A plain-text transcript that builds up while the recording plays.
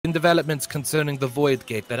certain developments concerning the Void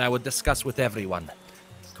Gate that I would discuss with everyone.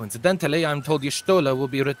 Coincidentally, I'm told Y'shtola will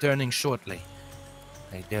be returning shortly.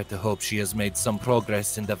 I dare to hope she has made some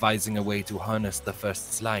progress in devising a way to harness the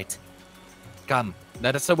First's light. Come,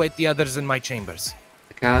 let us await the others in my chambers.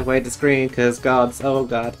 I can't wait to scream, because gods, oh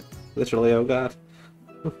god. Literally, oh god.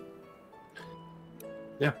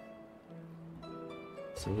 Yeah.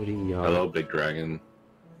 Hello, big dragon.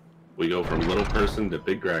 We go from little person to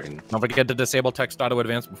big dragon. Don't forget to disable text auto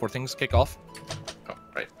advance before things kick off. Oh,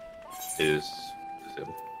 right. Is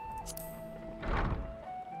disabled.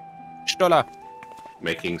 Y'shtola.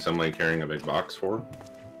 Making somebody carrying a big box for?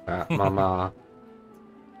 Mama.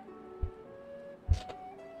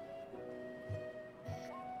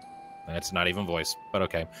 That's not even voice, but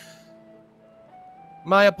okay.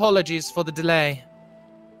 My apologies for the delay.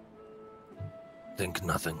 Think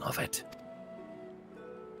nothing of it.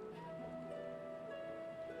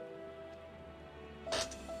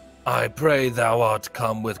 I pray thou art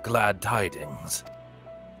come with glad tidings.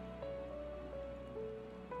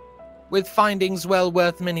 With findings well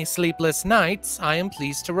worth many sleepless nights, I am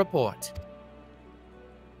pleased to report.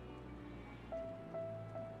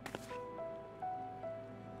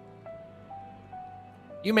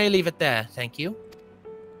 You may leave it there, thank you.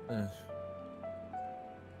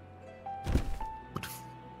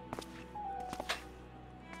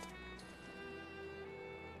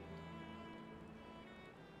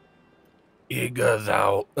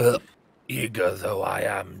 Eager though I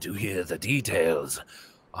am to hear the details,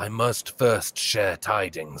 I must first share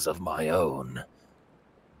tidings of my own.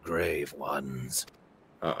 Grave ones.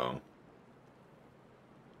 Uh-oh.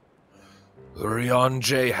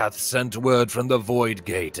 Urianger hath sent word from the Void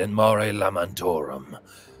Gate in Mare Lamentorum.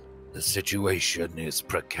 The situation is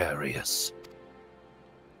precarious.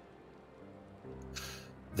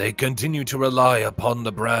 They continue to rely upon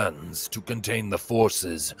the brands to contain the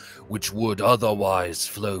forces which would otherwise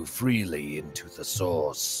flow freely into the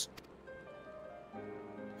source.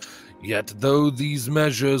 Yet though these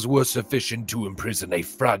measures were sufficient to imprison a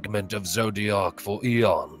fragment of Zodiac for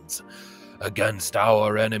eons, against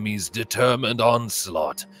our enemies' determined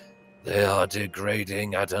onslaught, they are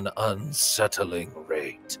degrading at an unsettling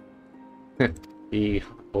rate. He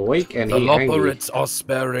awake and the he angry. Loperites are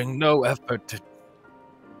sparing no effort to...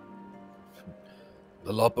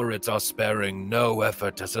 The Loperites are sparing no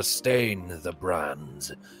effort to sustain the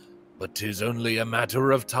brands, but 'tis only a matter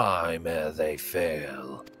of time ere they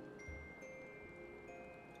fail.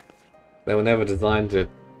 They were never designed to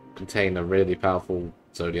contain a really powerful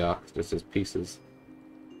Zodiac, just as pieces.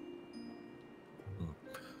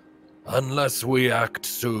 Unless we act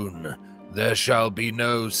soon, there shall be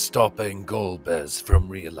no stopping Golbez from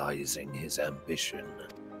realizing his ambition.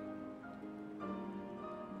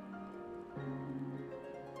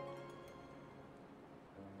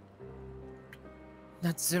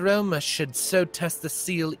 That Zeroma should so test the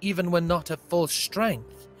seal even when not at full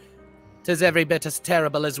strength. 'Tis every bit as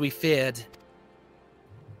terrible as we feared.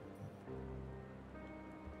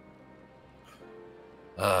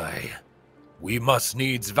 Aye, we must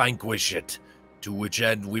needs vanquish it, to which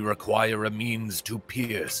end we require a means to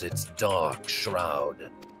pierce its dark shroud.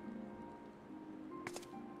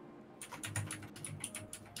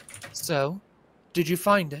 So, did you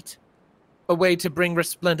find it? A way to bring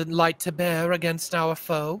resplendent light to bear against our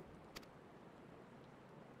foe?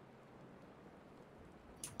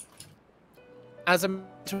 As a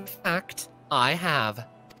matter of fact, I have.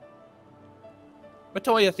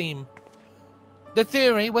 Matoya theme. The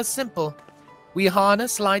theory was simple. We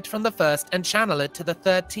harness light from the first and channel it to the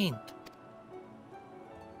 13th.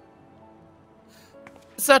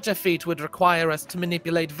 Such a feat would require us to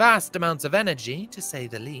manipulate vast amounts of energy, to say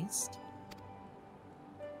the least.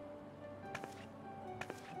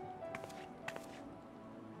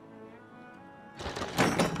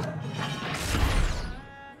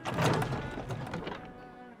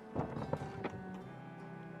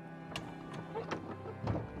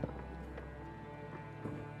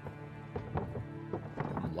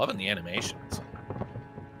 Loving the animations.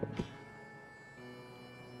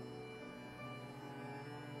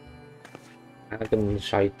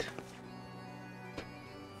 Shite.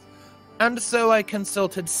 And so I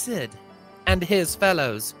consulted Sid and his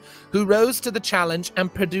fellows, who rose to the challenge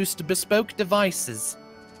and produced bespoke devices,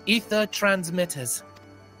 ether transmitters.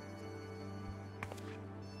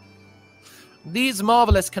 These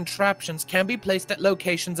marvelous contraptions can be placed at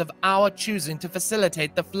locations of our choosing to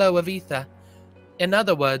facilitate the flow of ether. In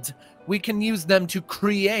other words, we can use them to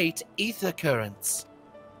create ether currents.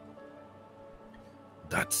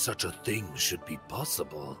 That such a thing should be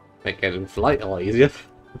possible. Make getting flight a lot easier.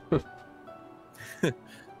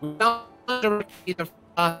 Without direct ether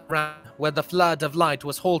where the flood of light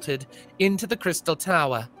was halted, into the Crystal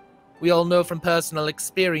Tower. We all know from personal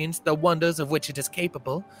experience the wonders of which it is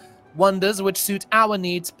capable, wonders which suit our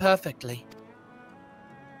needs perfectly.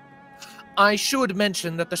 I should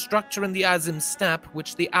mention that the structure in the Azim Steppe,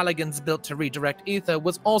 which the Alligans built to redirect ether,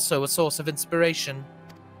 was also a source of inspiration.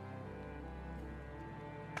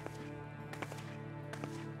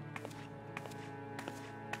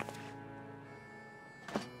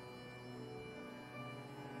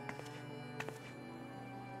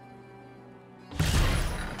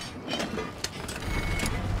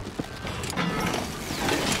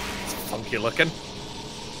 Funky looking.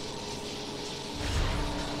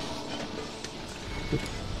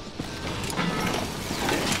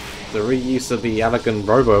 The reuse of the Allagan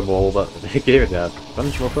Robo Ball that they gave it a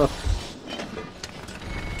bunch more stuff.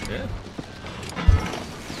 Yeah.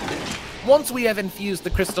 Once we have infused the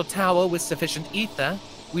Crystal Tower with sufficient ether,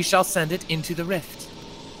 we shall send it into the rift.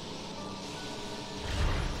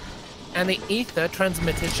 And the ether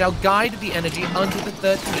transmitter shall guide the energy unto the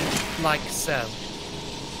 13th, like so.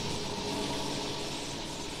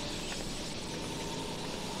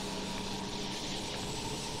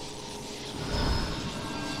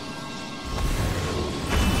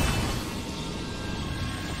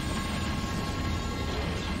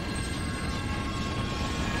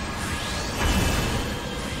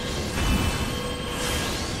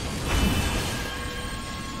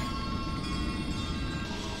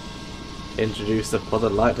 Introduce the flood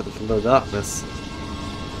of light to the flood of darkness.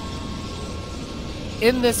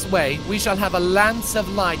 In this way, we shall have a lance of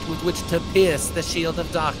light with which to pierce the shield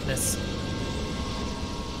of darkness.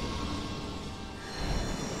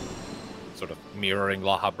 Sort of mirroring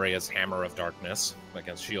La Habrea's Hammer of Darkness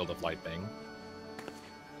against Shield of Lightning.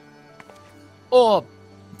 Or,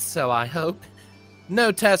 so I hope.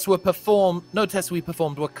 No tests we performed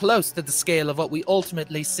were close to the scale of what we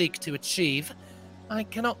ultimately seek to achieve. I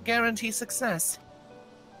cannot guarantee success.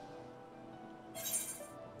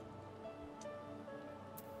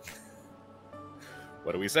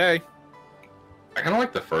 What do we say? I kind of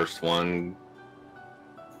like the first one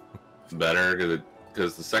better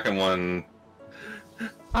because the second one,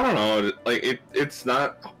 I don't know, like it's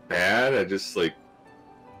not bad. I just like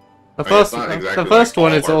The I mean, first, it's not exactly the first like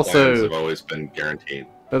one all is of our plans also. have always been guaranteed.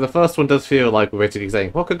 The first one does feel like we're basically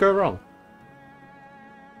saying, what could go wrong?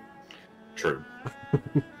 True.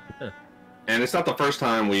 And it's not the first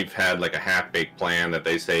time we've had like a half-baked plan that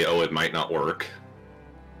they say, oh, it might not work.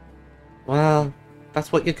 Well,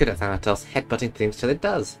 that's what you're good at, Thanatos, headbutting things till it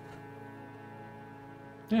does.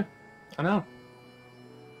 Yeah, I know.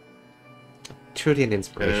 Truly an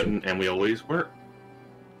inspiration. And we always work.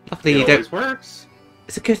 Luckily, It you don't. always works.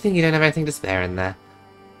 It's a good thing you don't have anything to spare in there.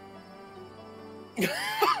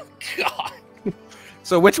 God.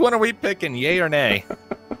 So which one are we picking, yay or nay?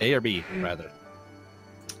 A or B, rather.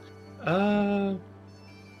 I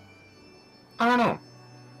don't know.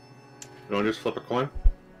 You want to just flip a coin?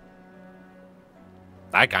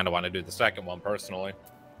 I kind of want to do the second one, personally.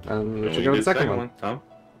 We Then should we go do with the second one. Tom?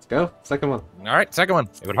 Let's go. Second one. All right, second one.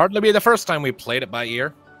 It would hardly be the first time we played it by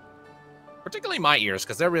ear. Particularly my ears,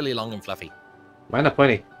 because they're really long and fluffy. Mine are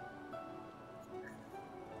pointy.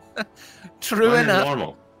 True Mine are enough.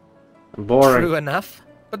 normal. And boring. True enough.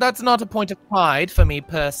 But that's not a point of pride for me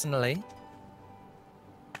personally.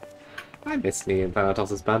 I miss me and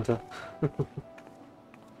Thanatos' banter.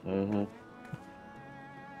 Mm-hmm.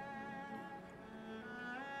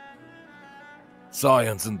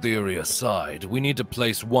 Science and theory aside, we need to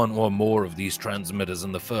place one or more of these transmitters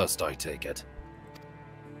in the first, I take it.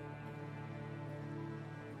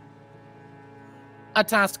 A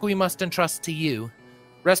task we must entrust to you.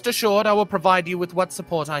 Rest assured, I will provide you with what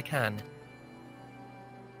support I can.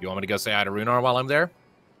 You want me to go say hi to Runar while I'm there?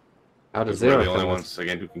 How does We're Zero the only come ones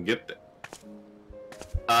again who can get that.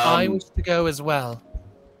 I wish to go as well.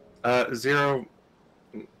 Zero.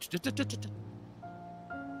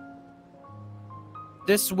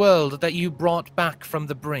 This world that you brought back from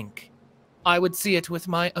the brink, I would see it with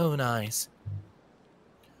my own eyes.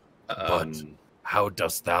 But how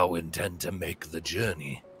dost thou intend to make the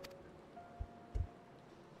journey?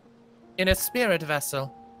 In a spirit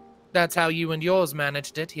vessel. That's how you and yours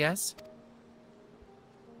managed it, yes?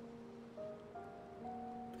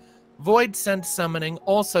 Void Scent Summoning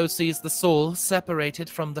also sees the soul separated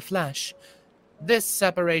from the flesh. This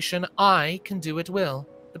separation I can do at will.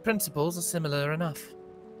 The principles are similar enough.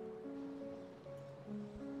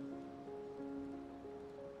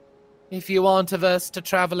 If you aren't averse to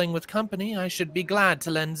traveling with company, I should be glad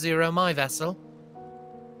to lend Zero my vessel.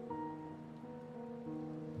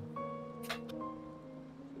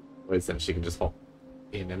 Wait, so she can just hop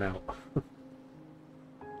in and out.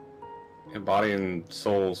 And body and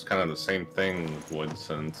soul's kind of the same thing with wood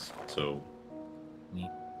sense, so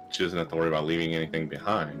she doesn't have to worry about leaving anything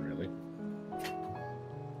behind, really.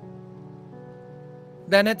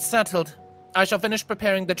 Then it's settled. I shall finish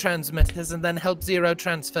preparing the transmitters and then help Zero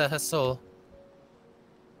transfer her soul.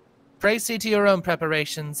 Pray see to your own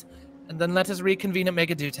preparations, and then let us reconvene at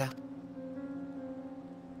Megaduta.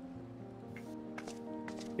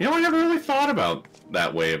 You know, I never really thought about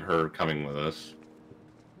that way of her coming with us.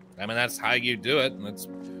 I mean, that's how you do it. It's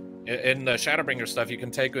in the Shadowbringer stuff. You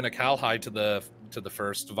can take Unakalhai to the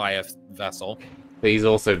first via vessel. But he's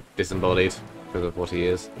also disembodied because of what he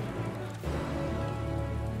is.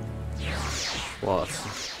 What?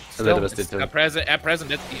 Still, at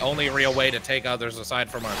present, it's the only real way to take others aside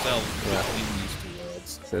from ourselves between these two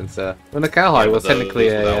worlds. Since Unakalhai was technically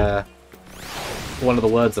a one of the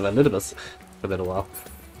words of Anonymous for a little while.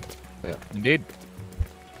 Yeah. Indeed.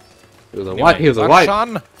 He was a white. He was a white.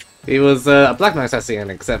 Son. He was a black knight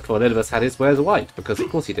assassin, except for Anonymous had his wares white because of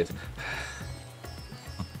course he did.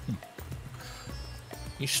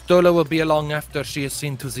 Y'shtola will be along after she is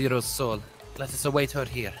seen to Zero's soul. Let us await her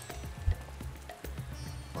here.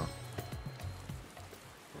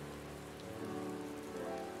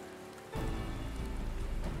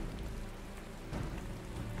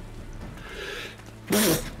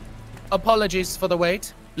 Apologies for the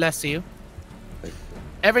wait. Bless you.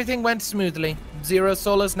 Everything went smoothly. Zero's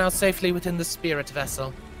soul is now safely within the spirit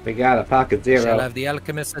vessel. We got a pocket Zero. Shall have the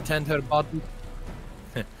alchemist attend her body.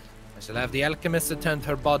 I shall have the alchemist attend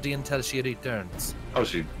her body until she returns. Oh,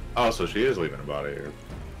 so she is leaving her body here.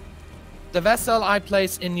 The vessel I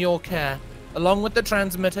place in your care, along with the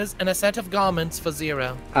transmitters and a set of garments for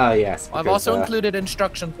Zero. Oh yes. I've also included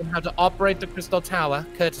instructions on how to operate the crystal tower,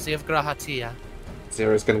 courtesy of Grahatia.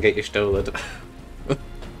 Zero's gonna get you stolen.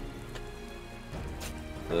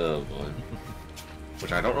 Oh boy.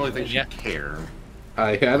 Which I don't really think she'd care.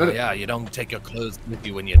 Yeah, you don't take your clothes with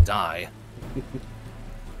you when you die.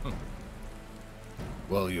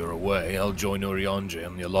 While you're away, I'll join Uriange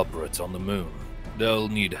and the Eloperates on the moon. They'll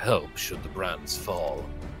need help should the brands fall.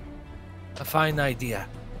 A fine idea.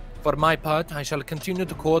 For my part, I shall continue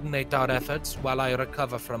to coordinate our efforts while I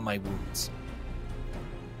recover from my wounds.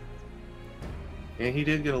 Yeah, he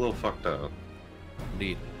did get a little fucked up.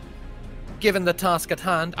 Indeed. Given the task at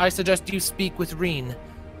hand, I suggest you speak with Reen.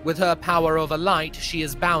 With her power over light, she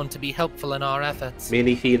is bound to be helpful in our efforts.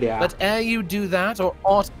 Miniphilia. But ere you do that, or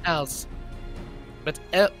aught else... But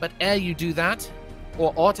ere you do that,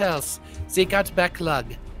 or aught else, seek out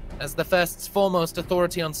Becklug. As the first's foremost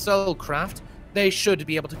authority on soulcraft, they should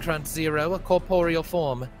be able to grant Zero a corporeal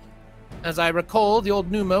form. As I recall, the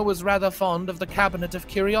old Numa was rather fond of the Cabinet of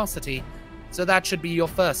Curiosity, so that should be your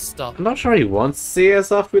first stop. I'm not sure he wants to see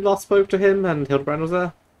us after we last spoke to him and Hildebrand was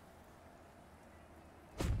there.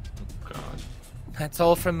 God. That's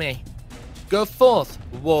all from me. Go forth,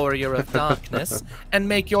 warrior of darkness, and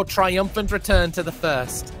make your triumphant return to the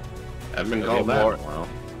first. I've been called that for a while.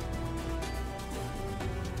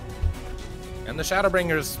 And the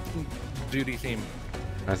Shadowbringers duty theme.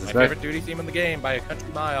 My favorite duty theme in the game by a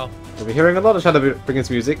country mile. We'll be hearing a lot of Shadowbringers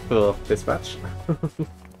music for this match.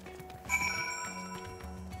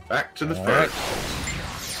 Back to the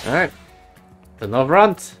first. Alright. The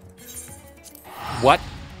Novrant. What?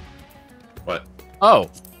 What? Oh,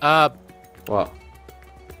 What?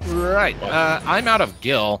 right. What? I'm out of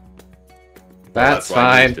Gil. That's why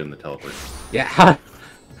fine. he's doing the teleport. Yeah.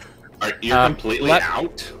 You're completely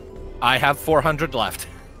out? I have 400 left.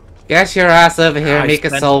 Get your ass over here, Mika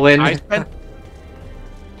Solwyn.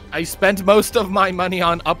 I spent most of my money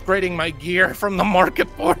on upgrading my gear from the market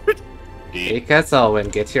board. Mika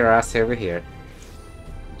Solwyn, get your ass over here.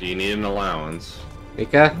 Do you need an allowance?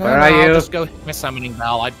 Mika, where are you? I'll just go hit my summoning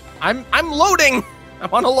bell. I'm loading.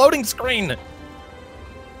 I'm on a loading screen.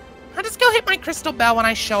 I'll just go hit my crystal bell when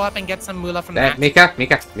I show up and get some moolah from that.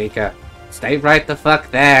 Mika. Stay right the fuck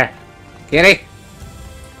there. Kitty.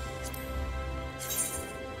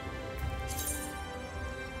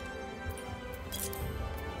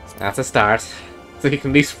 That's a start. So you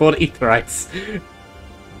can at least afford Aetherites.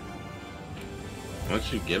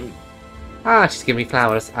 What'd you give me? Ah, just give me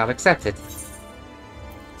flowers. I'll accept it.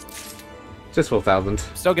 Just 4,000.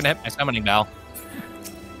 Still gonna hit my summoning bell.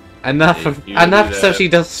 Enough so she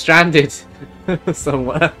does stranded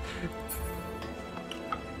somewhere.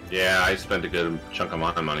 Yeah, I spent a good chunk of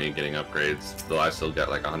my money getting upgrades, though I still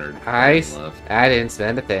got like 100 left. I didn't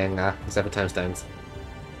spend a thing, except for tomestones.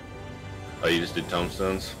 Oh, you just did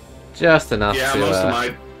tomestones? Just enough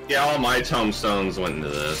to... all my tomestones went into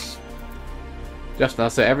this. Just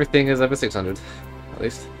enough, so everything is over 600, at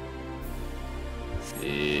least.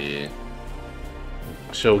 Yeah.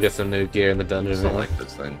 sure we'll get some new gear in the I dungeon. still like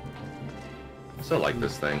this thing. I still like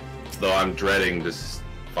this thing. Though I'm dreading to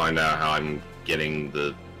find out how I'm getting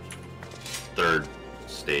the 3rd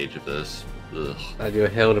stage of this. Ugh. I do a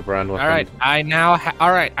Hildebrand weapon. All right, I now have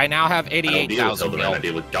I don't deal with 88,000 Hildebrand, I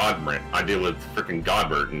deal with Godbert. I deal with freaking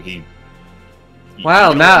Godbert, and he...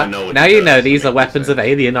 Well, you now don't know what now he you does know to these make are weapons sense. of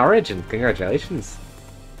alien origin. Congratulations.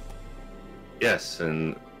 Yes,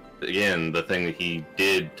 and again, the thing that he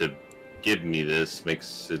did to give me this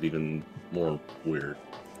makes it even more weird.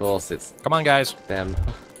 Of course, it's Come on, guys. them.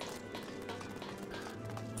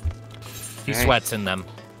 He Okay. sweats in them.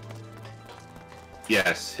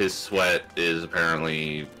 Yes, his sweat is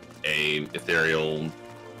apparently a ethereal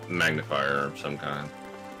magnifier of some kind.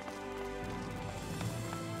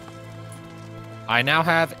 I now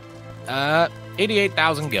have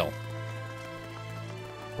 88,000 gil.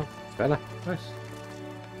 It's better. Nice.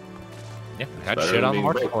 Yeah, I had better shit than on the being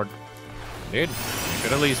march broke. board. Dude,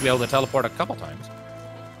 should at least be able to teleport a couple times.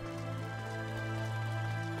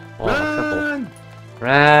 Oh, a couple. Run!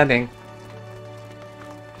 Running.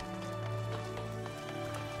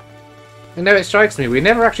 You know, it strikes me, we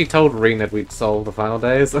never actually told Reen that we'd solved the final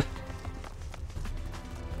days.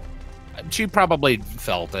 She probably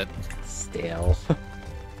felt it. Still.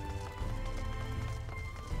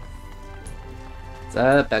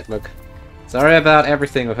 So, backlog. Sorry about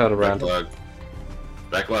everything we've heard around. Backlog.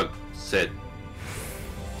 Backlog. Sit.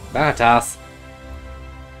 Vanitas.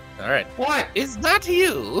 All right. What? Is that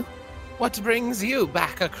you? What brings you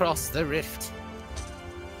back across the rift?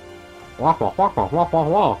 Wah, wah, wah, wah, wah, wah,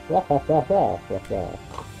 wah, wah, wah, wah, wah, wah,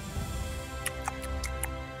 wah.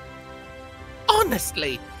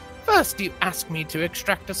 Honestly, first you ask me to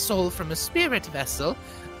extract a soul from a spirit vessel,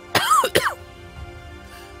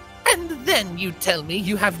 and then you tell me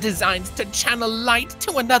you have designs to channel light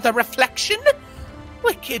to another reflection?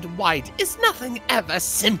 Wicked White, is nothing ever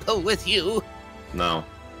simple with you? No.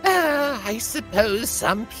 I suppose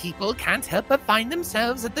some people can't help but find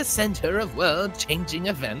themselves at the center of world-changing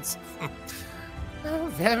events. Oh,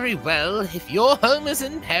 very well. If your home is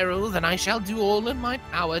in peril, then I shall do all in my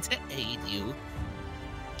power to aid you.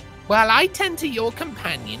 While I tend to your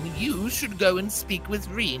companion, you should go and speak with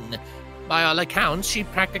Reen. By all accounts, she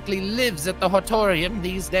practically lives at the Hortorium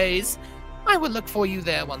these days. I will look for you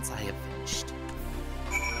there once I have finished.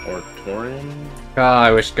 Ortorium? Oh,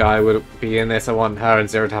 I wish Guy would be in this. I want her and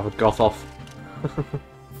Zero to have a goth off.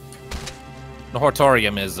 The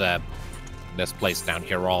Hortorium is this place down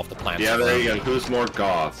here where all of the plants Yeah, are there you grown. go. Who's more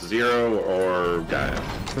goth? Zero or Gaia?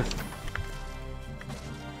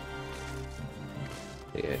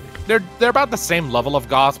 Yeah. They're about the same level of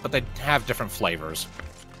goth, but they have different flavors.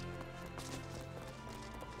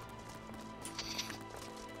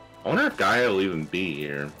 I wonder if Gaia will even be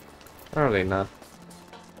here. Probably not.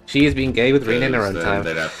 She is being gay with Reen in her own Then time.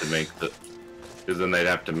 they'd have to make the... Because then they'd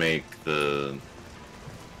have to make the...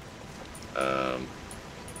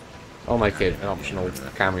 I'll make it an optional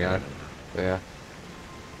cameo. Yeah.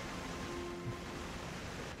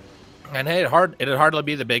 And it'd hardly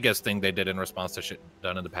be the biggest thing they did in response to shit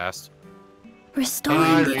done in the past.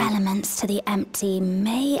 Restoring the elements to the empty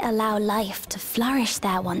may allow life to flourish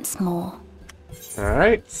there once more.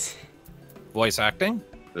 Alright. Voice acting.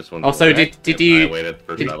 This one. Also, did you... Waited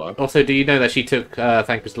for dialogue. Also, do you know that she took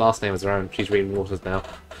Thanker's last name as her own? She's reading Waters now.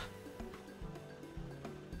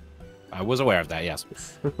 I was aware of that, yes.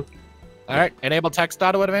 All right, enable text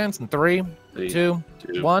auto advance in 3, 2,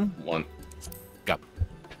 1. 1. Go.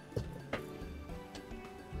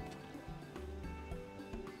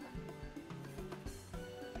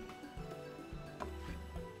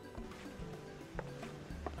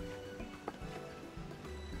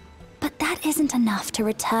 But that isn't enough to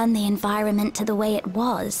return the environment to the way it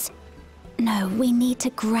was. No, we need to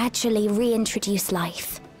gradually reintroduce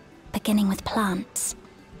life, beginning with plants.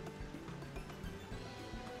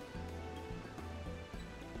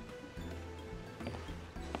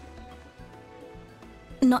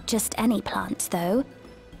 Not just any plants, though,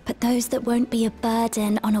 but those that won't be a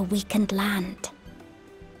burden on a weakened land.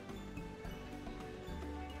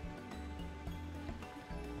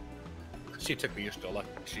 She took the Yustola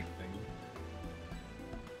sheep thing.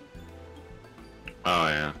 Oh,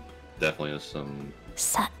 yeah. Definitely is some...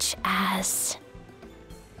 Such as...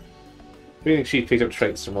 We think she picked up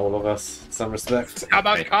traits from all of us, in some respect. How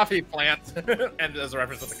about Hey. coffee plants? And as a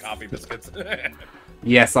reference to the coffee biscuits.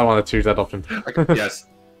 Yes, I want to choose that option. Yes.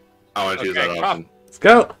 I want to choose Okay, that option. Let's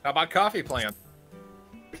go! How about coffee plant?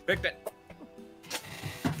 Picked it.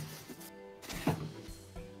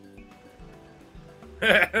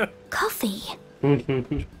 coffee.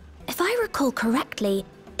 If I recall correctly,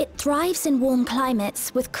 It thrives in warm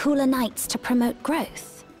climates with cooler nights to promote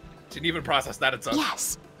growth. Didn't even process that itself.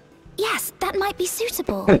 Yes. Yes, that might be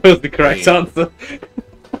suitable. That was the correct answer.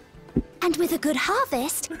 And with a good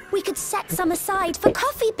harvest, we could set some aside for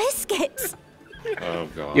coffee biscuits. Oh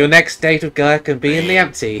god. Your next date with Gaia can be in the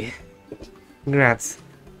empty. Congrats.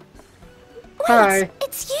 Wait, Hi.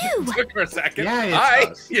 it's you! Took for a second. Yeah, it's Hi,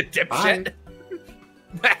 us. you dipshit.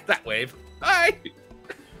 that wave. Hi.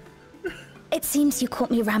 It seems you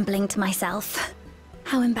caught me rambling to myself.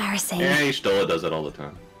 How embarrassing. Yeah, Stola does it all the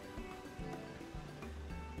time.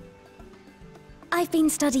 I've been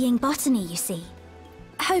studying botany, you see.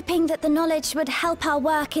 Hoping that the knowledge would help our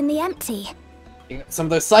work in the empty. You got some of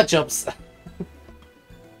those side jumps.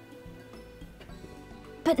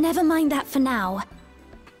 But never mind that for now.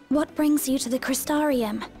 What brings you to the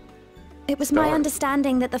Crystarium? It was my Darn.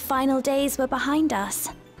 understanding that the final days were behind us.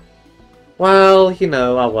 Well, you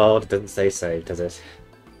know, our world doesn't stay safe, does it?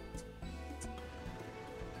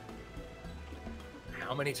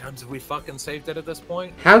 How many times have we fucking saved it at this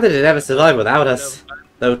point? How did it ever survive without us?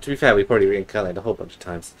 Though, to be fair, we probably reincarnated a whole bunch of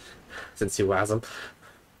times since you was them.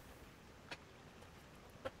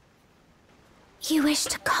 You wish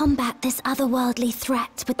to combat this otherworldly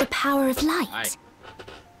threat with the power of light?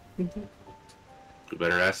 Aye. You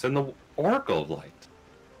better ask in the Oracle of Light.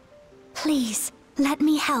 Please, let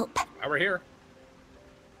me help. Now we're here.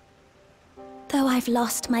 Though I've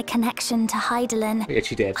lost my connection to Heidelin, Yeah,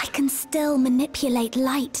 she did. I can still manipulate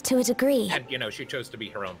light to a degree. And, you know, she chose to be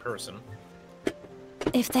her own person.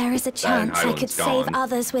 If there is a chance I could Heidelin's save gone.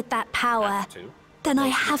 others with that power, Have to. then I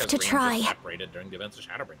Mostly have because to Reen try. just separated during the events of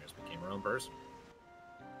Shadowbringers, became her own person.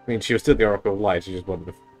 I mean, she was still the Oracle of Light, she just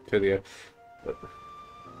wanted to the... But...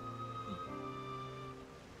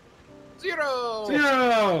 Zero!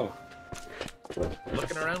 Zero!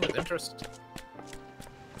 Looking around with interest.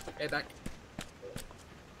 Hey, back.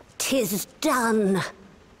 'Tis done.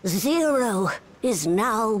 Zero is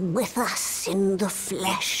now with us in the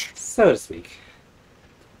flesh. So to speak.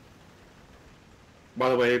 By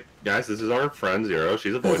the way, guys, this is our friend Zero.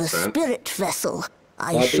 She's a The voice sent. spirit vessel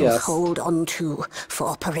I That'd be shall us. hold on to for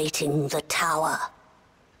operating the tower.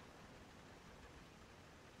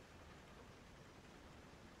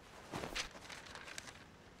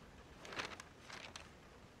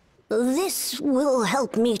 This will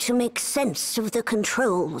help me to make sense of the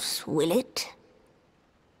controls, will it?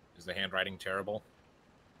 Is the handwriting terrible?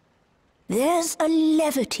 There's a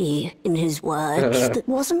levity in his words that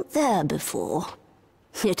wasn't there before.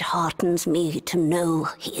 It heartens me to know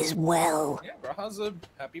he is well. Yeah, Graha's a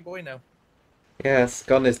happy boy now. Yes,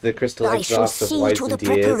 gone is the crystal I shall exhaust of see to the wizened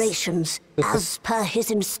years. preparations as per his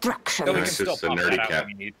No, we instructions. can Nice, still just a pop nerdy that out cat.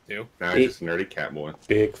 when we need to. Now he's just a nerdy cat boy.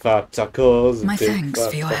 Big fat tacos. My big thanks fat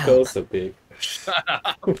for your tacos, help. so big.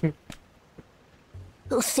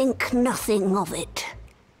 Think nothing of it.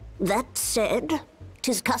 That said,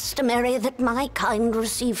 'tis customary that my kind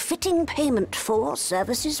receive fitting payment for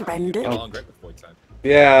services rendered. All great with void sign.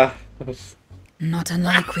 Yeah. Not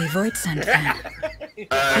unlike we Void Sent fan. In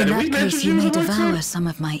Did we that mention case, you she was may a voice devour sent? some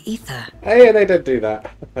of my ether. Hey, they don't do that.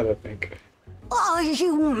 I don't think. Are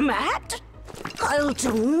you mad? I'll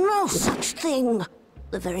do no such thing.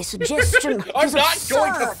 The very suggestion I'm is not absurd.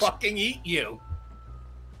 going to fucking eat you!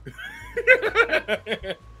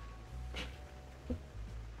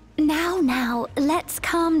 Now, let's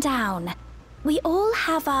calm down. We all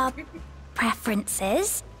have our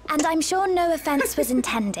preferences, and I'm sure no offense was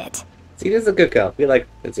intended. See, this is a good girl. We like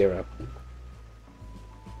the Zero.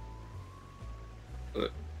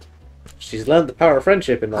 She's learned the power of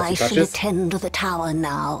friendship in I lots of shall touches. attend to the tower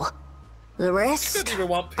now. The She rest, doesn't even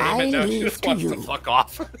want I payment now, she leave just to wants you. to fuck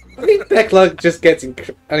off. I think Declan just gets an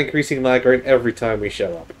increasing migraine every time we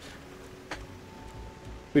show up.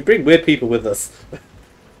 We bring weird people with us.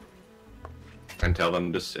 And tell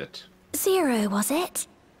them to sit. Zero, was it?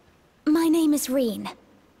 My name is Reen.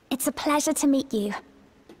 It's a pleasure to meet you.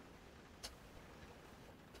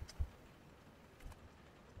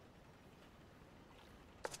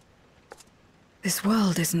 This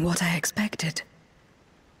world isn't what I expected.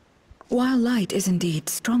 While light is indeed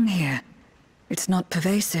strong here, it's not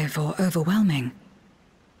pervasive or overwhelming.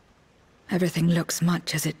 Everything looks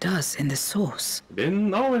much as it does in the source.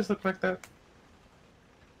 Didn't always look like that.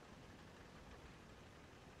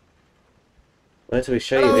 Where do we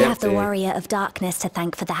show you I the have the empty? Warrior of Darkness to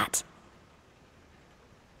thank for that.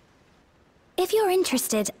 If you're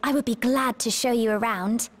interested, I would be glad to show you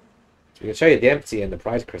around. We can show you the empty and the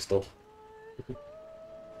pride crystal.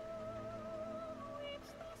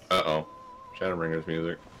 Uh-oh. Shadowbringers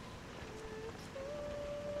music.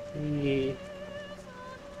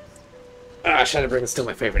 Shadowbringers is still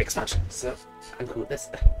my favorite expansion, so I'm cool with this.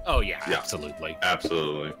 Oh yeah, Yeah. absolutely.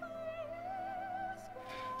 Absolutely.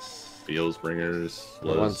 Fieldsbringers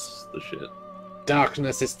was Once- the shit.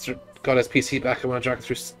 Darkness is got his PC back. I want to drag it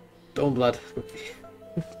through Stormblood.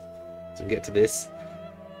 To get to this.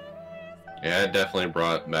 Yeah, it definitely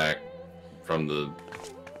brought back from the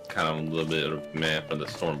kind of a little bit of map of the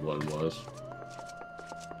Stormblood was.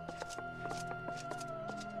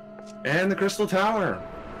 And the Crystal Tower.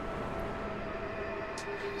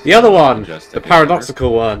 The other one, Majestic, the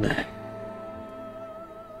paradoxical one. I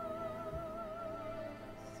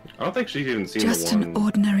don't think she's even seen Just the one. an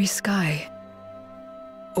ordinary sky.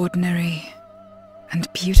 Ordinary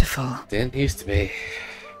and beautiful. Didn't used to be.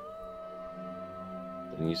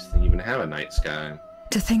 Didn't used to even have a night sky.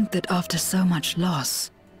 To think that after so much loss,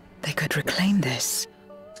 they could reclaim this.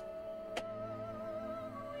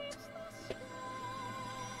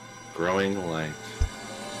 Growing light.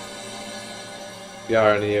 The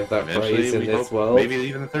irony of that phrase Eventually, in we this hope world. maybe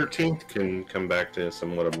even the 13th can come back to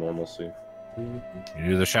somewhat of normalcy. You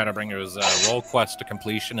do the Shadowbringers role quest to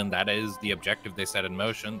completion, and that is the objective they set in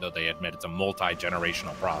motion, though they admit it's a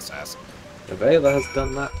multi-generational process. Avela has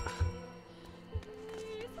done that.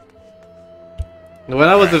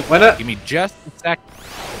 When Give me just a sec.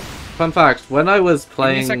 fun fact, when I was me a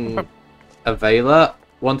playing second. Avela,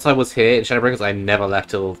 once I was here in Shadowbringers, I never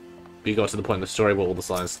left till we got to the point in the story where all the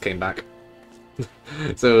signs came back.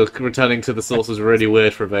 So returning to the source was really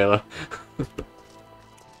weird for Avela.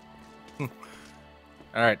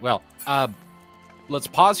 All right, well, let's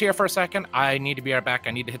pause here for a second. I need to be right back.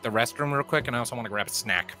 I need to hit the restroom real quick, and I also want to grab a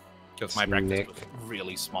snack because my breakfast was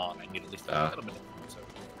really small, and I need at least a little bit of food. So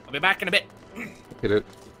I'll be back in a bit. Hit it.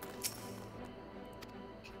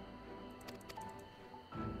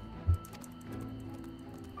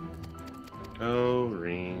 Oh,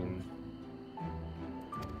 Reen.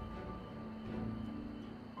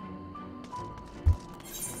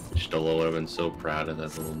 Stola would have been so proud of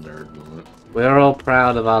that little nerd moment. We're all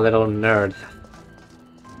proud of our little nerd.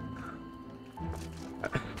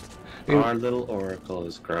 Our little oracle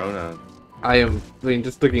is grown up. I mean,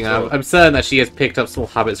 just looking at I'm certain that she has picked up small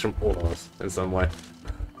habits from all of us in some way.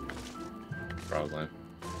 Probably.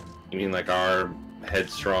 You mean like our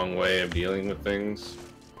headstrong way of dealing with things?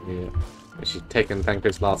 Yeah. She's taken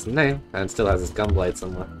Tancred's last name and still has his gunblade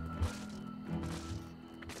somewhere.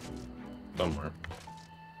 Somewhere.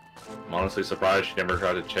 I'm honestly surprised she never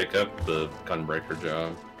tried to check up the gunbreaker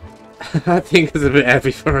job. I think it's a bit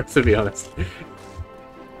heavy for her, to be honest.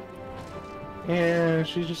 Yeah,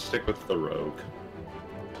 she just stick with the rogue.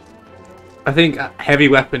 I think heavy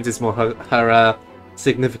weapons is more her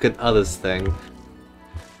significant other's thing.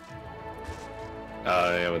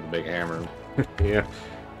 Yeah, with the big hammer. Yeah.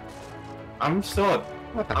 I'm still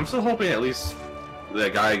hoping at least the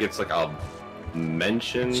guy gets like a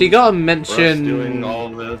mention. She got a for us mention. doing all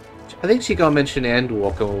of this. I think she got a mention in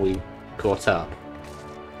Endwalker when we caught up.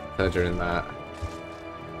 During that.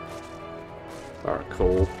 Alright,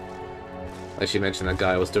 cool. Like she mentioned that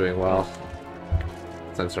guy was doing well.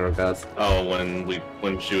 Sends her regards. Oh,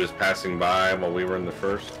 when she was passing by while we were in the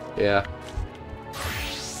first. Yeah.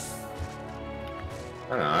 I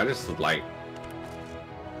don't know. I just would like.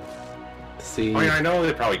 See. I mean, I know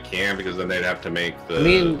they probably can because then they'd have to make the. I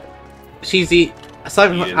mean, she's the aside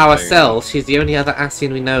from Ian ourselves, she's the only other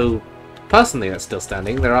Ascian we know personally that's still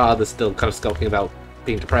standing. There are others still kind of skulking about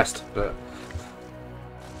being depressed, but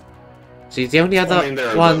she's the only other there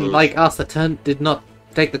are one those- like us that did not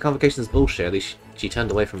take the convocation as bullshit. At least she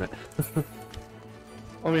turned away from it.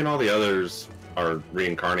 I mean, all the others are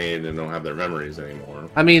reincarnated and don't have their memories anymore.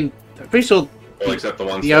 I mean, I'm pretty sure Well, except the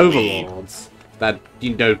ones the that we... overlords that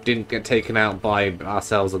didn't get taken out by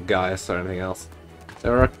ourselves or Gaius or anything else.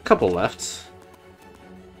 There are a couple left.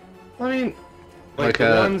 I mean, Like, the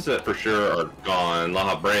ones that for sure are gone.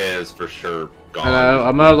 La Habrea is for sure gone. I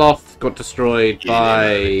know, Merloth got destroyed Getting out of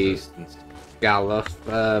by existence.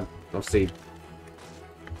 Galuf. Obviously,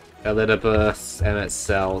 Elidibus, Emmet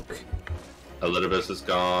Selk. Elidibus is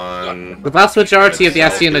gone. The vast majority of the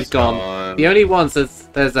Emmet Ascian Selk is gone. The only ones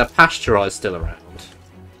there's a Pasteurized still around.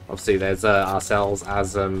 Obviously, there's ourselves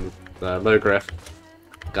as Logriff,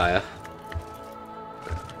 Gaia.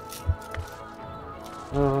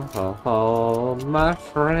 Oh, my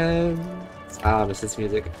friends. Ah, this is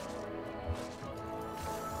music.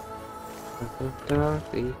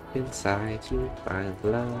 Dark deep inside you find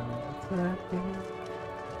love.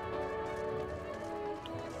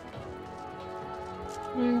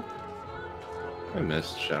 I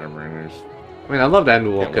missed Shadowbringers. I mean, I loved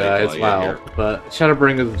Endwalker Can't wait till I as get well, here. but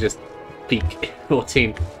Shadowbringers just peak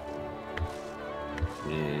 14.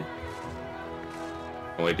 Yeah.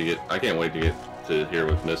 wait to get. I can't wait to get to here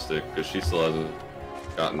with Mystic because she still hasn't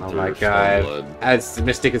gotten Oh through my her god. Stormblood. As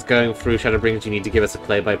Mystic is going through Shadowbringers, you need to give us a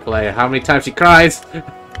play-by-play. How many times she cries?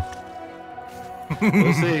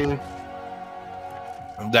 We'll see.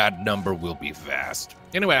 That number will be vast.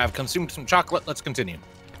 Anyway, I've consumed some chocolate. Let's continue.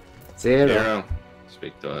 0. Zero.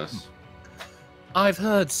 Speak to us. I've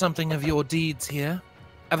heard something of your deeds here,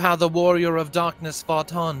 of how the warrior of darkness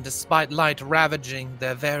fought on despite light ravaging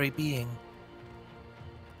their very being.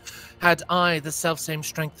 Had I the selfsame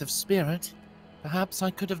strength of spirit, perhaps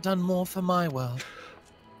I could have done more for my world.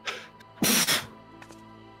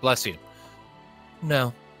 Bless you.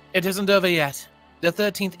 No, it isn't over yet. The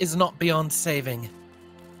 13th is not beyond saving.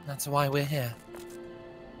 That's why we're here.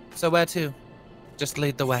 So where to? Just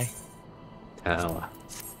lead the way. Tower.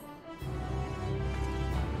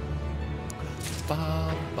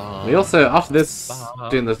 Ba, ba, We also, after this, ba.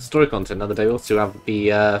 doing the story content another day, we also have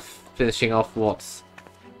the finishing off what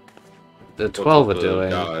the 12 are The doing.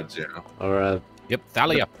 gods, yeah. Or Yep,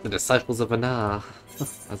 Thalia. the Disciples of Anar,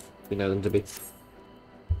 as we know them to be.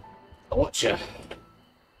 A Watcher.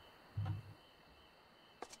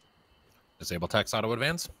 Disable text auto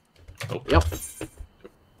advance. Yep.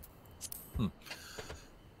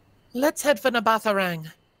 Let's head for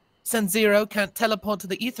Nabatharang. Since Zero can't teleport to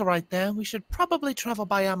the Aetheryte there, we should probably travel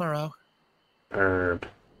by Amaro. Herb.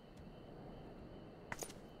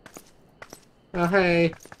 Oh,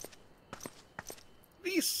 hey.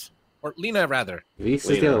 Reese. Or Lena, rather. This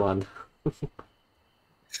is the Lena. other one.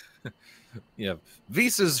 Yeah,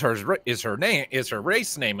 Reese is her name, is her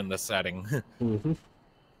race name in this setting. Mm-hmm.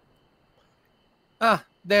 Ah,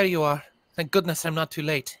 there you are. Thank goodness I'm not too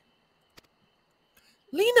late.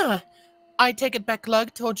 Lena! I take it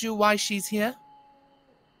Becklug told you why she's here?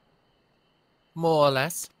 More or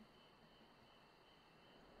less.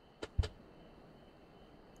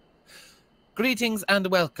 Greetings and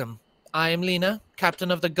welcome. I am Lena,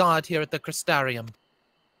 captain of the guard here at the Crystarium.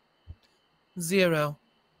 Zero,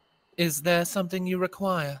 is there something you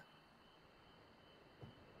require?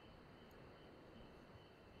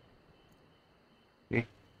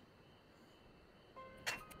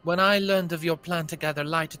 When I learned of your plan to gather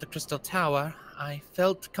light at the Crystal Tower, I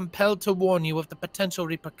felt compelled to warn you of the potential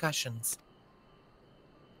repercussions.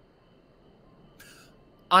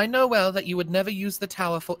 I know well that you would never use the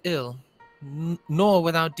tower for ill, nor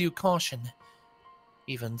without due caution.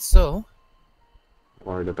 Even so...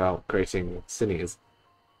 Worried about creating sinews.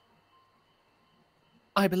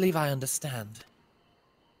 I believe I understand.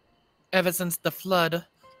 Ever since the flood,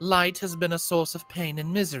 light has been a source of pain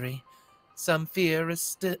and misery. Some fear it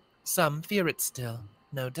still,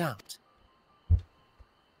 no doubt.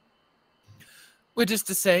 Which is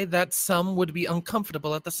to say that some would be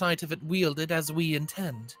uncomfortable at the sight of it wielded as we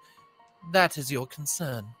intend. That is your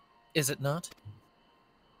concern, is it not?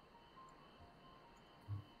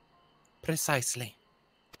 Precisely.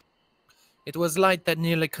 It was light that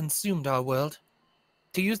nearly consumed our world.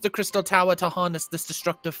 To use the Crystal Tower to harness this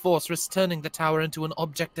destructive force risks turning the tower into an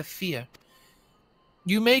object of fear.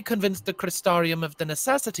 You may convince the Crystarium of the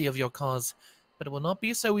necessity of your cause, but it will not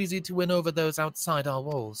be so easy to win over those outside our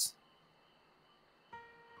walls.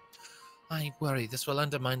 I worry this will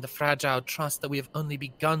undermine the fragile trust that we have only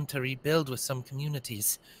begun to rebuild with some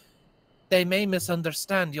communities. They may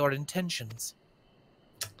misunderstand your intentions.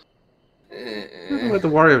 With the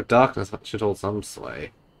Warrior of Darkness, that should hold some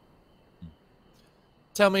sway.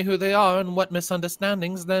 Tell me who they are and what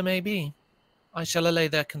misunderstandings there may be. I shall allay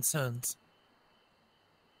their concerns.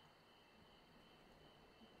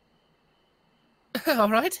 All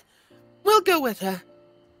right. We'll go with her.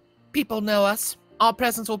 People know us. Our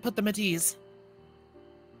presence will put them at ease.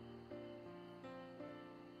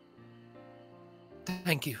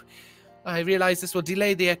 Thank you. I realize this will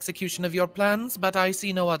delay the execution of your plans, but I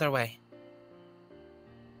see no other way.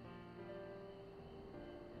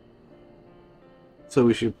 So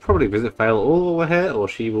we should probably visit Fail all over here, or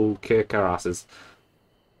she will kick our asses.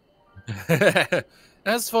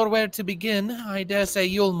 As for where to begin, I dare say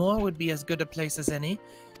Yulmore would be as good a place as any.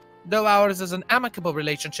 Though ours is an amicable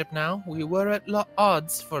relationship now, we were at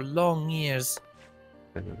odds for long years.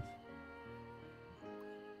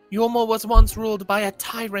 Yulmore was once ruled by a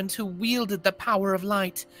tyrant who wielded the power of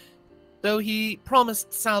light. Though he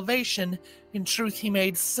promised salvation, in truth he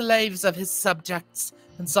made slaves of his subjects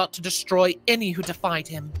and sought to destroy any who defied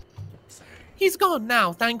him. He's gone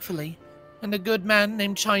now, thankfully, and a good man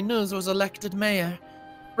named Chinuz was elected mayor.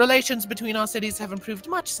 Relations between our cities have improved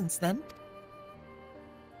much since then.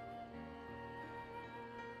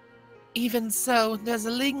 Even so, there's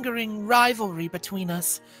a lingering rivalry between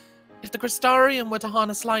us. If the Crystarium were to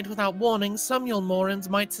harness light without warning, some Yulmorans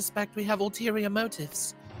might suspect we have ulterior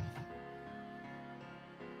motives.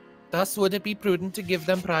 Thus, would it be prudent to give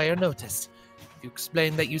them prior notice? If you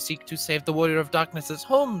explain that you seek to save the Warrior of Darkness's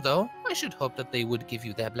home, though, I should hope that they would give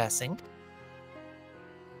you their blessing.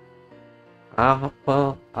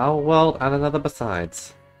 Well, our world and another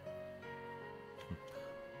besides.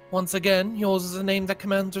 Once again, yours is a name that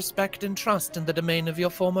commands respect and trust in the domain of your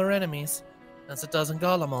former enemies, as it does in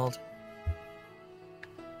Garlemald.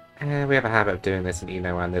 We have a habit of doing this in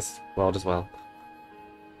Eno and this world as well.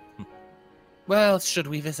 Where else should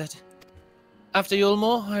we visit? After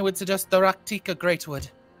Yulmore, I would suggest the Raktika Greatwood.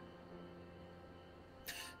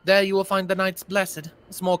 There you will find the Knights Blessed,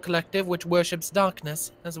 a small collective which worships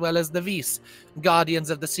darkness, as well as the Vis, guardians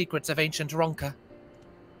of the secrets of ancient Ronka.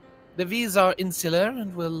 The Vis are insular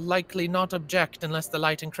and will likely not object unless the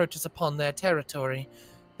light encroaches upon their territory.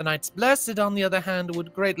 The Knights Blessed, on the other hand,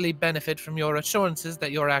 would greatly benefit from your assurances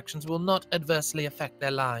that your actions will not adversely affect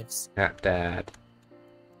their lives. Dad.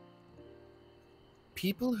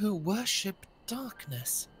 People who worship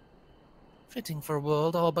darkness. Fitting for a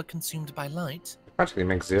world all but consumed by light. Practically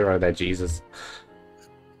makes Zero their Jesus.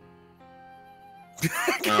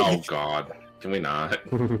 Oh god. Can we not?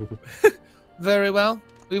 Very well.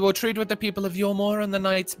 We will treat with the people of Yulmore and the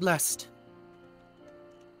Knights Blessed.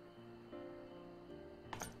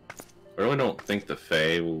 I really don't think the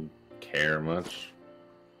Fae will care much.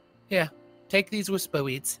 Here, take these whisper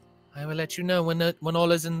weeds. I will let you know when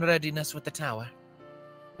all is in readiness with the tower.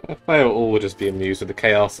 They all will just be amused with the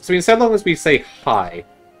chaos. So, I mean, so long as we say hi.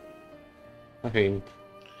 I mean...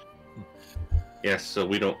 Yes, so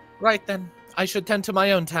we don't... Right then. I should tend to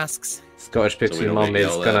my own tasks. Scottish So we Pixie don't Mom get is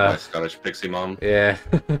yelled at gonna... by Scottish Pixie Mom. Yeah.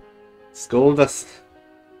 Scold us.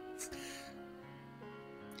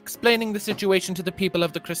 Explaining the situation to the people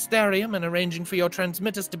of the Crystarium and arranging for your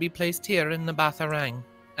transmitters to be placed here in Nabatharang.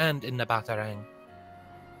 And in Nabatharang.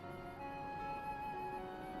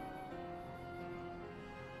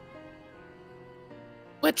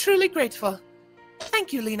 We're truly grateful.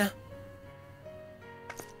 Thank you, Lena.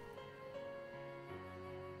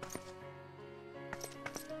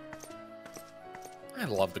 I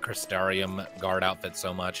love the Crystarium guard outfit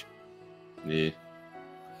so much. Yeah.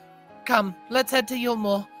 Come, let's head to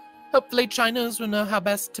Yulmore. Hopefully Chinos will know how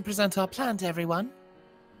best to present our plan to everyone.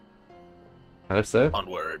 Hello, sir.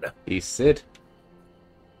 Onward. He's Sid.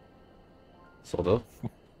 Sort of.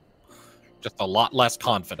 Just a lot less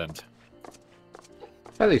confident.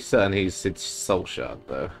 Fairly certain he's Sid's soul shard,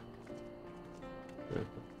 though.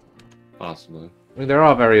 Possibly. I mean, there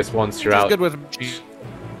are various ones He's throughout... good with...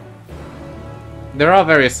 There are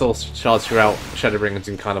various soul shards throughout Shadowbringers you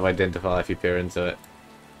can kind of identify if you peer into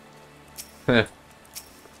it.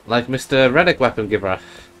 Like Mr. Relic Weapon Giver.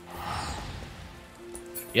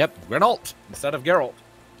 Yep, Renault instead of Geralt.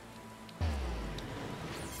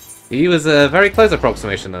 He was a very close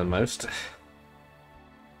approximation than most.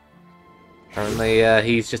 Apparently,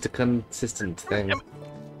 he's just a consistent thing.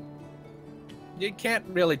 You can't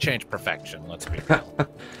really change perfection, let's be real.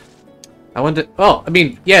 I wonder... Oh, I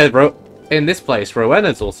mean, yeah, in this place,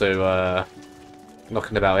 Rowena's also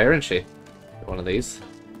knocking about here, isn't she? One of these.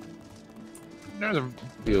 There's a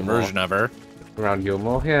Yulmore. version of her. Around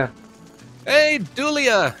Yulmore, yeah. Hey,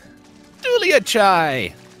 Dulia! Dulia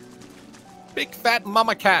Chai! Big fat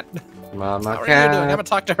mama cat. Mama How are you doing? I'm cat. gonna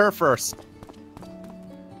talk to her first.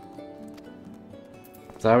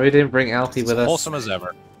 Sorry we didn't bring Alfie with us. Wholesome as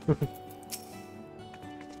ever.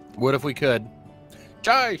 What if we could?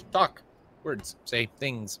 Chai! Talk! Words. Say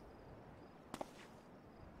things.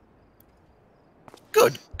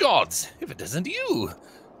 Good gods! If it isn't you!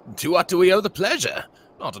 To what do we owe the pleasure?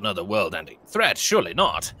 Not another world-ending threat, surely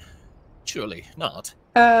not. Surely not.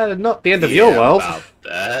 Not the end of your world. About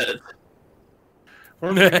that.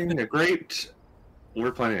 We're planning a great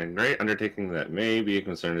undertaking that may be a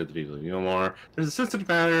concern to the people of Yulmore. There's a sensitive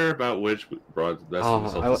matter about which we brought the best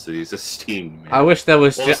of the city's esteemed man. I wish there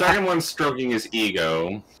was. Well, the second one's stroking his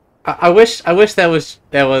ego. I wish there was.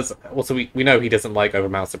 Also, we know he doesn't like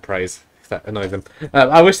overmounts of praise. That annoys him.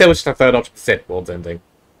 I wish there was just a third option to Sid world's ending.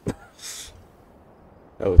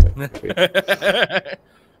 Oh,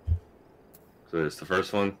 So it's the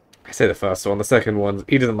first one. I say the first one. The second one,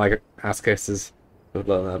 he doesn't like ass kisses. We've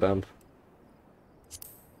learned that about him.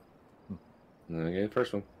 Okay,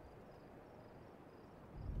 first one.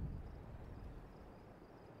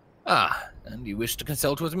 Ah, and you wish to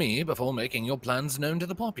consult with me before making your plans known to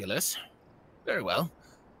the populace? Very well.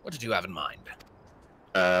 What did you have in mind?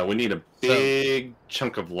 We need a big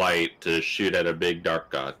chunk of light to shoot at a big dark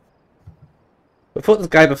god. We fought this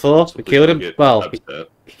guy before. We killed him. Get Well, upset.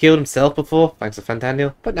 he killed himself before, thanks to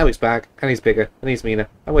Fantaniel. But now he's back, and he's bigger, and he's meaner,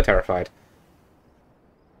 and we're terrified.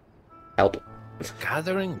 Help.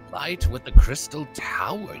 Gathering light with the crystal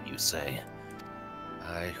tower, you say?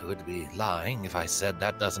 I would be lying if I said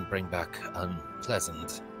that doesn't bring back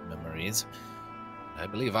unpleasant memories. I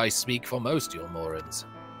believe I speak for most Yulmorans.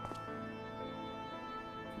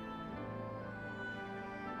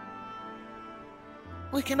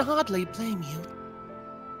 We can hardly blame you.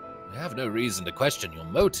 We have no reason to question your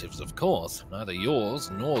motives, of course, neither yours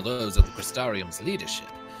nor those of the Crystarium's leadership.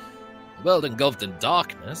 A world engulfed in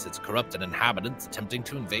darkness, its corrupted inhabitants attempting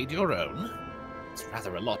to invade your own. It's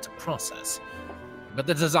rather a lot to process. But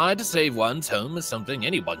the desire to save one's home is something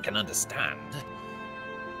anyone can understand.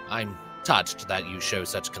 I'm touched that you show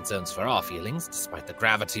such concerns for our feelings, despite the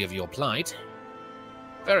gravity of your plight.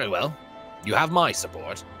 Very well. You have my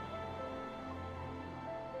support.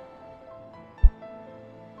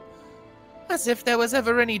 As if there was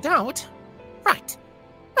ever any doubt. Right.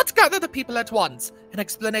 Let's gather the people at once. An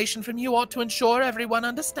explanation from you ought to ensure everyone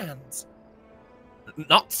understands.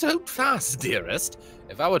 Not so fast, dearest.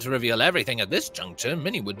 If I were to reveal everything at this juncture,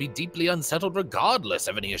 many would be deeply unsettled regardless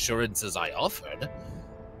of any assurances I offered.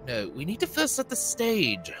 No, we need to first set the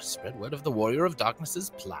stage, spread word of the Warrior of Darkness's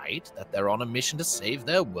plight, that they're on a mission to save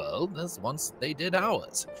their world as once they did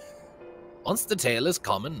ours. Once the tale is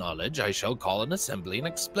common knowledge, I shall call an assembly and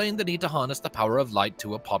explain the need to harness the power of light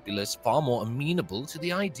to a populace far more amenable to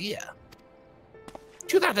the idea.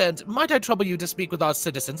 To that end, might I trouble you to speak with our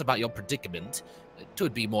citizens about your predicament?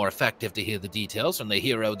 'Twould be more effective to hear the details from the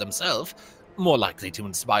hero themselves, more likely to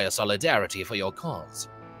inspire solidarity for your cause.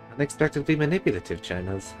 Unexpectedly manipulative,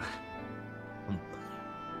 Jonas.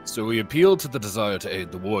 So we appeal to the desire to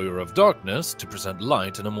aid the Warrior of Darkness to present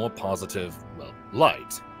light in a more positive, well,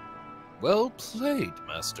 light. Well played,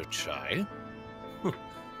 Master Chai.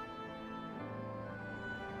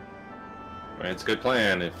 It's a good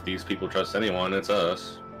plan. If these people trust anyone, it's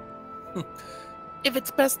us. If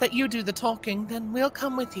it's best that you do the talking, then we'll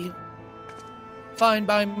come with you. Fine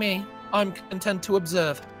by me. I'm content to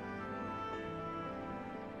observe.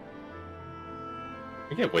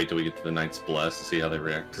 I can't wait till we get to the Knight's Bless to see how they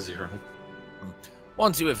react to Zero.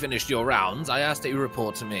 Once you have finished your rounds, I ask that you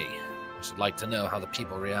report to me. I should like to know how the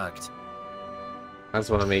people react. That's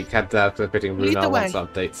one of me. Cat putting Lead the Rune way. wants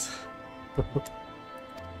updates.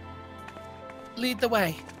 Lead the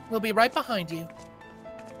way. We'll be right behind you.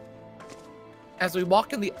 As we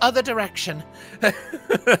walk in the other direction. I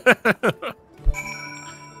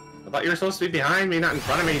thought you were supposed to be behind me, not in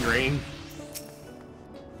front of me, Green.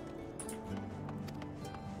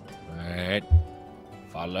 Alright.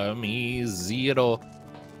 Follow me, Zero.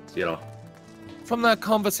 Zero. From that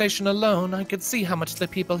conversation alone, I could see how much the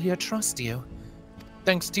people here trust you.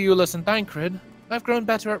 Thanks to Euless and Thancred, I've grown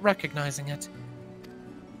better at recognizing it.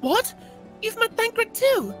 What? You've met Thancred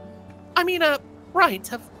too? I mean,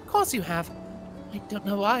 right, of course you have. I don't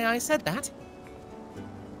know why I said that.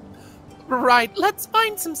 Right, let's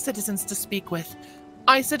find some citizens to speak with.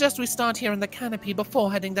 I suggest we start here in the canopy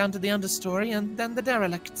before heading down to the understory and then the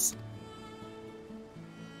derelicts.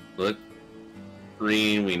 Look,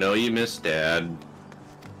 Green, we know you miss Dad.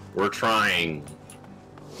 We're trying.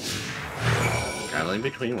 Traveling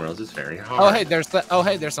between worlds is very hard.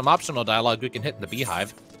 There's some optional dialogue we can hit in the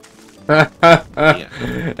beehive.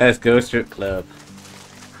 Let's go strip club.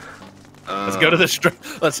 Let's go to the strip.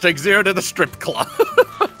 Let's take Zero to the strip club.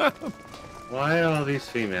 Why are all these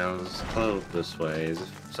females clothed this way? Is it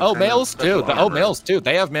some Oh, kind of males special too. armor? Males too.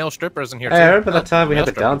 They have male strippers in here too. Hey, I remember that time we had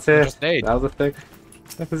male the dance here? strippers just That was the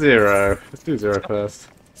thing. Zero. Let's do Zero first.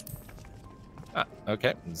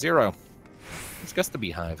 Okay, Zero. Discuss the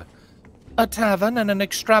beehive. A tavern, and an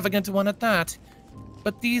extravagant one at that.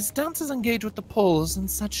 But these dancers engage with the poles in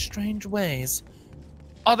such strange ways.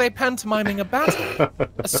 Are they pantomiming a battle?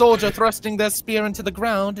 A soldier thrusting their spear into the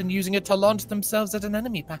ground and using it to launch themselves at an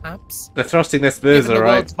enemy, perhaps? They're thrusting their spears, Given the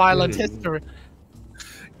alright. world's violent history.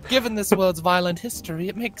 Given this world's violent history,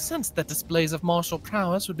 it makes sense that displays of martial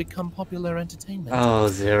prowess would become popular entertainment. Oh,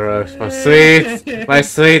 Zero. My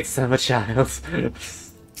sweet summer child.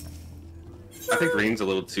 I think Green's a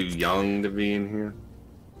little too young to be in here.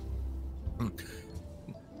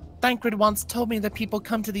 Thancred once told me that people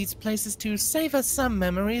come to these places to savor some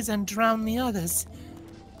memories and drown the others.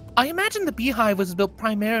 I imagine the beehive was built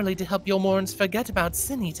primarily to help Yulmorans forget about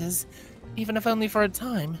Sin Eaters, even if only for a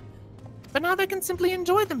time. But now they can simply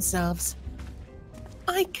enjoy themselves.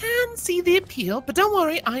 I can see the appeal, but don't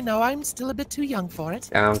worry, I know I'm still a bit too young for it.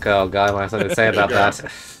 Damn, girl, guy, I have something to say about that.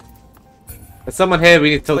 There's someone here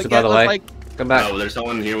we need to talk to, by the way. Come back. Oh, there's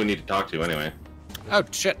someone here we need to talk to anyway. Oh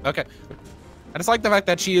shit. Okay. I just like the fact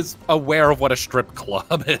that she is aware of what a strip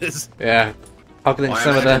club is. Yeah. Pocketing Well,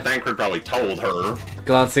 some of I the... Thancred probably told her.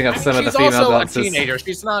 Glancing up some of the she's female also dancers. a teenager.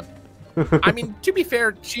 She's not... I mean, to be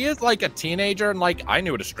fair, she is like a teenager, and like, I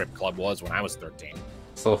knew what a strip club was when I was 13.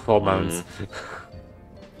 So hormones.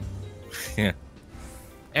 Yeah.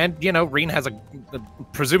 And, you know, Reen has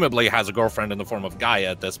presumably has a girlfriend in the form of Gaia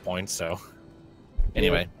at this point, so...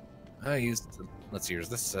 Anyway. I used to... Let's see, is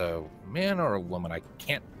this a man or a woman? I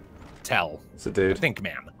can't tell. It's a dude. I think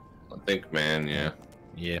man. I think, man, yeah.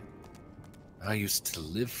 Yeah. I used to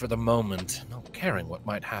live for the moment, not caring what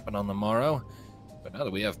might happen on the morrow. But now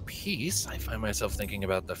that we have peace, I find myself thinking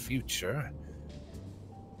about the future.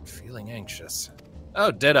 Feeling anxious.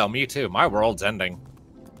 Oh, ditto, me too. My world's ending.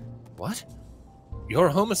 What? Your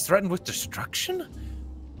home is threatened with destruction?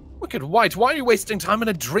 Wicked White, why are you wasting time in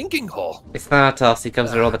a drinking hole? It's Thanatos, he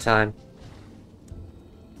comes here all the time.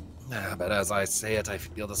 But as I say it, I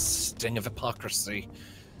feel the sting of hypocrisy.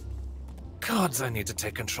 Gods, I need to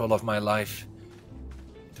take control of my life.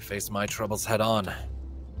 To face my troubles head on.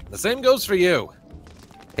 The same goes for you.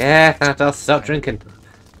 Yeah, Thanatos, stop drinking.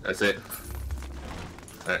 That's it.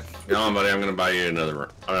 Alright, come on, buddy. I'm gonna buy you another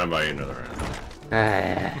round.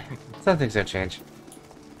 Some things don't change.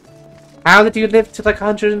 How did you live to like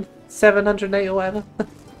 100, 708 or whatever?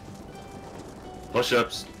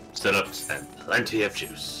 Push-ups, sit-ups, and plenty of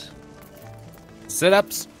juice.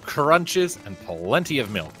 Sit-ups, crunches, and plenty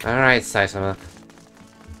of milk. Alright, Saitama.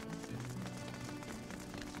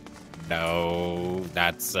 No,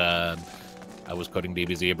 that's, I was quoting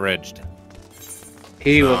DBZ Abridged.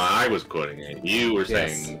 He No, was... I was quoting it. You were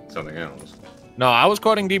Yes. saying something else. No, I was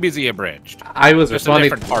quoting DBZ Abridged. I was There's a responding...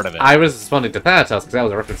 different part of it. I was responding to Thanatos because that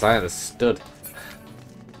was a reference I understood.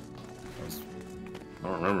 I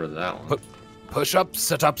don't remember that one. Push-ups,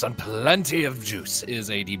 sit-ups, and plenty of juice Is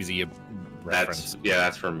a DBZ reference.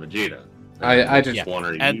 That's from Vegeta. I just... Yeah. Which one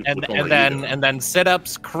are you? And which one were you doing? then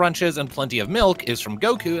sit-ups, crunches, and plenty of milk is from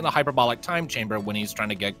Goku in the hyperbolic time chamber when he's trying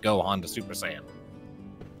to get Gohan to Super Saiyan.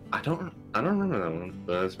 I don't remember that one,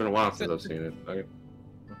 but it's been a while since I've seen it. Okay.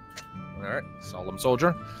 Alright, solemn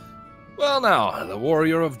soldier. Well now, the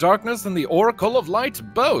warrior of darkness and the oracle of light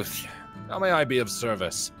both. How may I be of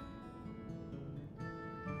service?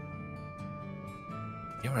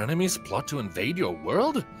 Your enemies plot to invade your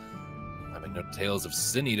world? Having heard tales of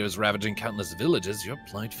sin eaters ravaging countless villages, your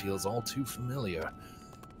plight feels all too familiar.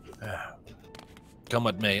 Come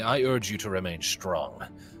what may, I urge you to remain strong.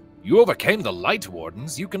 You overcame the Light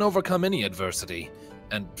Wardens, you can overcome any adversity.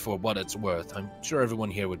 And for what it's worth, I'm sure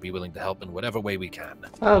everyone here would be willing to help in whatever way we can.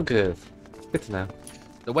 Oh, good. Good to know.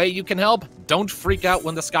 The way you can help, don't freak out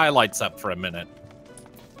when the sky lights up for a minute.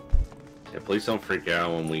 Yeah, please don't freak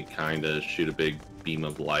out when we kind of shoot a big beam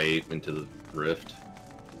of light into the rift.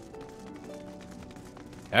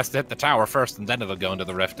 Has to hit the tower first, and then it'll go into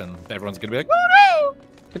the rift, and everyone's gonna be like, "Oh no!"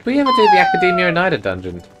 Did we ever do the Academia United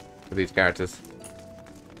dungeon for these characters?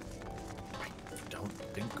 Don't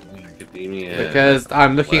think we... Academia. Because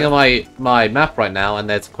I'm looking at my map right now, and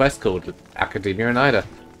there's a quest called Academia United.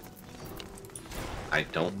 I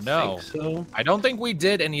don't No. think so. I don't think we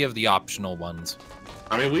did any of the optional ones.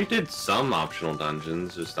 I mean, we did some optional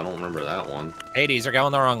dungeons, just I don't remember that one. Hades, you're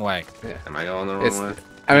going the wrong way. Am I going the wrong It's- way?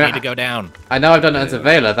 I You mean, need to go down. I know I've done it as a Yeah,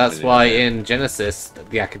 Vela, that's yeah. why in Genesis,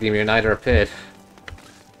 the Academia United appeared.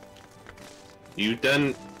 You've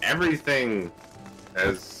done everything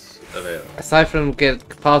as available. Aside from get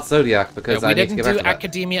past Zodiac, because we I need to didn't get back do to that.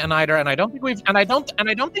 Academia and Ida, and I don't think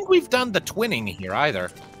we've done the twinning here either.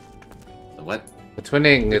 What? The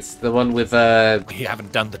twinning, it's the one with We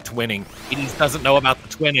haven't done the twinning. Hades doesn't know about the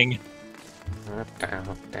twinning.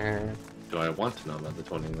 Do I want to know about the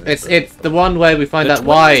 20 minutes? It's the one where we find The out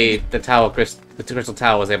why the Crystal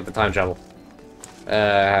Tower was able to time travel.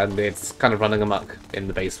 And it's kind of running amok in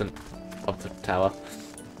the basement of the tower.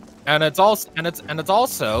 And it's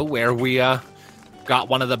also where we got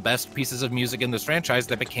one of the best pieces of music in this franchise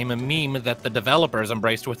that became a meme that the developers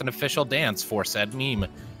embraced with an official dance for said meme.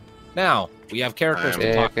 Now, we have characters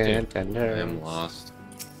to talk to. I am lost.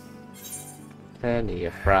 Penny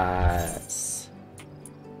of fries.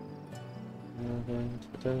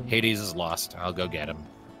 Hades is lost. I'll go get him.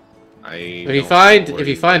 If you find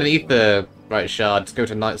an ether right shard, just go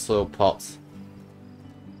to Night Soil Pots.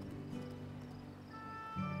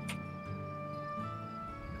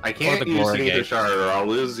 I can't the use glory Signature gate. Shard or I'll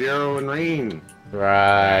lose Zero and Rain.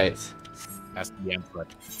 Right. That's the input.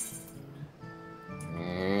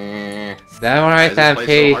 Don't worry, Why is this place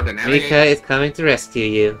so Thampi. hard to navigate? Mika is coming to rescue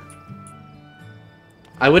you.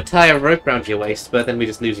 I would tie a rope around your waist, but then we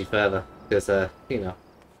just lose you further. Because, you know.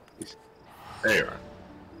 There you are.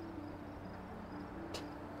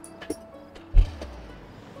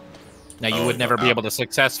 Now, you would never be able to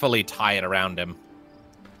successfully tie it around him.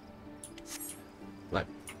 Like,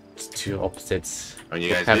 it's two opposites. I mean,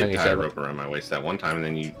 you guys did tie a rope around my waist that one time,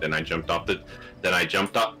 and then I jumped off the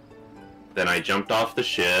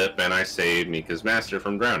ship, and I saved Mika's master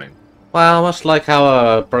from drowning. Well, much like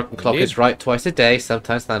how a broken clock is right twice a day,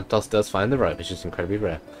 sometimes Thanatos does find the rope. It's just incredibly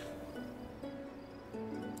rare.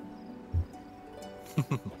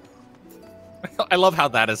 I love how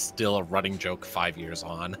that is still a running joke 5 years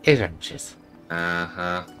on. Adventures.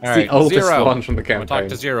 Uh-huh. It's the oldest Zero. one from the campaign. We'll talk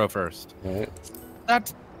to Zero first. Right.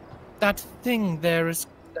 That thing there is...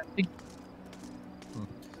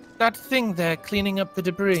 That thing there cleaning up the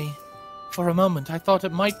debris. For a moment, I thought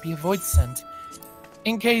it might be a void scent.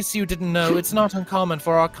 In case you didn't know, it's not uncommon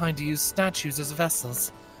for our kind to use statues as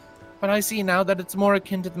vessels. But I see now that it's more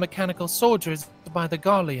akin to the mechanical soldiers by the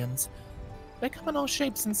Garleans. They come in all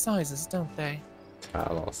shapes and sizes, don't they?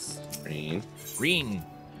 Talos. Green.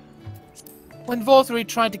 When Volturi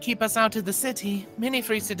tried to keep us out of the city, many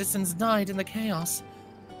free citizens died in the chaos.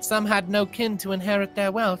 Some had no kin to inherit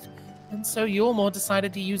their wealth, and so Yulmore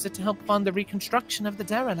decided to use it to help fund the reconstruction of the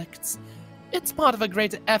derelicts. It's part of a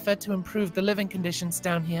greater effort to improve the living conditions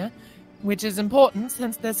down here, which is important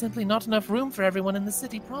since there's simply not enough room for everyone in the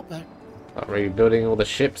city proper. Not rebuilding all the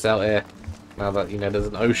ships out here, now that, you know, there's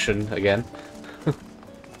an ocean again.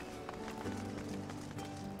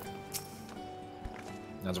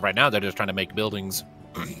 As of right now, they're just trying to make buildings.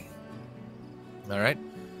 Alright.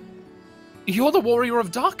 You're the Warrior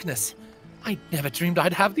of Darkness. I never dreamed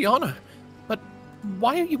I'd have the honor. But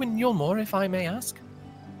why are you in Yulmore, if I may ask?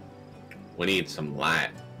 We need some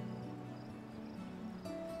light.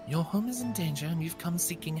 Your home is in danger and you've come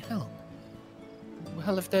seeking help.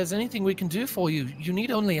 Well, if there's anything we can do for you, you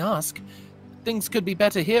need only ask. Things could be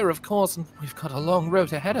better here, of course, and we've got a long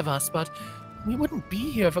road ahead of us, but we wouldn't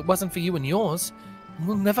be here if it wasn't for you and yours. And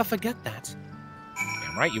we'll never forget that.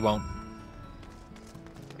 Damn right you won't.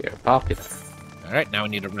 You're popular. Alright, now we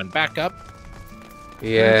need to run back up.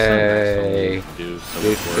 Yay! Do some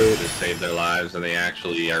work to save their lives, and they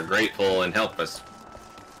actually are grateful and help us.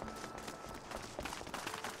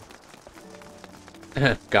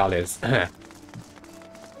 Garlias.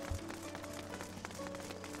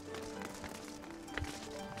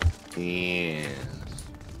 Yes.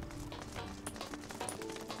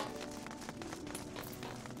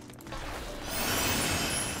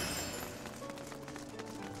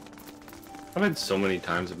 I've had so many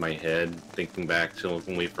times in my head thinking back to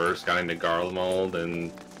when we first got into Garlemald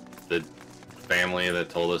and the family that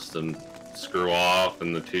told us to screw off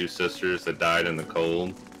and the two sisters that died in the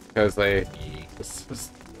cold. Because they were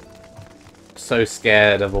so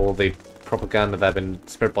scared of all the propaganda that had been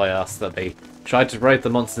spread by us that they tried to raid the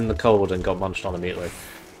monsters in the cold and got munched on immediately.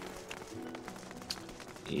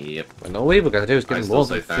 Yep. And all we were going to do is give them more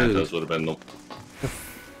than food. Those would have been the...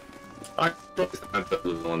 I thought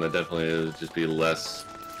was the one that definitely would just be less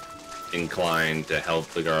inclined to help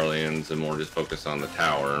the Garleans and more just focus on the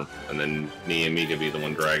tower, and then me and Mika be the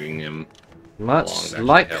one dragging him. Much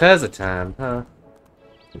like Kurzatan, huh?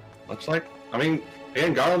 Much like, I mean,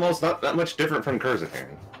 again, Garlemald's not that much different from Kurzatan.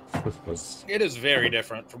 It is very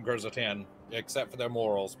different from Kurzatan, except for their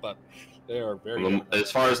morals, but they are very different.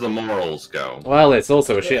 As far as the morals go. Well, it's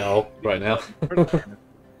also a shithole right now.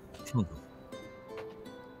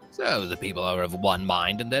 So the people are of one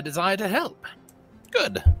mind in their desire to help.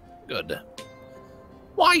 Good, good.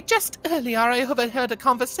 Why, just earlier I overheard a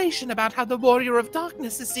conversation about how the Warrior of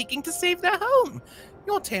Darkness is seeking to save their home.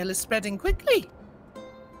 Your tale is spreading quickly.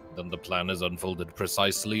 Then the plan is unfolded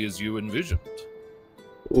precisely as you envisioned.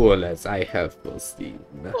 All as I have foreseen.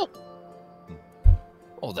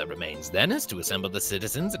 All that remains then is to assemble the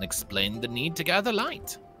citizens and explain the need to gather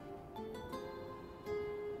light.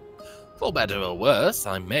 For better or worse,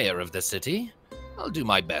 I'm mayor of the city. I'll do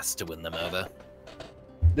my best to win them over.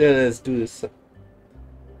 Let's do this.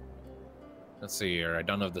 Let's see here. I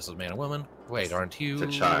don't know if this is man or woman. Wait, aren't you...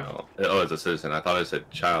 It's a child. Oh, it's a citizen. I thought I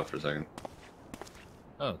said child for a second.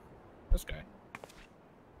 Oh, this guy.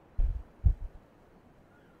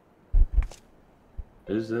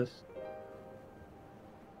 Who's this?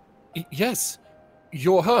 Yes,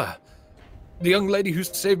 you're her. The young lady who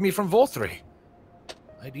saved me from Volturi.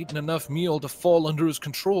 I'd eaten enough meal to fall under his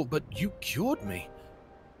control, but you cured me.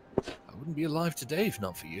 I wouldn't be alive today if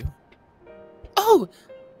not for you. Oh,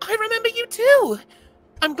 I remember you too!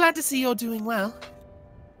 I'm glad to see you're doing well.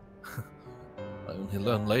 I only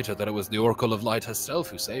learned later that it was the Oracle of Light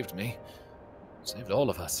herself who saved me. Saved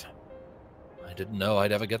all of us. I didn't know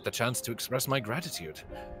I'd ever get the chance to express my gratitude.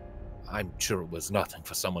 I'm sure it was nothing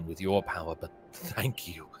for someone with your power, but thank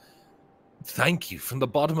you. Thank you from the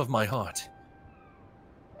bottom of my heart.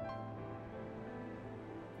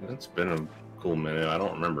 It's been a cool minute. I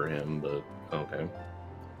don't remember him, but okay.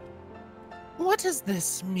 What is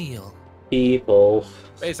this meal? People.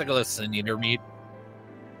 Basically, listen, eater meat.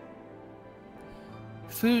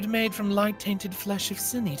 Food made from light-tainted flesh of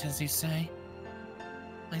sin eaters, you say?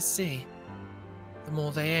 I see. The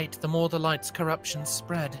more they ate, the more the light's corruption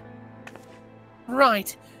spread.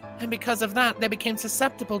 Right, and because of that, they became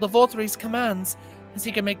susceptible to Volthry's commands, as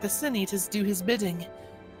he could make the sin eaters do his bidding.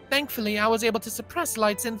 Thankfully, I was able to suppress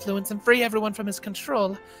Light's influence and free everyone from his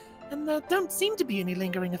control, and there don't seem to be any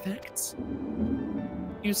lingering effects.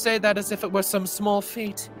 You say that as if it were some small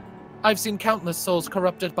feat. I've seen countless souls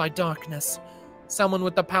corrupted by darkness. Someone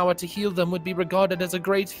with the power to heal them would be regarded as a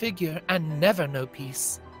great figure and never know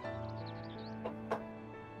peace.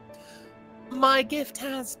 My gift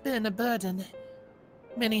has been a burden.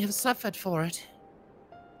 Many have suffered for it.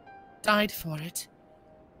 Died for it.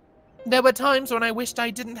 There were times when I wished I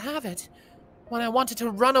didn't have it. When I wanted to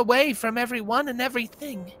run away from everyone and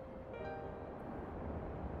everything.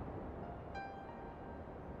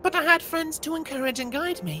 But I had friends to encourage and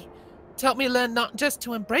guide me. To help me learn not just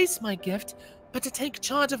to embrace my gift, but to take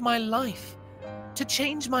charge of my life. To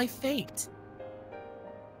change my fate.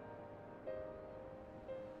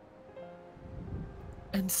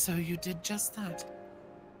 And so you did just that.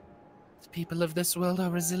 The people of this world are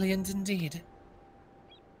resilient indeed.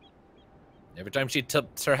 Every time she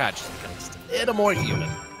tips her hat, she's becoming just a little more human.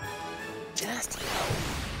 Just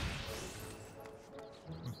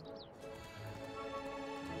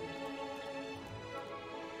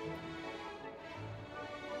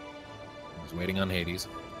I was waiting on Hades.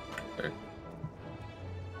 Okay.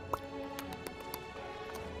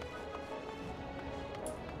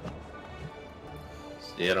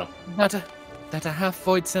 Zero. That a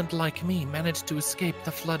half-void scent like me managed to escape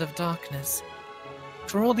the flood of darkness.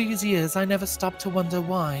 For all these years, I never stopped to wonder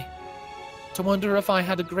why. To wonder if I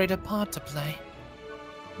had a greater part to play.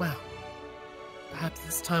 Well, perhaps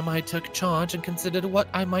this time I took charge and considered what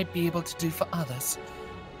I might be able to do for others.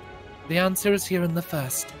 The answer is here in the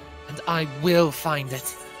first, and I will find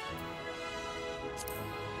it.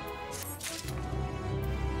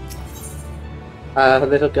 The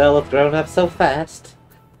little girl have grown up so fast.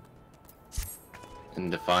 In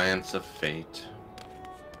defiance of fate.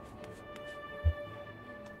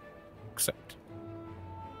 Except.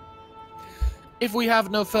 If we have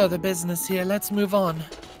no further business here, let's move on.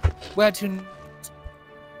 Where to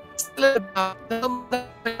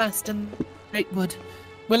next? In Greatwood.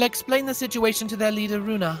 We'll explain the situation to their leader,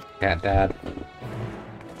 Runa. Cat Dad.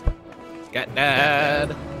 Got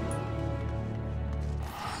dad.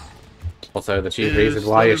 Also, the chief reason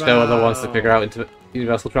why Ishtola wants to figure out into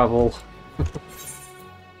universal travel.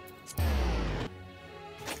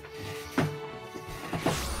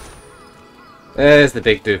 There's the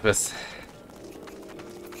big doofus.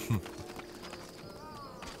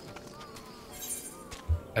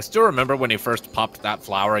 I still remember when he first popped that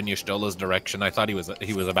flower in Yshtola's direction. I thought he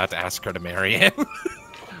was about to ask her to marry him.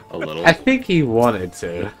 A little. I think he wanted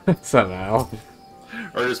to, somehow.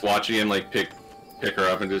 Or just watching him like pick her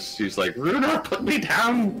up and just she's like, Runa, put me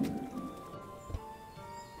down.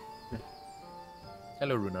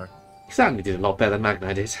 Hello, Runar. He certainly did a lot better than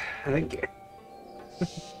Magna did, I think.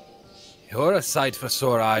 You're a sight for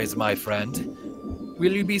sore eyes, my friend.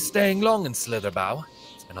 Will you be staying long in Slitherbow?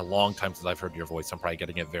 It's been a long time since I've heard your voice. I'm probably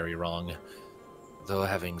getting it very wrong. Though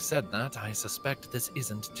having said that, I suspect this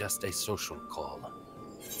isn't just a social call.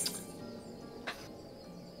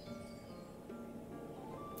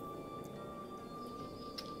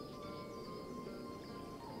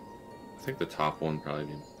 I think the top one would probably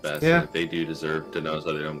be best. Yeah. They do deserve to know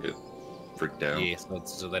so they don't get freaked out. Yeah,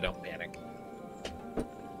 so they don't panic.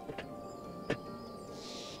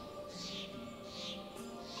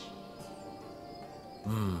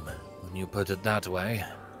 When you put it that way.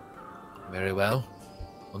 Very well.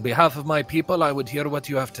 On behalf of my people, I would hear what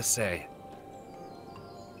you have to say.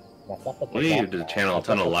 We need to channel a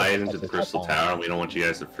ton of light into the Crystal Tower, and we don't want you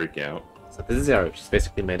guys to freak out. So this is Zero, which is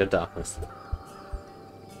basically made of darkness.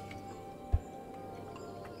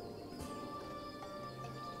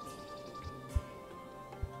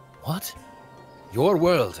 What? Your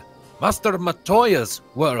world, Master Matoya's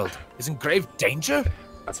world, is in grave danger?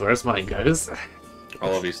 That's where his mind goes.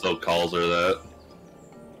 All of you still calls her that.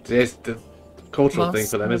 It's the cultural thing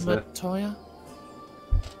for them, Master isn't it? Matoya?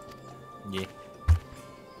 Yeah.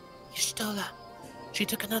 Y'shtola. She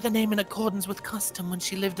took another name in accordance with custom when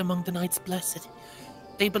she lived among the Knights Blessed.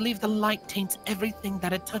 They believe the light taints everything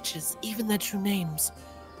that it touches, even their true names.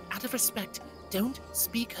 Out of respect, don't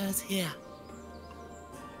speak hers here.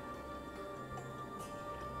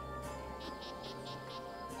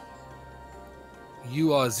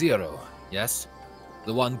 You are Zero, yes?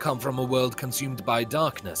 The one come from a world consumed by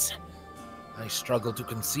darkness. I struggle to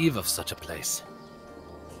conceive of such a place.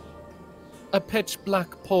 A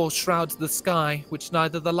pitch-black pall shrouds the sky, which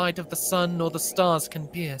neither the light of the sun nor the stars can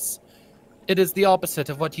pierce. It is the opposite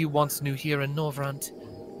of what you once knew here in Norvrant.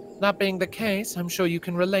 That being the case, I'm sure you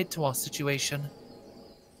can relate to our situation.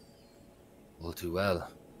 All too well.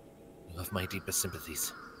 You have my deepest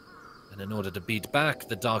sympathies. And in order to beat back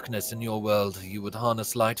the darkness in your world, you would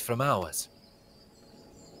harness light from ours.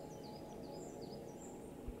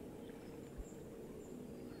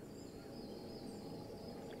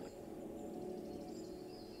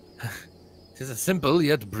 It is a simple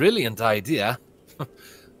yet brilliant idea.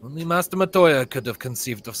 Only Master Matoya could have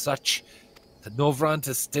conceived of such. That Norvrant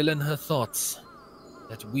is still in her thoughts.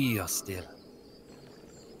 That we are still.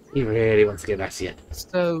 He really wants to get back to you.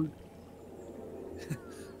 So,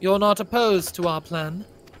 you're not opposed to our plan?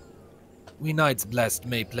 We Knights Blessed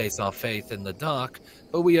may place our faith in the dark,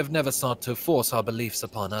 but we have never sought to force our beliefs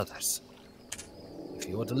upon others. If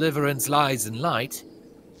your deliverance lies in light,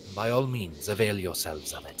 by all means avail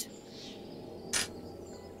yourselves of it.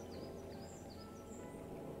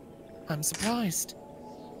 I'm surprised.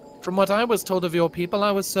 From what I was told of your people,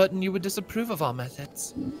 I was certain you would disapprove of our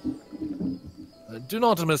methods. Do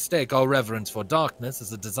not mistake our reverence for darkness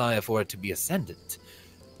as a desire for it to be ascendant.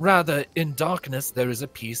 Rather, in darkness there is a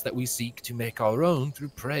peace that we seek to make our own through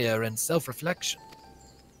prayer and self-reflection.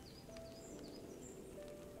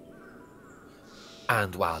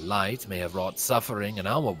 And while light may have wrought suffering in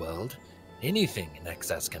our world, anything in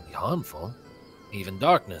excess can be harmful. Even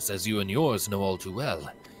darkness, as you and yours know all too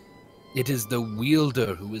well. It is the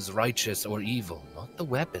wielder who is righteous or evil, not the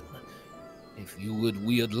weapon. If you would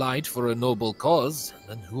wield light for a noble cause,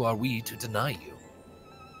 then who are we to deny you?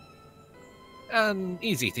 An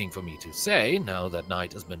easy thing for me to say, now that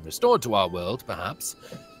night has been restored to our world, perhaps.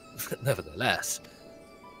 Nevertheless,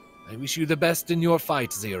 I wish you the best in your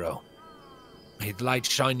fight, Zero. May the light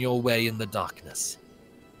shine your way in the darkness.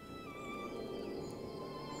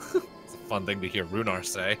 It's a fun thing to hear Runar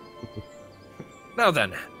say. Now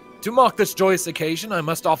then, to mark this joyous occasion, I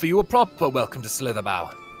must offer you a proper welcome to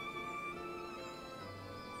Slitherbow.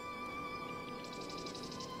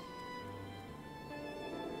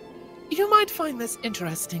 You might find this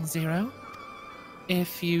interesting, Zero.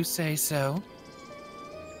 If you say so.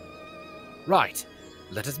 Right.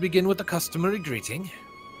 Let us begin with the customary greeting.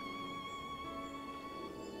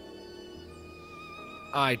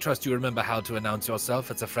 I trust you remember how to announce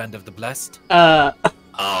yourself as a friend of the blessed.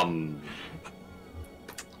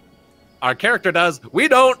 Our character does. We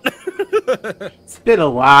don't. It's been a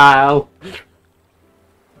while.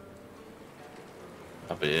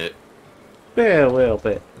 A bit. Been a little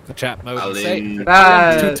bit. The chat mode and say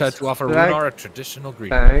Tuta to offer Runar a traditional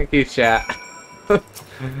greeting. Thank you, chat.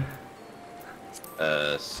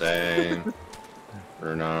 Say,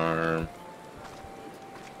 Runar,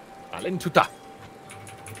 Alin Tuta.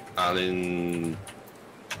 Alin,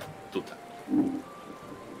 Tuta.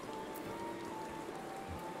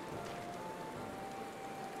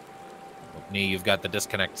 Knee, you've got the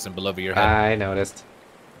disconnect symbol over your head. I noticed.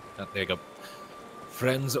 Oh, there you go.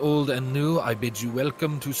 Friends old and new, I bid you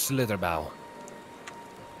welcome to Slitherbow.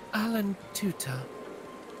 Alan Tuta.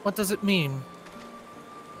 What does it mean? In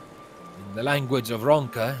the language of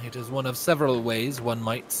Ronka, it is one of several ways one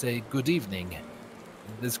might say good evening.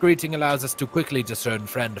 This greeting allows us to quickly discern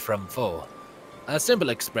friend from foe. A simple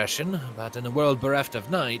expression, but in a world bereft of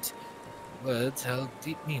night, words held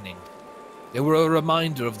deep meaning. They were a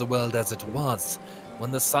reminder of the world as it was,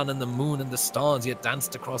 when the sun and the moon and the stars yet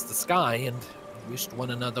danced across the sky and wished one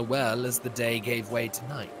another well as the day gave way to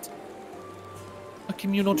night. A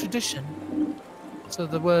communal tradition, so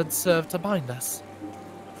the words serve to bind us.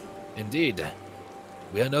 Indeed.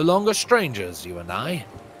 We are no longer strangers, you and I.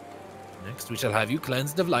 Next we shall have you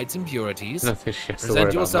cleansed of light's impurities. Nothing she has to worry Present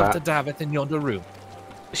about yourself that. to Davith in yonder room.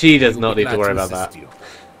 She does We will not be need to glad worry about assist that. you.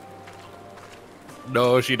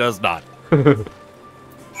 No, she does not. One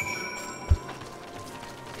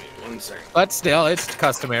second. But still, it's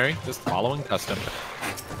customary. Just following custom.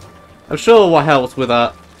 I'm sure what helps with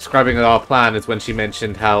describing our plan is when she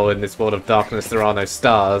mentioned how in this world of darkness there are no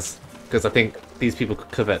stars. Because I think these people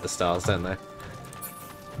covet the stars, don't they?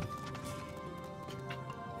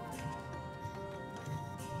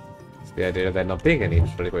 It's the idea of there not being any is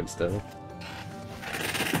really quite disturbing.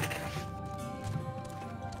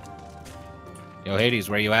 Yo, Hades,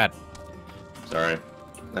 where you at? Sorry,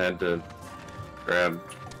 I had to grab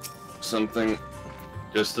something.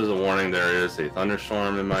 Just as a warning, there is a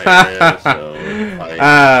thunderstorm in my area, so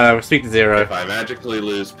speak to Zero. if I magically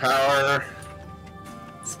lose power,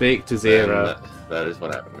 Speak to Zero. That is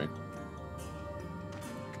what happened to me.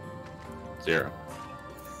 0.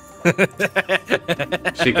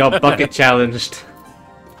 She got bucket challenged.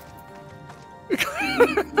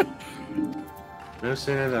 No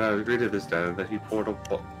sooner than I agreed to this, Dad, that he poured a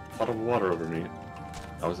pot of water over me.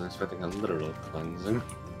 I wasn't expecting a literal cleansing.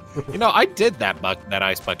 You know, I did that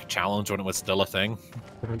ice bucket challenge when it was still a thing.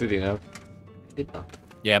 Did you know? I did not.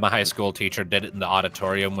 Yeah, my high school teacher did it in the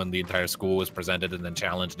auditorium when the entire school was presented and then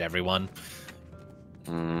challenged everyone.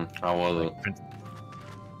 How was it?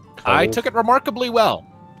 I took it remarkably well.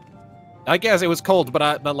 I guess it was cold,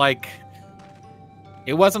 but like,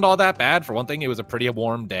 it wasn't all that bad. For one thing, it was a pretty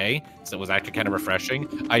warm day, so it was actually kind of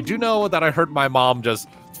refreshing. I do know that I heard my mom just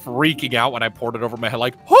freaking out when I poured it over my head,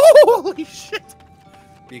 like, holy shit!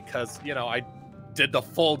 Because, you know, I did the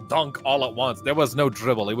full dunk all at once. There was no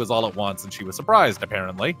dribble, it was all at once, and she was surprised,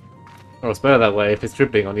 apparently. Well, it's better that way. If it's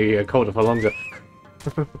dripping on you, you get colder for longer.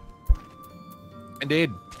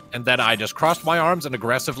 Indeed. And then I just crossed my arms and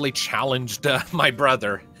aggressively challenged my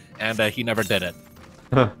brother, and he never did it.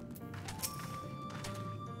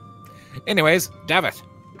 Anyways, David.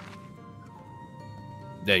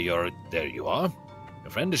 There you are.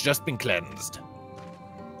 Your friend has just been cleansed.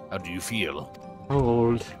 How do you feel?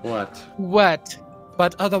 Cold. What? Wet,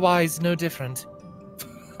 but otherwise no different.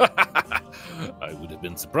 I would have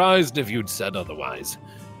been surprised if you'd said otherwise.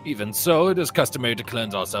 Even so, it is customary to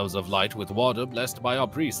cleanse ourselves of light with water blessed by our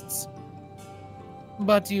priests.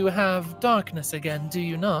 But you have darkness again, do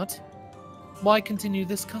you not? Why continue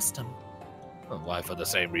this custom? Why, for the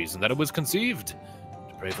same reason that it was conceived.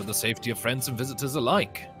 To pray for the safety of friends and visitors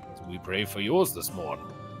alike. So we pray for yours this morn.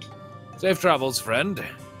 Safe travels, friend.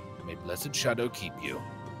 May blessed shadow keep you.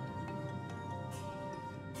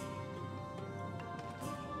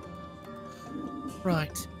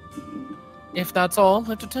 Right. If that's all,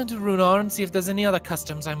 let's return to Runar and see if there's any other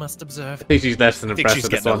customs I must observe. I think she's less than I think impressed she's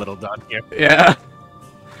with this getting a one. little done here. Yeah.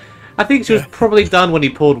 I think she was probably done when he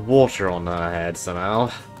poured water on her head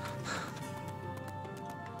somehow.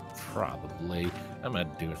 Probably. I'm gonna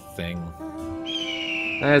do a thing.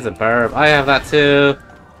 There's a burb. I have that too.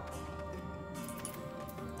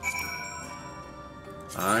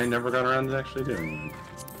 I never got around to actually doing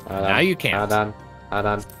that. Now you can't. Hold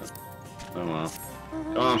on. Oh well.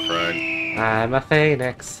 Come on, Frag. I'm a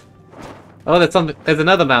phoenix. Oh, there's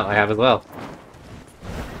another mount I have as well.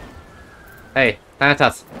 Hey,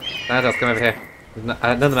 Thanatos. Thanatos, come over here. There's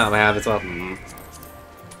another mount I have as well.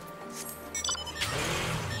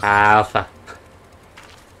 Alpha.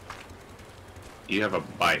 You have a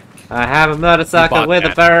bike. I have a motorcycle with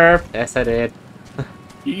that. a burb. Yes, I did.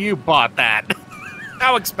 You bought that.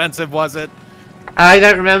 How expensive was it? I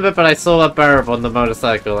don't remember, but I saw a burb on the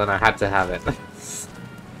motorcycle and I had to have it.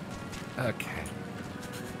 Okay.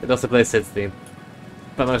 It also plays Sid's theme.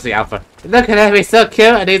 But mostly Alpha. Look at him, he's so cute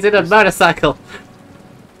and he's in a motorcycle!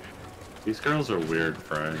 These girls are weird,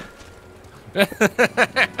 Frag.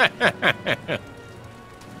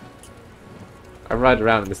 I ride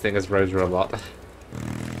around in this thing as Rosa a lot.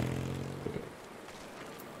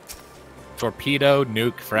 Torpedo,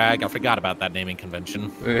 nuke, frag. I forgot about that naming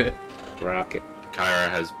convention. Rocket. Kyra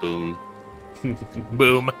has boom.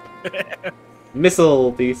 Boom.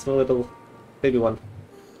 Missile, the small little baby one.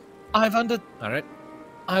 Alright.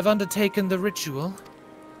 I've undertaken the ritual.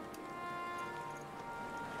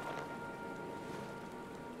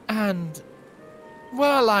 And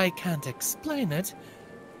while I can't explain it,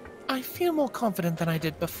 I feel more confident than I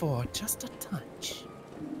did before, just a touch.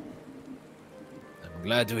 I'm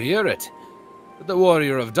glad to hear it. With the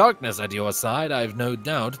warrior of darkness at your side, I've no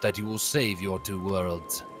doubt that you will save your two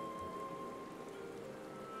worlds.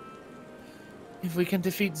 If we can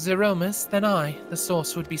defeat Zeromus, then I, the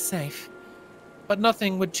source, would be safe. But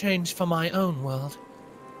nothing would change for my own world.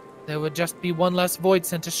 There would just be one less void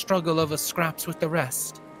center struggle over scraps with the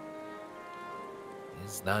rest.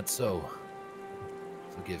 Is that so?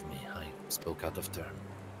 Forgive me, I spoke out of turn.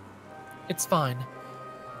 It's fine.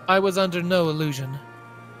 I was under no illusion.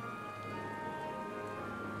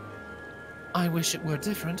 I wish it were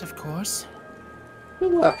different, of course. We're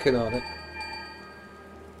working on it.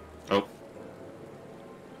 Oh.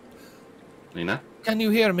 Lena? Can you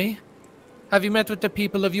hear me? Have you met with the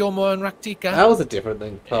people of Yormor and Raktika? That was a different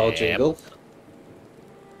thing. Pearl Yep. jingle.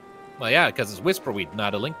 Well, yeah, because it's Whisperweed,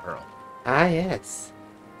 not a Link Pearl. Ah, yes.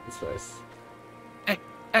 This was.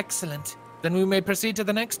 Excellent. Then we may proceed to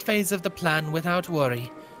the next phase of the plan without worry.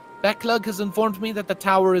 Backlug has informed me that the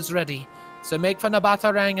tower is ready, so make for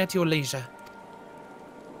Nabatarang at your leisure.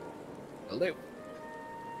 Hello.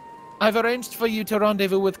 I've arranged for you to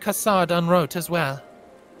rendezvous with Kassard en route as well.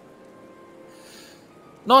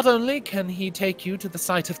 Not only can he take you to the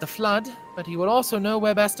site of the flood, but he will also know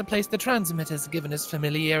where best to place the transmitters, given his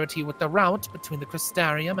familiarity with the route between the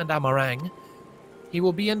Crystarium and Amarang. He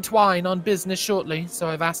will be in Twine on business shortly, so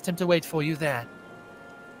I've asked him to wait for you there.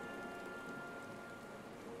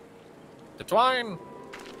 To Twine!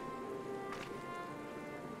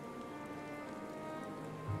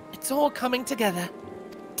 It's all coming together.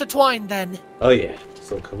 To Twine, then. Oh yeah,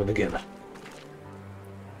 it's all coming together.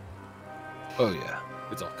 Oh yeah,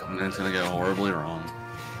 it's all coming. And it's gonna go horribly wrong.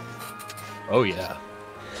 Oh yeah,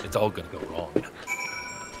 it's all gonna go wrong.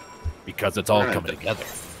 Because it's all Right. coming together.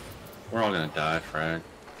 We're all gonna die, Frank.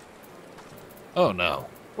 Oh no,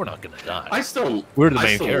 we're not gonna die. I still main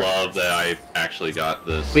characters. love that I actually got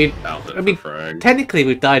this outfit I mean, for Frank. technically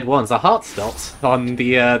we've died once. Our heart stopped on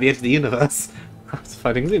the edge of the universe. I was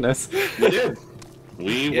fighting Xenos. We did.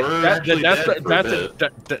 We Yeah, were actually dead for a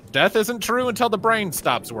bit. death isn't true until the brain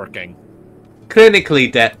stops working. Clinical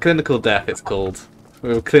death it's called. We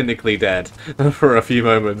were clinically dead for a few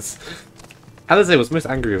moments. Alize was most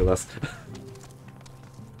angry with us.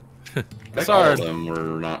 Like Sorry. all of them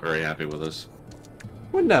were not very happy with us.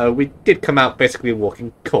 Well, no, we did come out basically a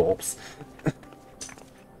walking corpse.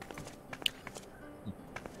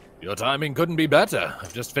 Your timing couldn't be better.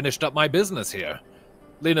 I've just finished up my business here.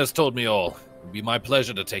 Lena's told me all. It'd be my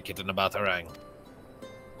pleasure to take you to Nabatharang.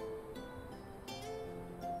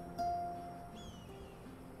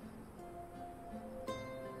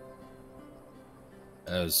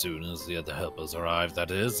 As soon as the other helpers arrive,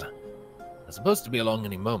 that is. They're supposed to be along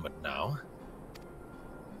any moment now.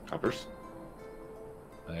 Coppers?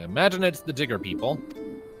 I imagine it's the Digger people.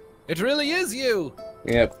 It really is you!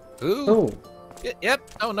 Yep. Who? Oh,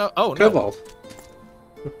 Yep. Oh no. Oh no. Kobold.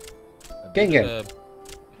 Gengen.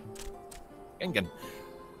 Gengen.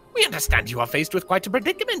 We understand you are faced with quite a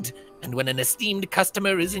predicament, and when an esteemed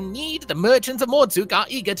customer is in need, the merchants of Mordzuk are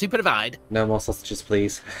eager to provide. No more sausages,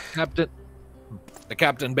 please. Captain. The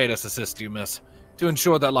captain bade us assist you, miss, to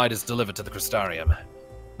ensure that light is delivered to the Crystarium.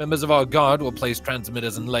 Members of our guard will place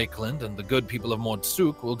transmitters in Lakeland, and the good people of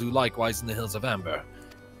Mordsuk will do likewise in the Hills of Amber.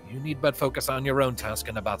 You need but focus on your own task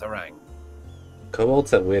in Nabatharang.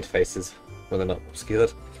 Kobolds have weird faces when they're not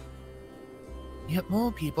obscured. Yet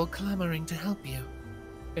more people clamoring to help you.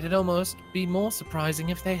 It'd almost be more surprising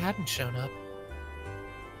if they hadn't shown up.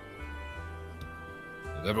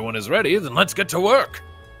 If everyone is ready, then let's get to work.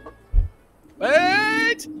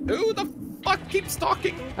 Wait! Who the fuck keeps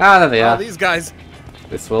talking? Ah, there they are. These guys.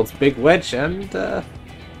 This world's big wedge and,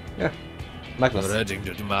 yeah, Magnus. You're heading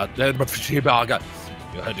to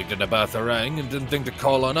Nabatharang and didn't think to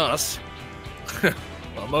call on us.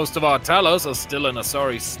 Well, most of our Talos are still in a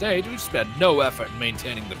sorry state. We've spent no effort in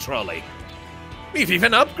maintaining the trolley. We've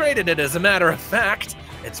even upgraded it, as a matter of fact.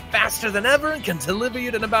 It's faster than ever and can deliver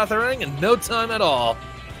you to Nabatharang in no time at all.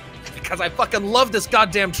 Because I fucking love this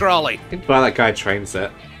goddamn trolley. I think buy that guy train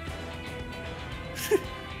set.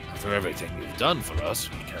 After everything you've done for us,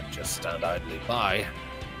 we can't just stand idly by.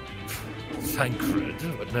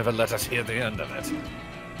 Thancred would never let us hear the end of it.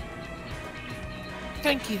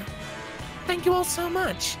 Thank you. Thank you all so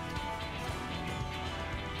much.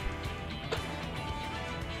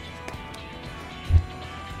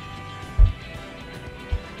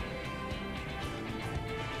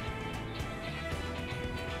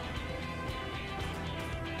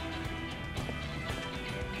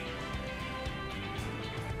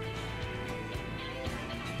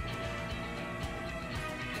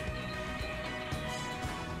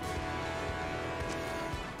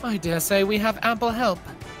 I dare say we have ample help.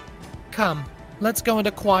 Come, let's go and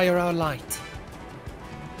acquire our light.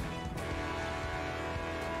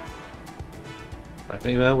 I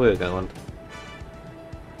think where we're going.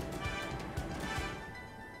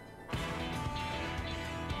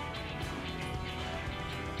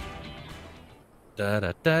 Da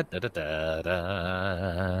da da da da da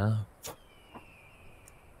da.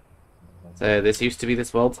 So this used to be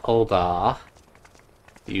this world's Oldar.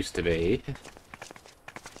 Used to be.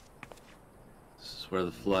 This is where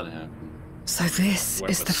the flood happened. So this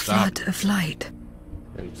Where is the the stop. flood of light.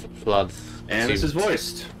 And some flood. And this is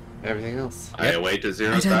voiced. Everything else. I await the I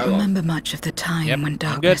Zero's don't dialogue. remember much of the time Yep, when I'm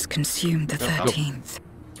darkness good. consumed the Go. 13th.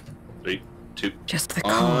 3, 2, Just the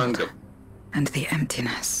on, cold go. and the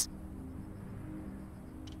emptiness.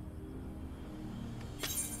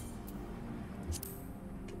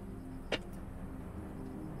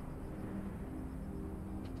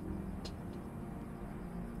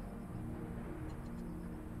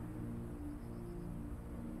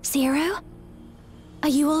 Zero? Are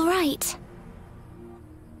you all right?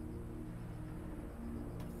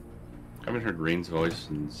 I haven't heard Green's voice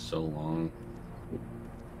in so long.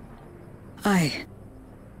 I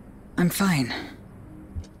I'm fine.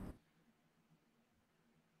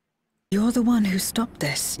 You're the one who stopped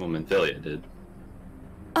this. Well, Menthilia did.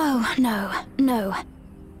 Oh, no.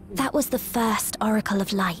 That was the first Oracle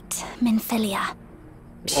of Light, Minfilia.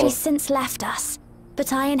 She's since left us,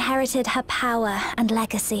 but I inherited her power and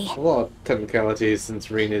legacy. A lot of technicalities since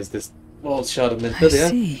Reen is this old shard of I Menthilia.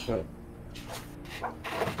 see. But...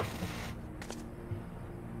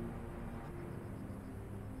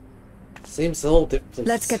 seems a whole different.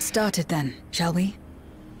 Let's get started then, shall we?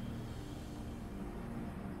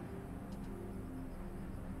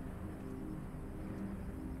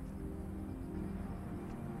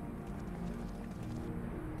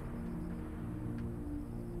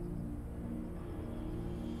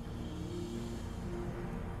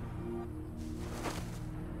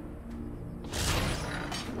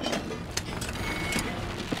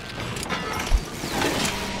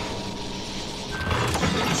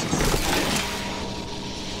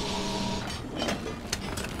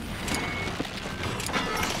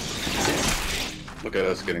 Look at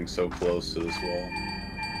us getting so close to this wall.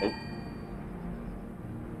 Oh.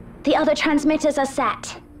 The other transmitters are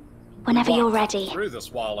set. Whenever you're ready. Through this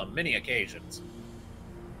wall on many occasions.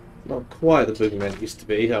 Not quite the boogeyman it used to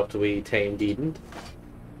be after we tamed Eden.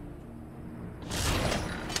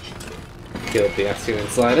 Killed the Ascian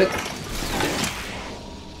inside it.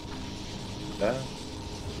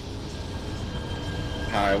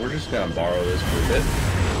 Hi, we're just gonna borrow this for a bit.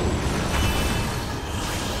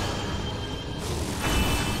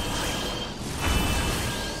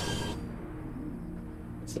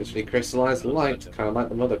 Essentially crystallized light, kind of like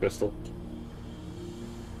the Mother Crystal.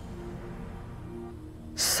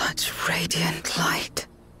 Such radiant light.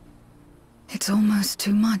 It's almost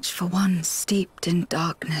too much for one steeped in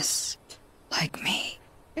darkness, like me.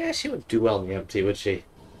 Yeah, she wouldn't do well in the empty, would she?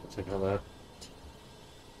 Take her there.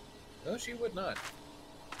 No, she would not.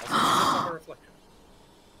 Also, she does have a reflection.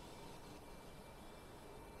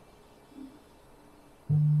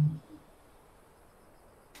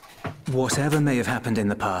 Whatever may have happened in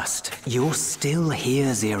the past, you're still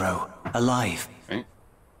here, Zero. Alive. Right?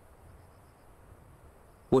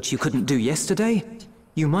 What you couldn't do yesterday,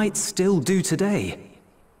 you might still do today.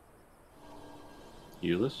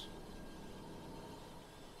 Euless?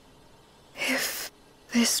 If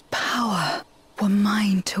this power were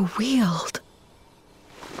mine to wield.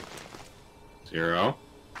 Zero?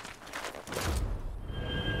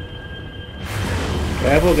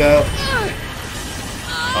 Careful, girl.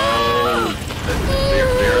 Oh,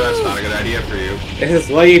 Zero, that's not a good idea for you. This is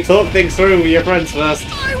why you talk things through with your friends first.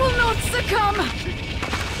 I will not succumb!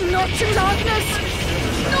 Not to darkness!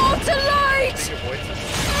 Not to light!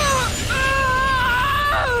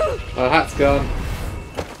 Her hat's gone.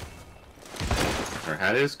 Her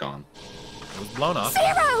hat is gone. It was blown off.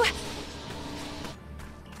 Zero!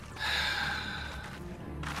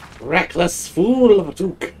 Reckless fool of a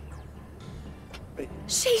Duke.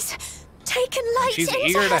 She's taken light She's into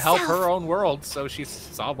eager to help herself. her own world, so she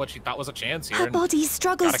saw what she thought was a chance here. Her and body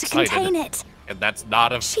struggles got to excited. contain it. And that's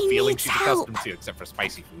not a She feeling needs she's help. accustomed to, except for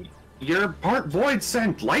spicy food. You're part void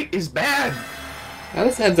scent. Light is bad. Now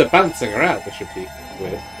this ends up bouncing around, which should be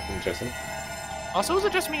weird. Interesting. Also, is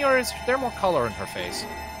it just me, or is there more color in her face?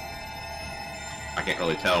 I can't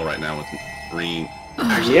really tell right now with green.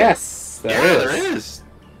 Yes, there is.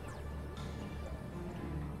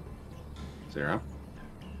 Zero?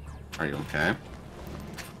 Are you okay?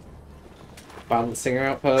 Balancing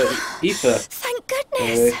out her ether. Thank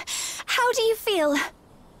goodness. How do you feel?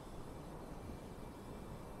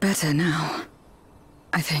 Better now,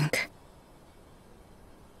 I think.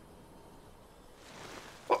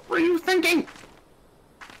 What were you thinking?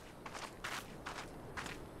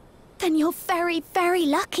 Then you're very, very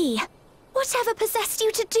lucky. Whatever possessed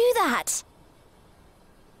you to do that?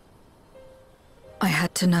 I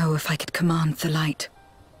had to know if I could command the light.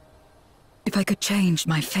 If I could change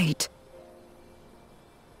my fate.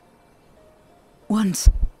 Once,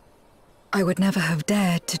 I would never have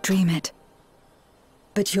dared to dream it.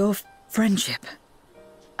 But your friendship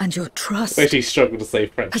and your trust Where she struggled to say has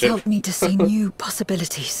friendship. helped me to see new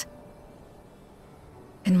possibilities.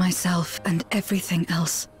 In myself and everything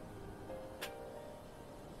else.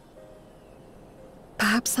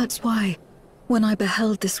 Perhaps that's why, when I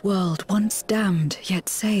beheld this world once damned yet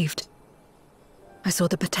saved, I saw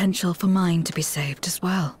the potential for mine to be saved as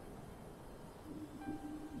well.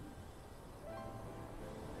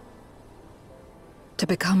 To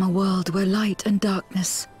become a world where light and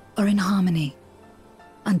darkness are in harmony,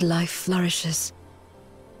 and life flourishes.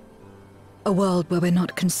 A world where we're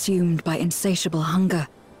not consumed by insatiable hunger,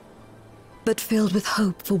 but filled with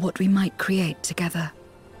hope for what we might create together.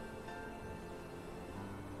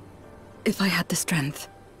 If I had the strength,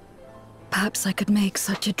 perhaps I could make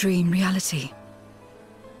such a dream reality.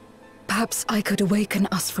 Perhaps I could awaken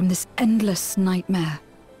us from this endless nightmare.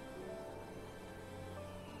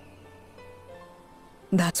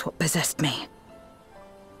 That's what possessed me.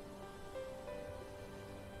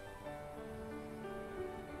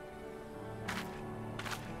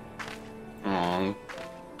 Aw, I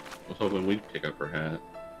was hoping we'd pick up her hat.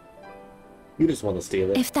 You just want to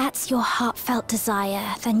steal it. If that's your heartfelt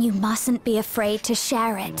desire, then you mustn't be afraid to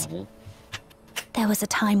share it. Mhm. There was a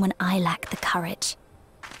time when I lacked the courage.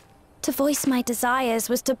 To voice my desires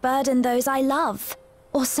was to burden those I love,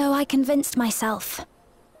 or so I convinced myself.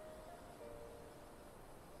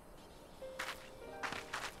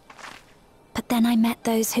 But then I met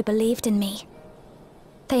those who believed in me.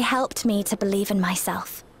 They helped me to believe in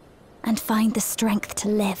myself, and find the strength to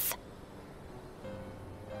live.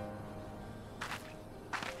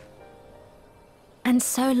 And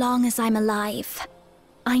so long as I'm alive,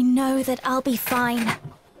 I know that I'll be fine.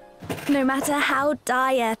 No matter how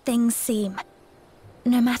dire things seem.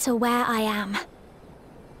 No matter where I am.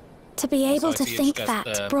 To be able to think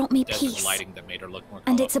that brought me peace. That made her look more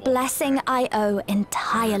And it's a colorful. blessing I owe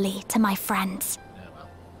entirely to my friends. Yeah, well.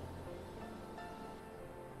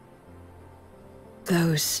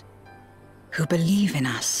 Those who believe in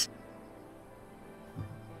us.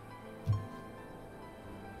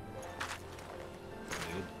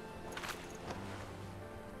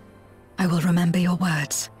 I will remember your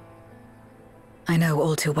words. I know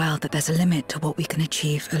all too well that there's a limit to what we can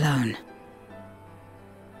achieve alone.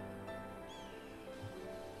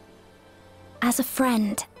 As a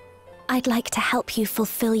friend, I'd like to help you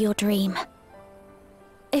fulfill your dream.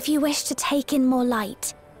 If you wish to take in more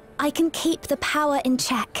light, I can keep the power in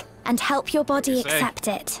check and help your body What do you say? accept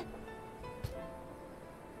it.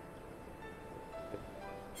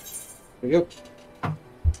 There you go.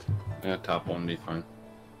 Yeah, top one would be fine.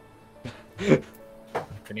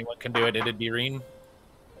 If anyone can do it, it'd be Reen.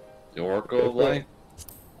 The Oracle of Light.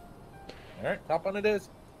 Alright, top one it is.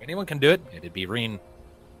 If anyone can do it, it'd be Reen.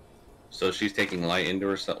 So she's taking light into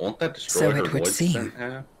herself. Won't that destroy So her it would voice seem. then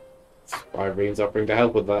half? Irene's offering to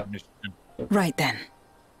help with that. Right then.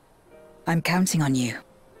 I'm counting on you.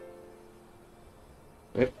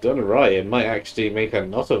 If done right, it might actually make her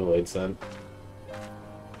not avoid Sen.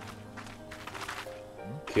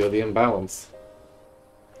 Cure the imbalance.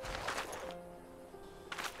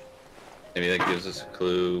 Maybe that gives us a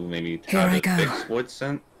clue, maybe Here how I to go. fix Wood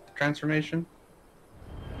Scent transformation.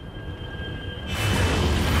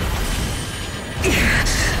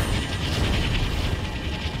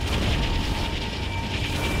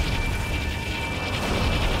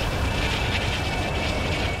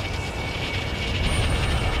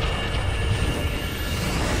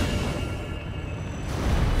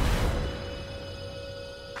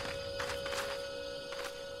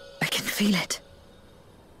 I can feel it.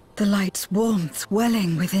 The light's warmth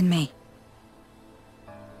welling within me.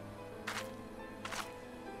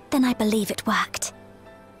 Then I believe it worked.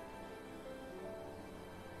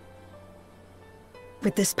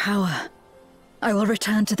 With this power, I will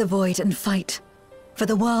return to the void and fight for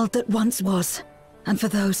the world that once was, and for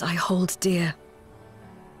those I hold dear.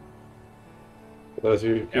 For those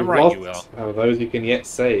who Yeah, right, you lost, and those you can yet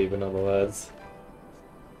save, in other words.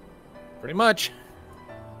 Pretty much.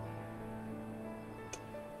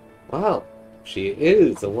 Well, she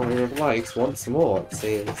is a warrior of light once more, it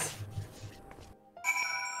seems.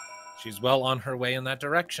 She's well on her way in that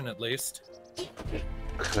direction, at least.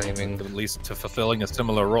 Claiming, At least to fulfilling a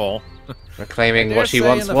similar role. claiming I what she dare say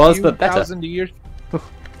once in a was, few but better. thousand years,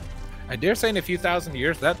 I dare say in a few thousand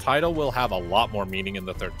years, that title will have a lot more meaning in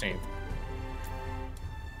the 13th.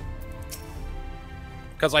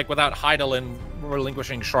 Because, like, without Hydaelyn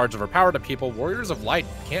relinquishing shards of her power to people, Warriors of Light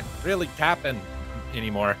can't really tap in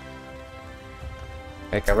anymore.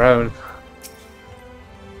 Make her own.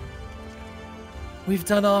 We've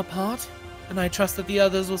done our part, and I trust that the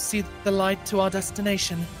others will see the light to our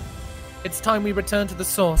destination. It's time we return to the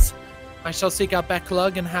source. I shall seek out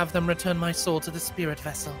Backlug and have them return my soul to the spirit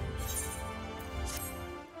vessel.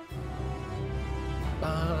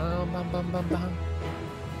 Bum, bum, bum, bum, bum.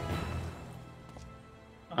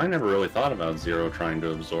 I never really thought about Zero trying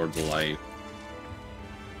to absorb the light.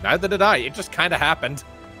 Neither did I. It just kind of happened.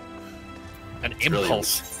 An really-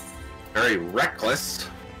 impulse. Very reckless.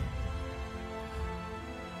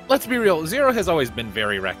 Let's be real. Zero has always been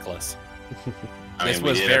very reckless. I This mean, we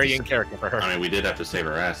was did have very to in character for her. I mean, we did have to save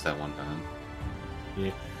her ass that one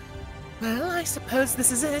time. Well, I suppose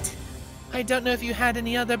this is it. I don't know if you had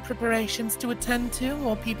any other preparations to attend to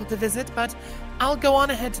or people to visit, but I'll go on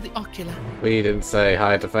ahead to the ocular. We didn't say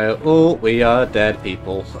hi to fail. Oh, we are dead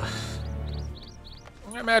people.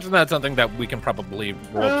 imagine that's something that we can probably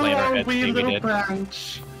roleplay in our heads. wee We little did.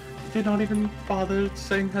 branch. Did not even bother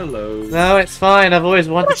saying hello. No, it's fine. I've always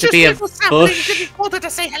wanted to be a bush. Didn't bother to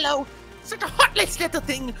say hello. Such a heartless little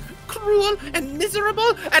thing. Cruel and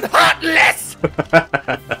miserable and heartless!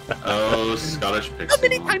 Oh, Scottish pixie. How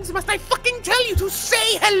many Mom. times must I fucking tell you to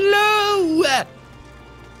say hello?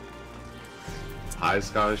 Hi,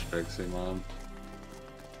 Scottish pixie mom.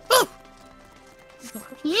 Oh!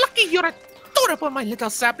 Lucky you're adorable, my little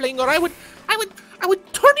sapling, or I would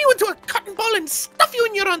turn you into a cotton ball and stuff you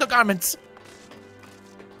in your undergarments.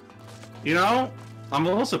 You know, I'm a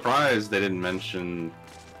little surprised they didn't mention,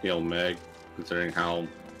 Meg, considering how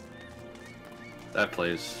that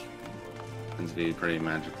place tends to be pretty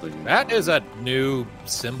magically. That is a new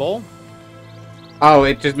symbol. Oh,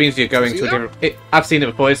 it just means you're going to a See that? different... I've seen it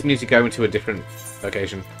before. It means you're going to a different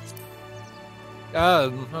location.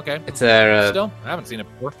 Okay. It's a Still, I haven't seen it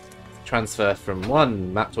before. transfer from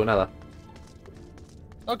one map to another.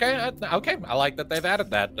 Okay, okay. I like that they've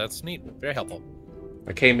added that. That's neat. Very helpful.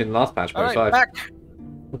 I came in last patch, All right, 5. back.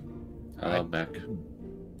 Back.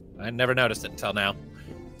 I never noticed it until now.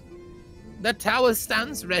 The tower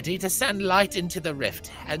stands ready to send light into the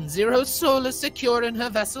rift, and Zero's soul is secure in her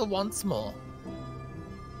vessel once more.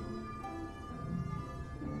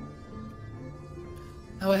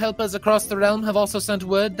 Our helpers across the realm have also sent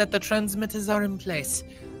word that the transmitters are in place.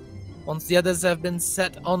 Once the others have been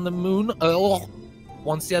set on the moon,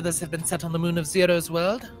 once the others have been set on the moon of Zero's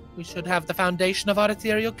world, we should have the foundation of our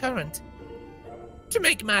ethereal current. To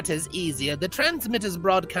make matters easier, the transmitters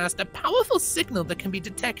broadcast a powerful signal that can be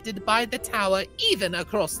detected by the tower even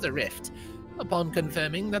across the rift. Upon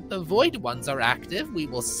confirming that the Void Ones are active, we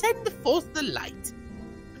will send forth the light.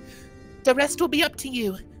 The rest will be up to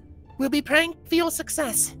you. We'll be praying for your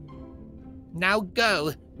success. Now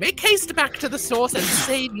go. Make haste back to the source and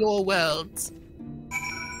save your worlds.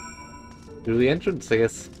 Through the entrance, I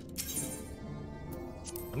guess.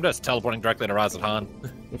 I'm just teleporting directly to Razadhan.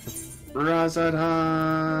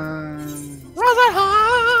 Razadhan!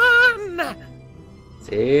 Razadhan!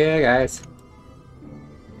 See ya, guys.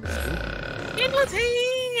 Inlet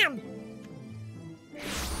team!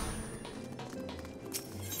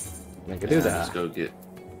 I can do that. Just go get.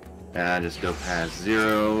 Just go past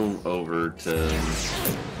Zero over to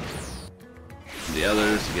the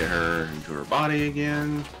others to get her into her body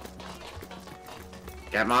again.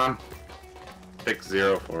 Catmon, fix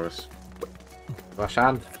Zero for us.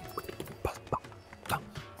 Rashan.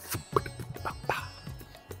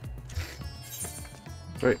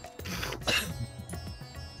 Right.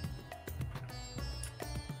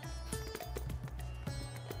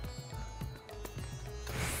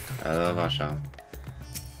 I love Ashan.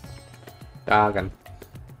 Dagon.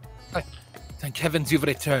 Thank heavens you've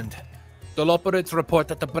returned. Dull operates report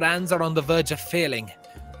that the brands are on the verge of failing.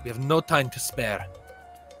 We have no time to spare.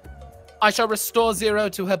 I shall restore Zero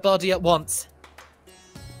to her body at once.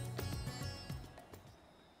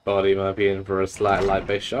 Body might be in for a slight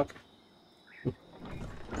light-based shock.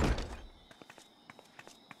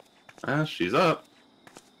 She's up.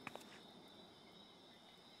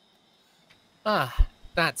 Ah,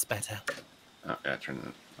 that's better. Oh, yeah, turn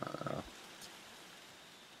it.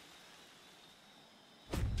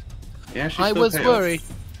 Yeah, she's I still was pale. worried.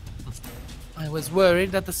 I was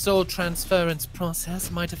worried that the soul transference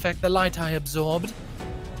process might affect the light I absorbed,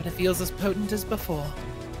 but it feels as potent as before.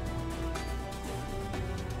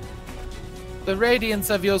 The radiance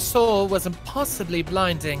of your soul was impossibly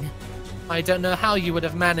blinding. I don't know how you would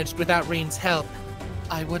have managed without Reen's help.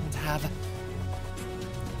 I wouldn't have.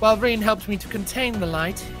 While Reen helped me to contain the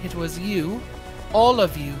light, it was you, all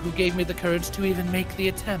of you, who gave me the courage to even make the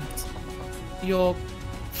attempt. Your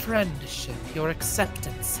friendship, your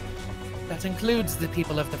acceptance. That includes the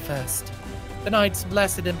people of the First. The Knights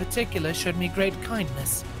Blessed in particular showed me great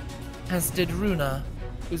kindness, as did Runa,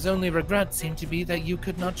 whose only regret seemed to be that you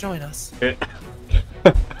could not join us.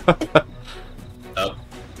 Oh,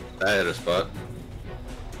 that hit a spot.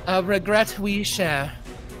 A regret we share.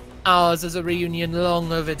 Ours is a reunion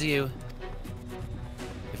long overdue.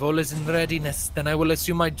 If all is in readiness, then I will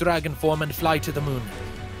assume my dragon form and fly to the moon.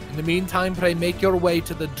 In the meantime, pray make your way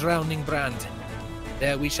to the Drowning Brand.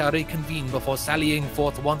 There we shall reconvene before sallying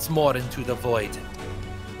forth once more into the void.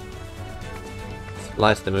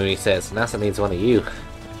 Light to the moon, he says. NASA needs one of you.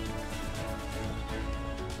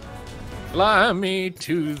 Fly me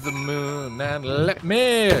to the moon and let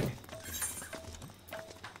me.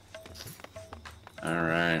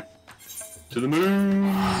 Alright. To the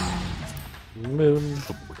moon! Moon.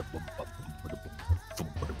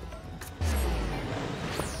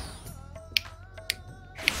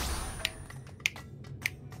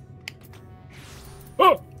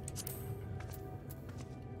 Oh!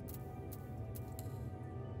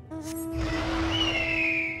 I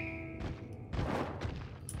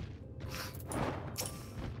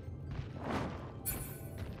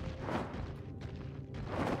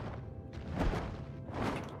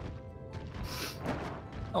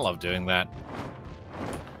love doing that.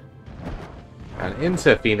 And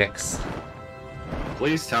into Phoenix.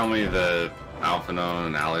 Please tell me that Alphinaud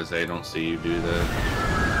and Alize don't see you do that.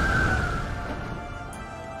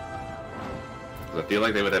 'Cause I feel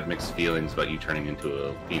like they would have mixed feelings about you turning into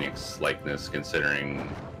a Phoenix likeness,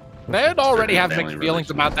 considering They'd already certain have family mixed feelings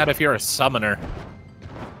about that if you're a summoner.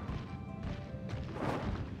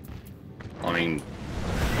 I mean,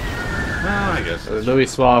 well, I guess. that's Louis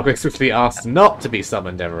Suave explicitly asked not to be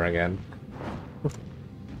summoned ever again.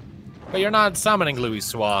 But you're not summoning Louis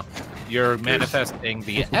Soir. You're manifesting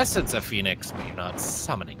the essence of Phoenix, but you're not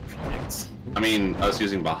summoning Phoenix. I mean, us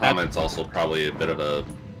using Bahamut's also probably a bit of a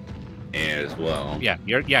as well. Yeah,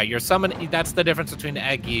 you're summoning. That's the difference between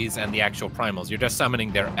Aggies and the actual primals. You're just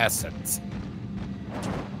summoning their essence.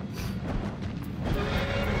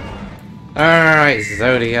 Alright,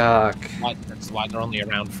 Zodiac. That's why they're only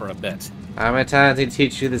around for a bit. I'm attempting to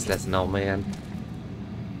teach you this lesson, old man.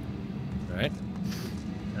 Alright.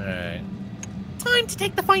 Alright. Time to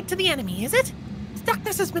take the fight to the enemy, is it? The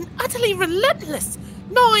darkness has been utterly relentless,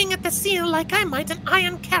 gnawing at the seal like I might an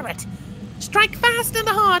iron carrot. Strike fast and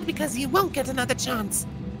hard, because you won't get another chance.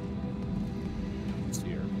 So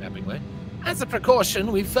you're mapping way. As a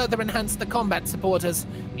precaution, we've further enhanced the combat supporters.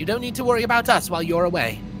 You don't need to worry about us while you're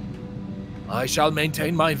away. I shall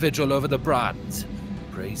maintain my vigil over the brands.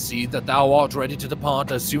 Pray see that thou art ready to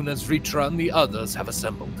depart as soon as Ritra and the others have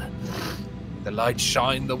assembled. The light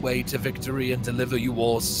shine the way to victory and deliver you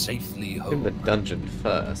all safely home. In the dungeon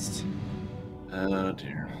first. Oh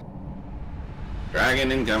dear.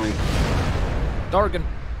 Dragon incoming. Dorgan.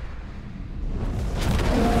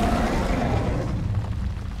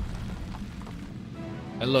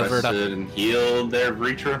 Hello, Verda. Rested and healed there,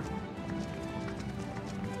 Ritra.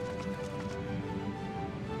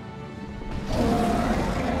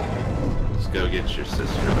 Let's go get your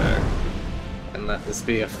sister back. And let this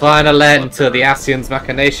be a final end to the Ascian's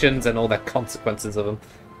machinations and all the consequences of them.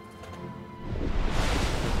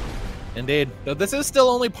 Indeed. Though this is still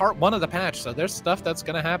only part 1 of the patch, so there's stuff that's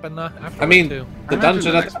going to happen after. I mean, too. the I imagine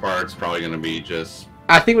dungeon. the next part's probably going to be just.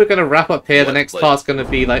 I think we're going to wrap up here. The next Like- part's going to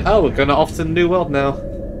be like, oh, we're going to off to the New World now.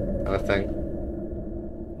 Kind of thing.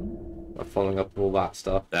 We're following up all that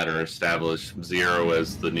stuff. that are established Zero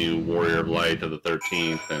as the new Warrior of Light of the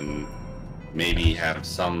 13th, and maybe have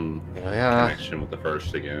some Yeah. connection with the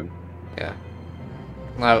first again. Yeah.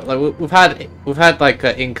 Like we've had like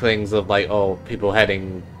inklings of like, oh, people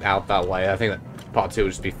heading out that way. I think that part 2 will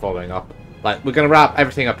just be following up. Like we're gonna wrap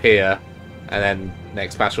everything up here, and then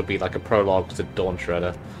next patch will be like a prologue to Dawn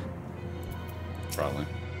Shredder. Probably.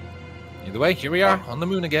 Either way, here we are on the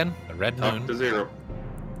moon again. The red Talk moon. to Zero.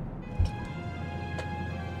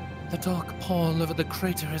 The dark pall over the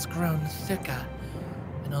crater has grown thicker,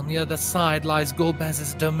 and on the other side lies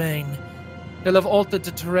Golbez's domain. He'll have altered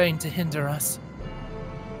the terrain to hinder us.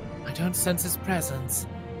 I don't sense his presence,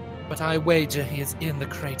 but I wager he is in the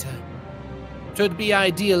crater. 'Twould be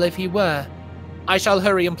ideal if he were. I shall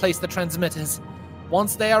hurry and place the transmitters.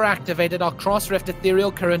 Once they are activated, our cross-rift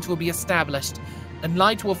ethereal current will be established, and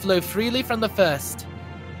light will flow freely from the first.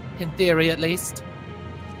 In theory, at least.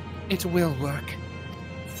 It will work.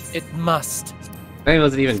 It must. His name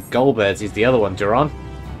wasn't even Golbez. He's the other one, Durante,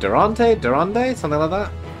 something like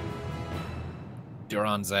that.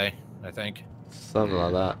 Duranze, I think. Something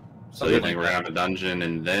like that. So you think we're gonna have a dungeon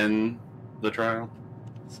and then the trial?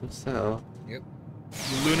 So. The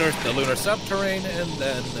lunar subterrane, and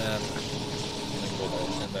then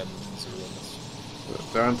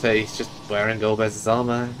Durante, he's just wearing Golbez's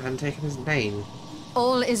armor and taking his name.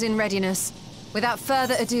 All is in readiness. Without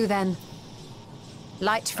further ado, then.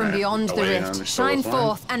 Light from Alright, beyond the away on rift, the shine shoreline.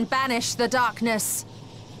 forth and banish the darkness.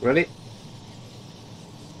 Ready?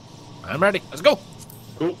 I'm ready. Let's go.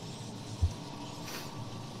 Cool.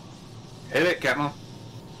 Hit it, Captain.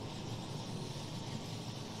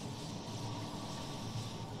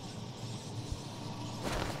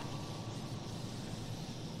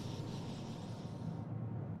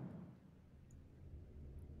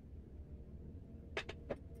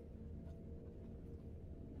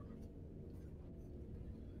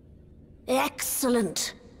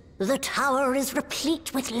 Excellent. The tower is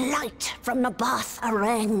replete with light from the Bath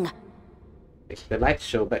Arang. It's the light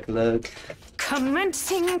show back, look.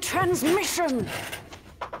 Commencing transmission.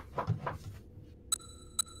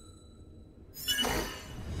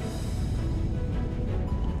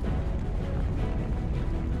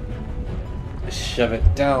 Shove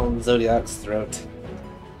it down Zodiac's throat.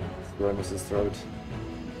 Remus's throat.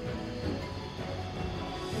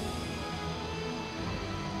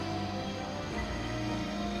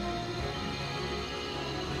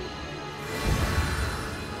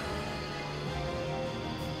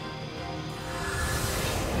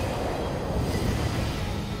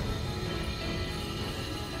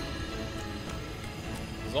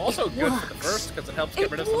 It's also good for the first because it helps get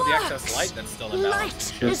rid of some of the excess light that's still in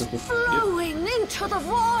balance. Light is flowing into the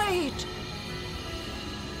void.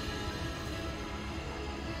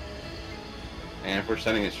 And if we're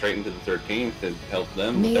sending it straight into the 13th, it helps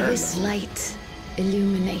them. May with their this light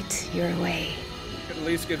illuminate your way. Could at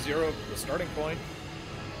least give Zero the starting point.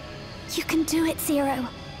 You can do it, Zero.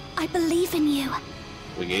 I believe in you.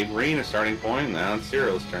 We gave Reen a starting point, now it's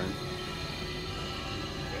Zero's turn.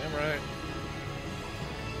 Damn right.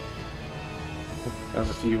 There's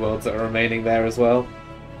a few worlds that are remaining there as well.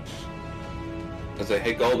 I say,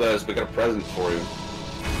 hey Golbez, we got a present for you.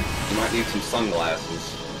 You might need some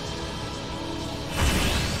sunglasses.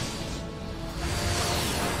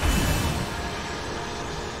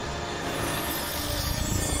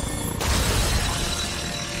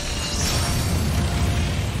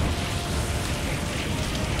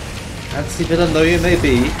 Fancy villain though you may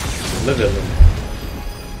be, the villain.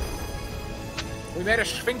 We made a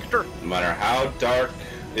sphincter. No matter how dark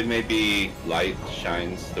it may be, light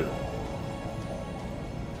shines through.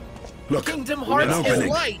 Look, Kingdom an Hearts is opening.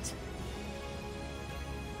 light.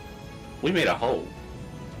 We made a hole.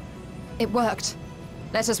 It worked.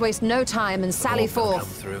 Let us waste no time and sally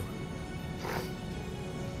forth. Through.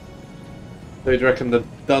 So you reckon the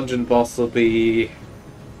dungeon boss will be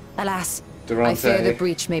Alas, Durante? I fear the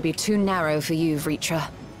breach may be too narrow for you, Vreetra.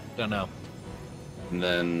 Don't know. And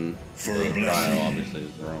then For a the trial blessing, obviously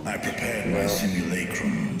is their own. I prepared my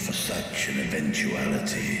simulacrum for such an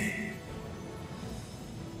eventuality.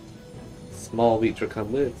 Small Vitra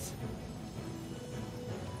come with.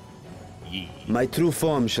 My true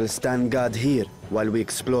form shall stand guard here while we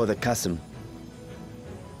explore the chasm.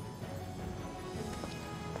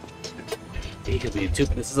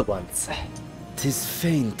 This is a once. 'Tis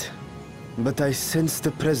faint, but I sense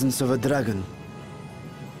the presence of a dragon.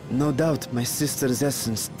 No doubt my sister's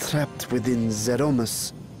essence trapped within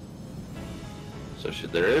Zeromus. So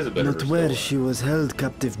there is a bit of Not her where still she was held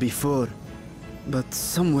captive before, but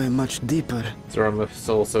somewhere much deeper. Zeromus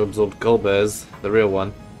also absorbed Golbez, the real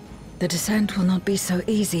one. The descent will not be so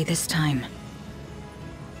easy this time.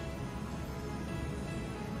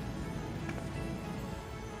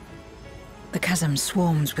 The chasm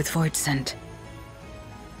swarms with void scent.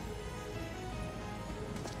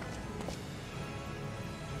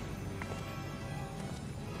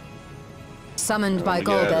 Summoned by When we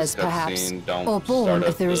get out of Golbez, this perhaps, cutscene, don't or born start of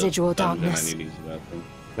up the residual dungeon. darkness. I need to use the bathroom.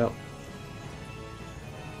 No.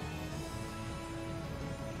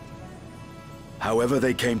 However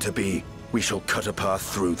they came to be, we shall cut a path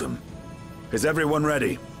through them. Is everyone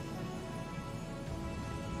ready?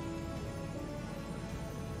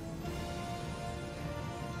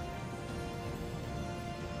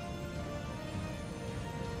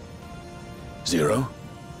 Zero?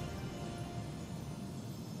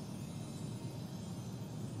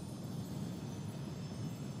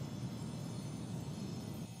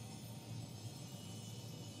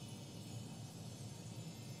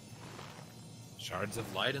 Shards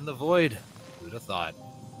of light in the void. Who'd have thought?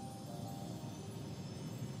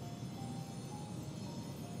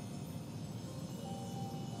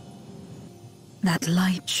 That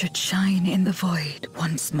light should shine in the void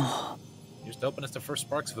once more. Just open us the first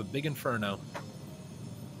sparks of a big inferno.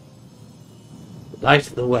 Light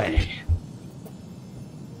the way.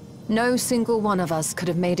 No single one of us could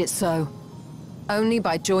have made it so. Only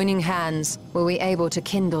by joining hands were we able to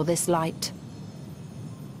kindle this light.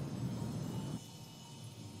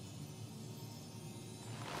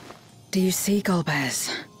 Do you see,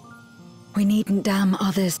 Golbez? We needn't damn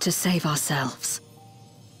others to save ourselves.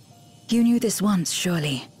 You knew this once,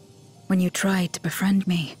 surely, when you tried to befriend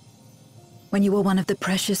me. When you were one of the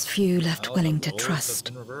precious few left willing to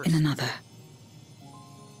trust in another.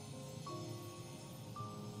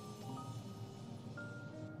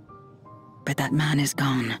 But that man is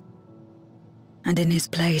gone. And in his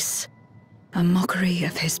place, a mockery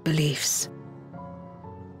of his beliefs.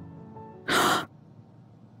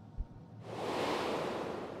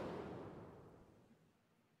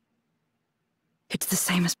 It's the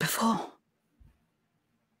same as before.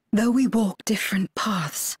 Though we walk different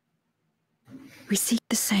paths, we seek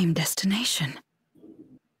the same destination.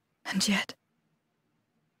 And yet...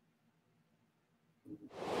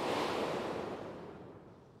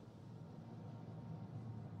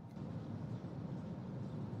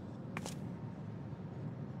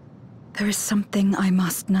 There is something I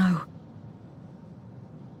must know.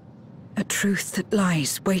 A truth that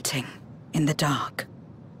lies waiting in the dark.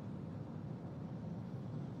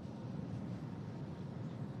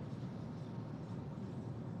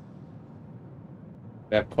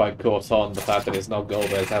 They're quite caught on the fact that it's not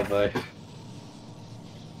Golbez, have they?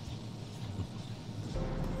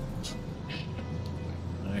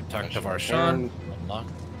 I talked to Varshan. Unlock.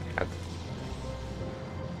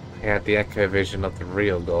 He had the echo vision of the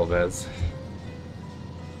real Golbez.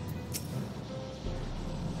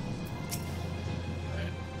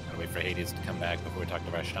 Gotta wait for Hades to come back before we talk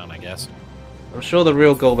to Varshan, I guess. I'm sure the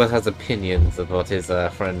real Golbez has opinions of what his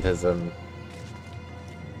friend has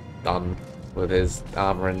done with his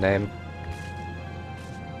armor and name.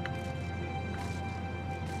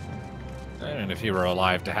 And if he were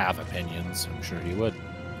alive to have opinions, I'm sure he would.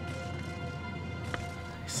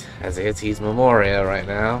 As it is, he's Memoria right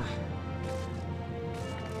now.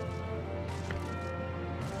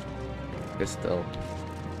 Still.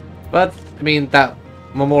 But, I mean, that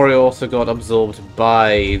Memoria also got absorbed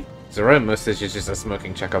by Zeromus, which is just a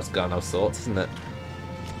smoking Chekhov's gun of sorts, isn't it?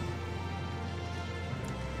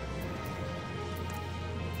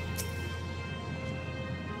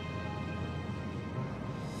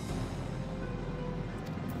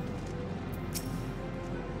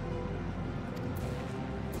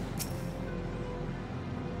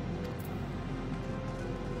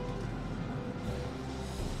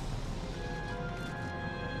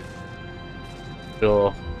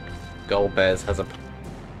 Sure, Golbez has a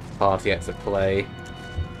part yet to play.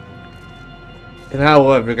 And how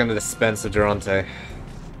we're going to dispense of Durante.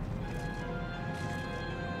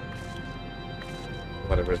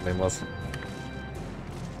 Whatever his name was.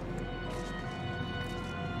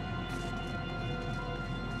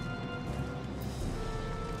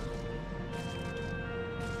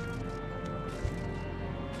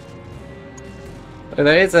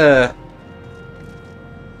 There is a...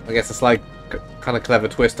 I guess it's like kind of clever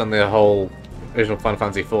twist on the whole original Final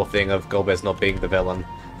Fantasy IV thing of Golbez not being the villain.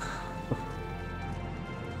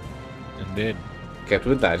 Indeed. Kept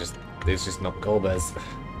with that, it's just not Golbez.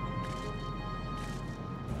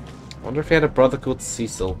 I wonder if he had a brother called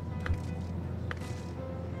Cecil.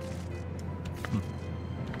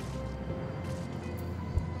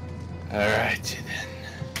 Alright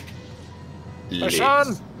then.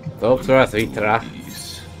 Varshan! Doctor Athitra.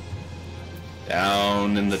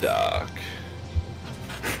 Down in the dark.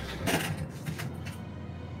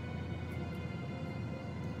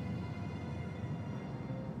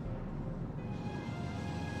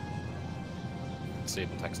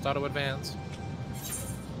 Disable text auto advance.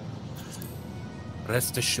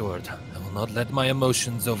 Rest assured, I will not let my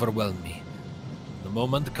emotions overwhelm me. The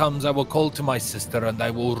moment comes, I will call to my sister and I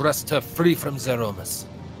will wrest her free from Zeromus.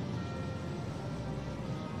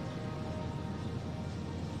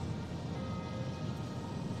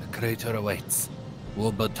 The crater awaits.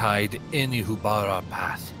 Woe betide any who bar our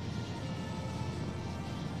path.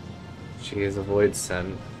 She is a void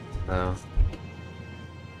sent. Oh.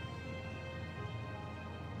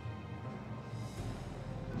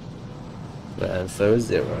 So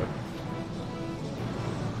Zero.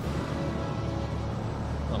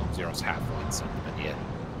 Well, Zero's half void sent, but yeah.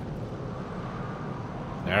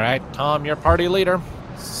 Alright, Tom, your party leader.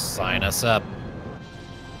 Sign us up.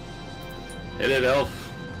 Hit it, Elf.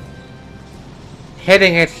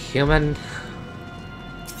 Hitting it, human.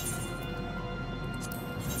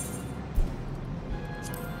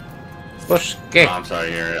 Push, kick. Oh, I'm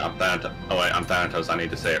sorry, here. I'm Thanatos. Oh wait, I'm Thanatos. I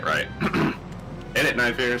need to say it right. Hit it,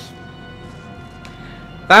 Knife Ears.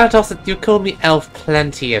 Thanatos, you called me elf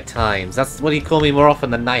plenty of times. That's what you call me more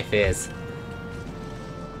often than Knife Ears.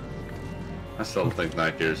 I still think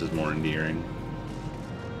Knife Ears is more endearing.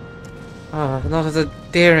 Oh, not as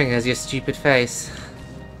endearing as your stupid face.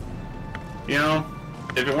 You know,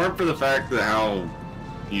 if it weren't for the fact that how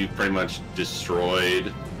you pretty much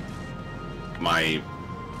destroyed my...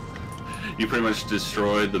 You pretty much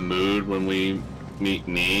destroyed the mood when we meet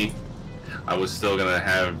me, I was still gonna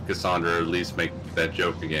have Cassandra at least make that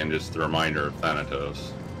joke again, just the reminder of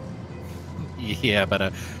Thanatos. Yeah,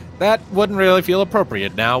 but that wouldn't really feel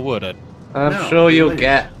appropriate now, would it? I'm sure you'll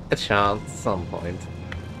get a chance at some point.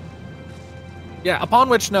 Yeah, upon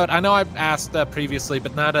which note, I know I've asked previously,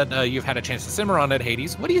 but now that you've had a chance to simmer on it,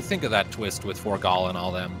 Hades, what do you think of that twist with Forgal and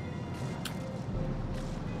all them?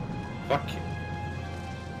 Fuck you.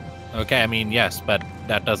 Okay, I mean, yes, but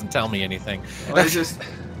that doesn't tell me anything. Well, it's just...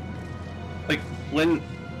 Like, when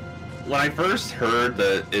I first heard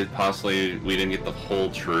that it possibly we didn't get the whole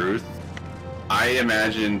truth, I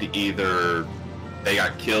imagined either they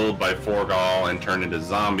got killed by Forgal and turned into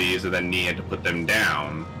zombies and then Nii had to put them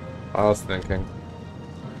down, I was thinking.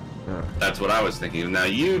 That's what I was thinking. Now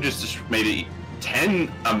you just made it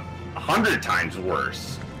 100 times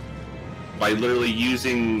worse by literally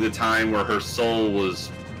using the time where her soul was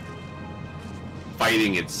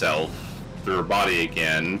fighting itself through her body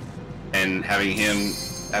again, and having him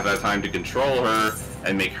have that time to control her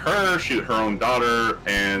and make her shoot her own daughter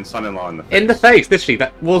and son-in-law in the face. In the face, literally.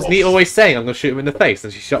 That wasn't he always saying, "I'm gonna shoot him in the face,"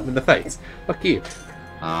 and she shot him in the face. Fuck you.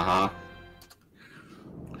 Uh-huh.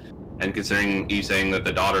 And considering you saying that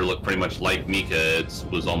the daughter looked pretty much like Mika, it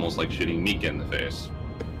was almost like shooting Mika in the face.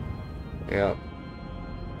 Yeah.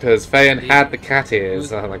 Because Fayen had the cat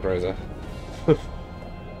ears, like Rosa.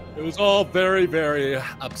 It was all very, very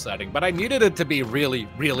upsetting, but I needed it to be really,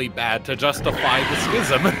 really bad to justify the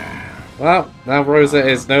schism. Well, now Rosa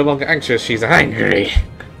is no longer anxious, she's angry.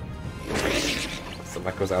 So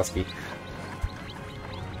Mike Wazowski.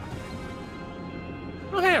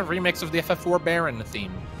 Oh, hey, a remix of the FF4 Baron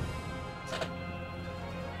theme.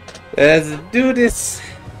 Let's do this.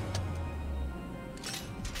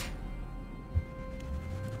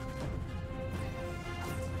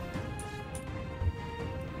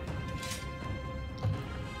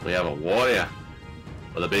 We have a warrior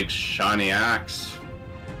with a big shiny axe.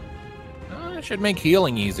 It should make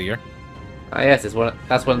healing easier. Ah, yes, it's one.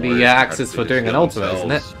 That's one of the axes for doing an ultimate,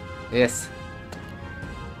 isn't it? Yes.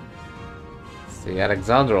 It's the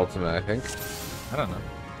Alexander ultimate, I think. I don't know.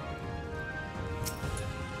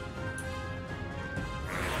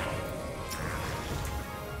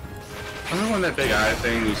 Remember when that big eye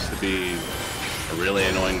thing used to be a really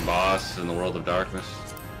annoying boss in the World of Darkness?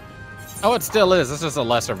 Oh, it still is. This is a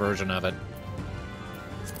lesser version of it.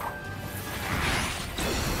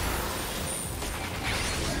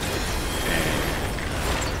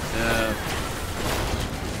 Yeah.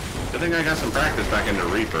 Good thing I got some practice back into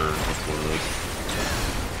Reaper before this.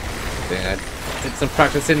 Yeah, I did some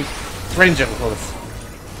practice in Ranger before this.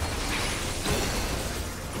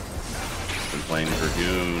 Been playing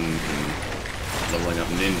Dragoon and leveling up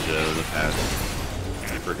Ninja the past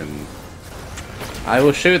freaking... I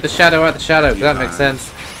will shoot the shadow at the shadow, that makes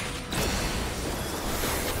sense.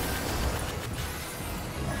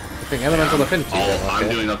 Good thing Elemental Affinities are I'm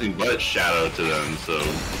doing nothing but shadow to them, so...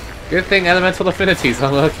 Good thing Elemental Affinities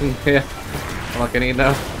are lurking here. I'm not getting it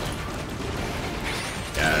now.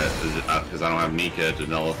 Yeah, because I don't have Mika to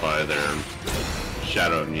nullify their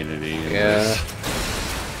shadow immunity. Yeah.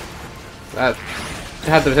 That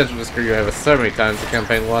had the potential to screw you over so many times in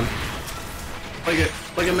Campaign 1.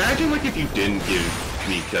 Like imagine like if you didn't give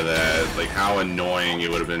Mika that, like how annoying it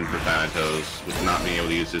would have been for Thanatos with not being able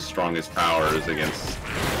to use his strongest powers against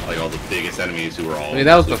like all the biggest enemies who were all... I mean,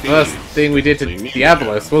 that was the first thing we did to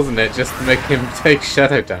Diablos, wasn't it? Just to make him take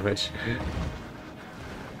shadow damage.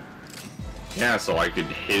 Yeah, so I could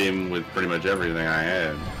hit him with pretty much everything I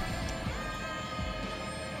had.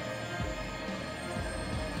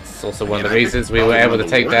 It's also one of the reasons we were able to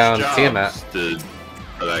take down Tiamat.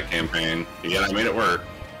 For that campaign. Yeah, I made it work.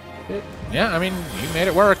 Yeah, I mean, you made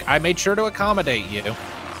it work. I made sure to accommodate you.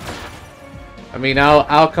 I mean,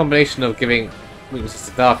 our combination of giving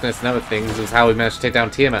weaknesses to darkness and other things was how we managed to take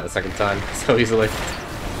down Tiamat the second time so easily.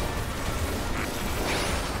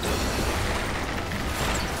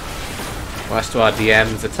 Much to our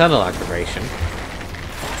DM's eternal aggravation.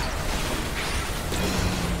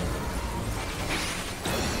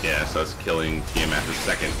 Yeah, so that's killing Tiamat the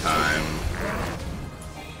second time.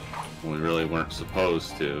 We really weren't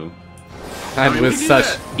supposed to. And with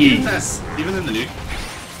such ease. Even in the new...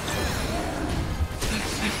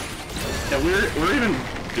 Yeah, we're even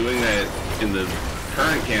doing that in the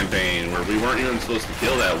current campaign where we weren't even supposed to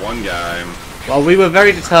kill that one guy. Well, we were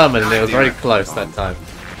very determined and it was very close that time.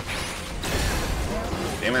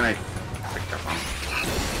 Damn it, I picked up on.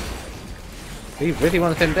 We really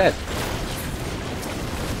wanted him dead.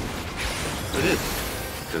 We did.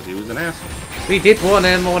 Because he was an asshole. We did warn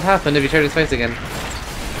him what would happen if he showed his face again.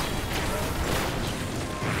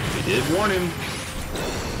 We did warn him.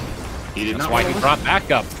 He did That's not why want he to brought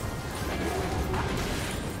backup.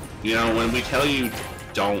 You know, when we tell you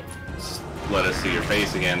don't let us see your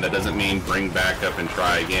face again, that doesn't mean bring backup and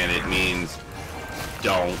try again. It means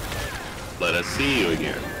don't let us see you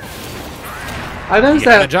again. I know He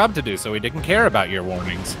had a job to do, so he didn't care about your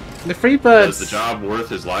warnings. The Freebirds... Was the job worth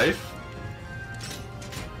his life?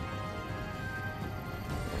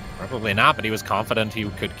 Probably not, but he was confident he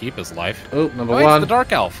could keep his life. Oh, number it's one. the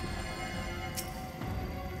Dark Elf.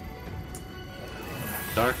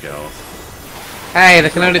 Dark Elf. Hey,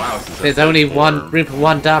 there's only one room for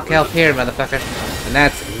one Dark Elf here, motherfucker. And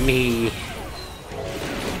that's me.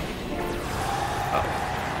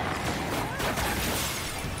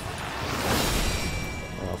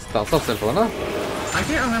 That's not simple enough. I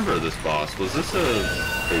can't remember this boss. Was this a...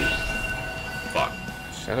 Fuck.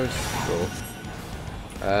 Shadow School.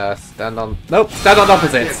 Stand on... Nope! Stand on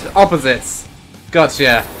opposites! Opposites!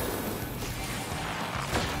 Gotcha!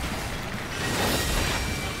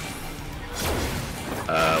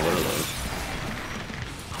 What are those?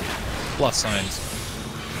 Plus signs.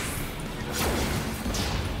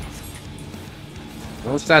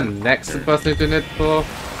 I'll stand next to the person who's doing it for.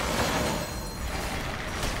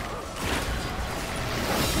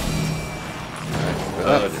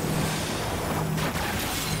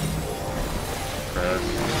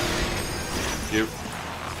 You.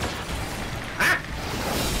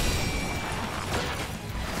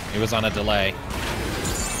 He was on a delay.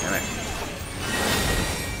 Damn it.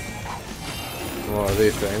 More of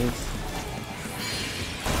these things.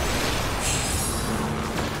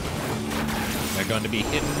 They're going to be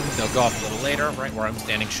hidden. They'll go up a little later. Right where I'm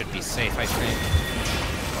standing should be safe, I think.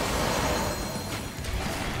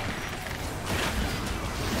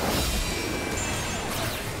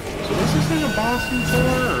 So this isn't a boss in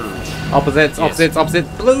 4? Opposites, opposites, opposites,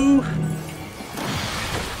 blue!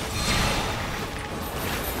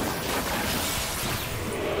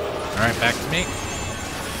 Alright, back to me. I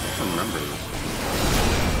don't remember this.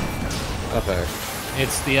 Okay.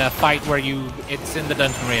 It's the fight where it's in the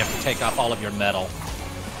dungeon where you have to take off all of your metal.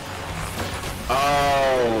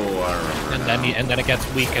 Oh, I remember. And then it gets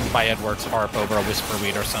weakened by Edward's harp over a whisper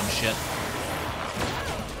reed or some shit.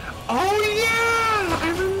 Oh yeah! I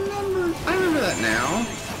remember that now.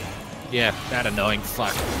 Yeah, that annoying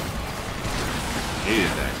fuck. I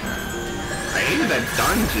hated that guy. I hated that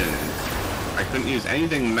dungeon. I couldn't use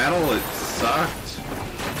anything metal, it sucked.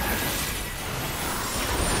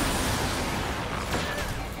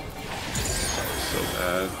 So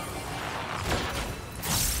bad.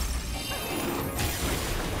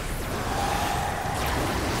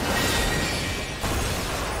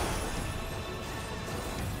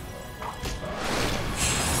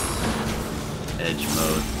 Edge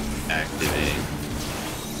mode activate.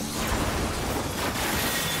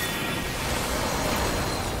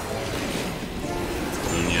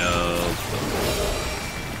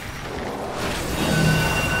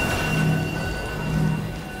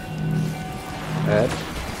 Head.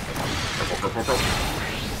 Purple.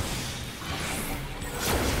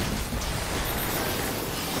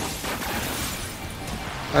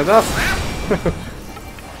 That's us.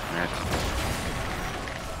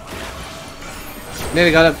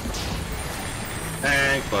 Nearly got it.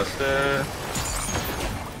 Tank buster.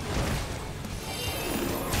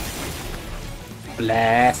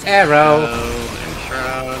 Blast arrow. And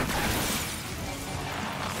shroud.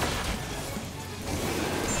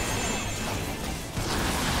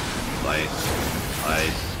 Slice.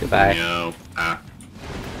 Goodbye.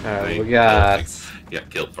 Alright, we got... Yeah,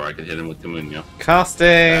 killed before I could hit him with Comunio. Casting.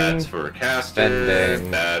 That's for caster. Bending.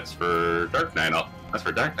 That's for Dark Knight. That's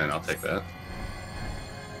for Dark Knight. I'll take that.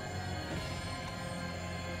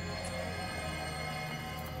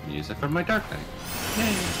 Use it for my Dark Knight.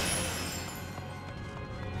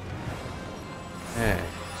 Hey.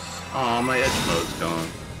 Oh, my edge mode's gone.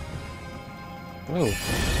 Oh,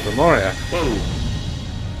 Memoria. Whoa.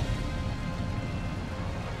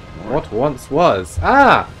 What once was?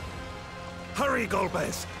 Ah! Hurry,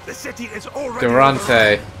 Golbez! The city is already...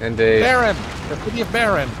 Durante, indeed. Baron! The city of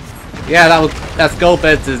Baron! Yeah, that's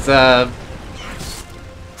Golbez's,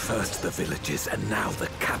 First the villages, and now the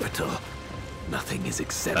capital. Nothing is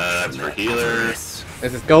exempt that's for healers.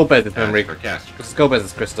 This is Golbez's memory. For caster. This is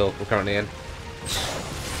Golbez's crystal we're currently in.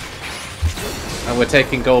 And we're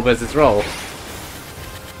taking Golbez's role.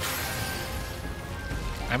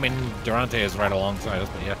 I mean, Durante is right alongside us,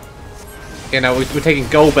 but yeah. You know, we're taking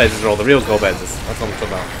Golbez's role, the real Golbez's. That's what I'm talking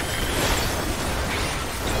about.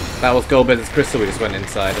 That was Golbez's crystal we just went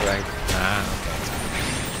inside, I think. Ah,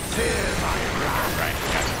 okay. Right,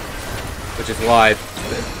 gotcha. Which is why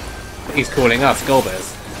he's calling us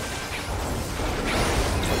Golbez.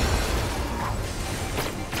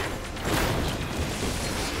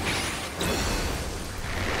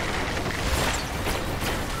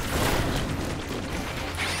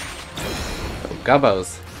 Oh,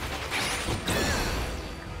 Gubbos.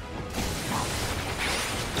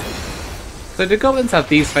 So do goblins have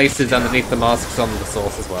these faces underneath the masks on the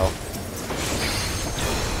source as well?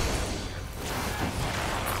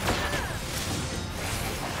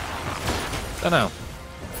 Don't know.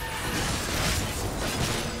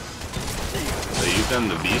 So you've done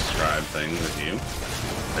the beast tribe thing with you.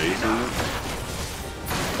 Are you doing it?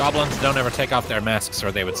 Goblins don't ever take off their masks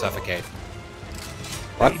or they would suffocate.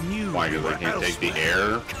 What? Why? Because they can't take the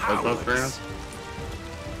air above ground?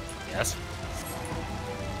 Yes.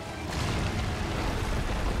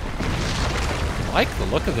 like the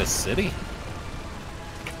look of this city.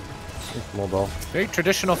 Mobile. Very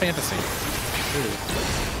traditional fantasy.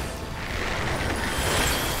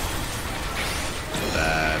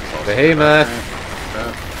 That's also Behemoth.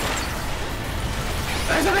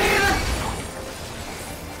 There's a behemoth!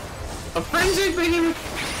 A frenzied behemoth!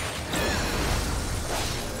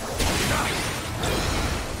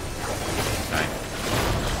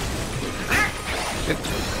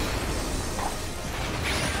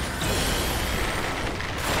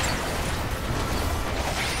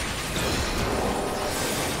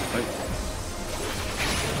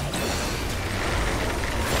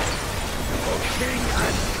 King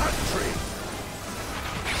and country.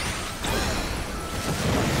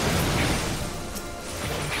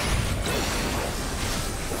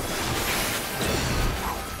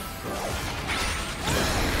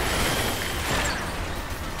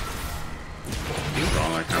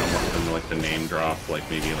 Wrong, I kind of want them to like the name drop, like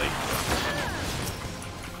maybe like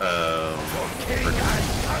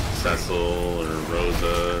Cecil or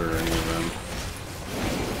Rosa or any of them.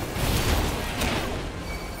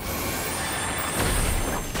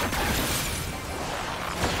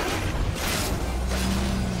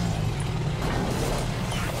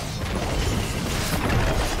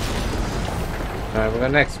 Alright, we're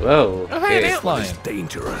going next. Whoa. Oh, hey, okay. ant lion. It's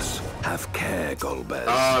dangerous. Have care, Golbez.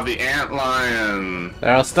 Oh, the ant lion.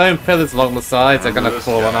 There are stone pillars along the sides. They're going to this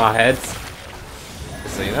fall on guy. our heads.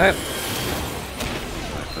 Just so you know.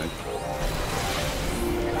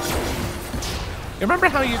 You remember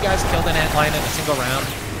how you guys killed an ant lion in a single round?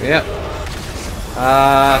 Yep.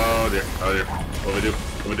 Oh dear. Oh dear. What do we do?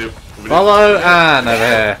 What do we do? What do we do? Follow Anne over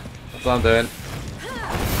here. That's what I'm doing.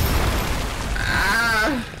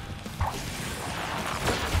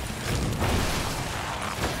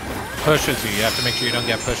 Pushes you. You have to make sure you don't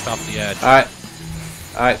get pushed off the edge. Alright.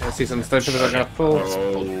 Alright, I see some stone pillars are going to fall. Oh. I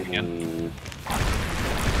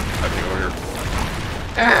think over here.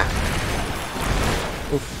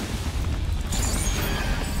 Oof.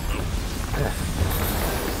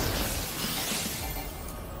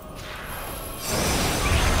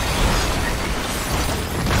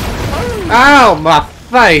 Ow, my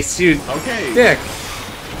face, you dick!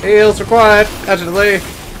 Heals required, urgently.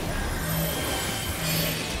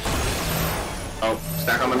 Oh,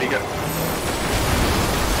 stack on the Mika.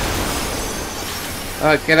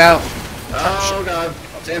 Get out. Oh god.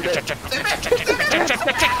 Damn it.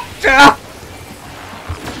 Ah!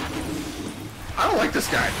 I don't like this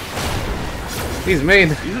guy. He's mean.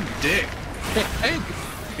 He's a dick. Hey,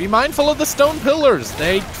 be mindful of the stone pillars.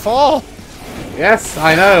 They fall. Yes,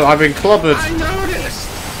 I know. I've been clobbered. I noticed.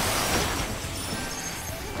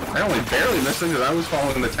 I only barely missed him because I was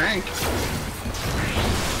following the tank.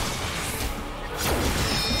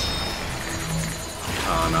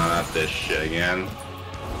 Oh no, not this shit again.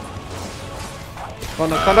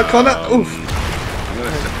 Corner. Oof.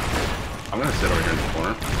 I'm gonna sit over here in the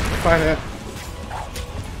corner. We're fine here.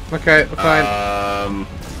 Okay, we're fine.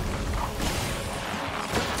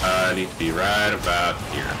 I need to be right about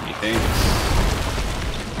here, methinks.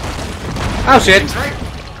 Oh shit! Right.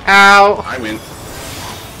 Ow! I win.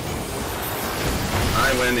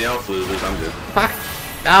 The elf loses, I'm good. Fuck!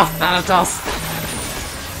 Oh, Thanatos!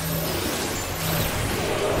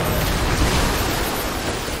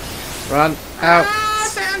 Run out!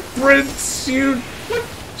 Prince, you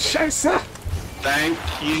chaser! Thank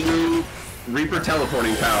you, Reaper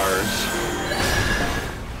teleporting powers.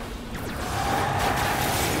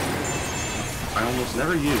 I almost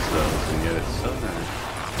never use those, and yet it's so nice.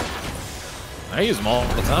 I use them all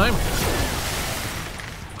the time.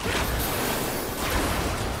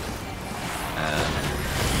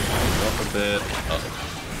 Up a bit.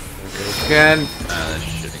 Again.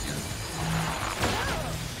 Shit again.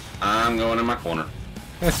 I'm going in my corner.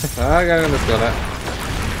 I got in this corner.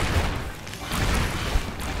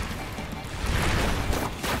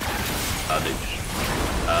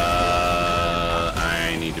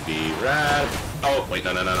 I need to be right. Oh wait,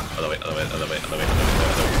 no. Other way.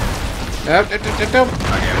 Nope.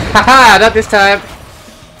 Haha, not this time.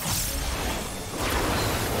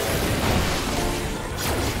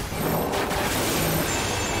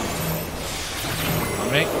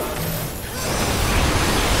 Alright.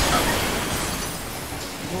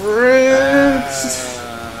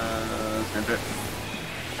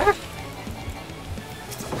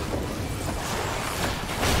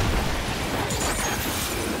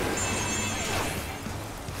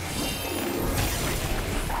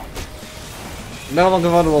 No longer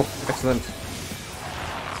vulnerable. Excellent.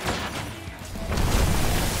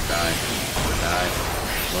 Die.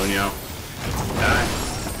 Monio. Die.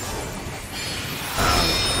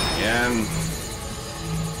 Again.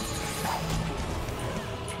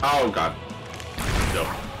 Oh god. No,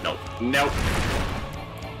 no, no.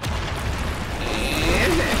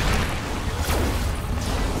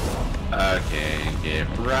 Okay, get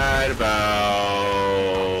right about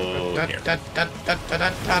here.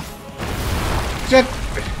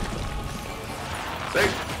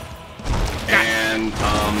 And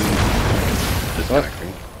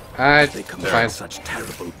disconnecting. They command such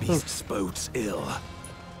terrible beasts bodes ill.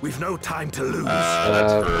 We've no time to lose.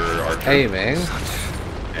 That's for our aiming.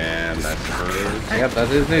 And that's for... Yep, that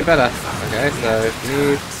is me better. Okay, so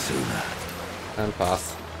need and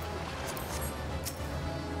pass.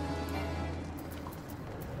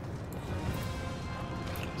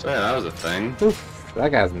 So yeah, that was a thing. Oof,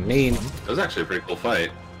 that guy's mean. That was actually a pretty cool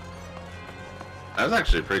fight. That was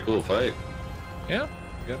actually a pretty cool fight. Yeah,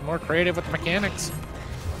 get more creative with the mechanics.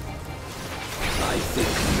 I think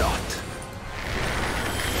not.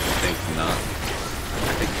 I think not.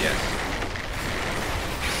 I think yes.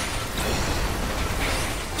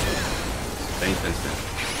 Space instant.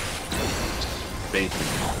 Space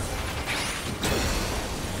instant.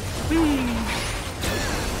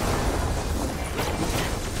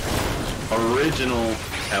 Original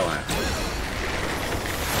Hellhound.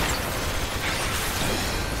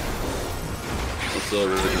 What's the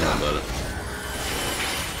original about it?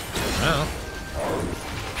 Well.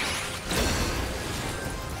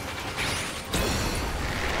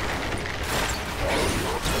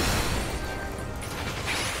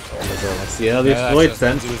 That's the earliest Void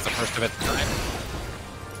Scent. It was the first of its kind.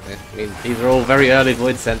 I mean, these are all very early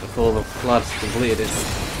Void Scent before the Flood completed its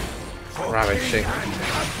ravaging.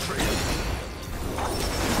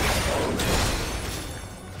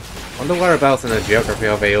 I wonder whereabouts in the geography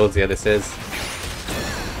of Eorzea this is.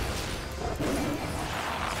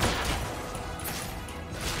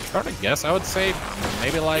 Hard to guess. I would say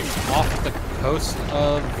maybe like off the coast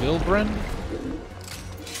of Vilbren.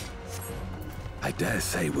 I dare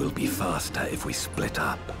say we'll be faster if we split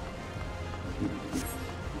up.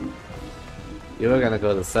 You were gonna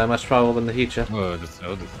go to so much trouble in the future. Oh, the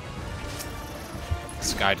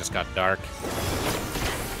sky just got dark.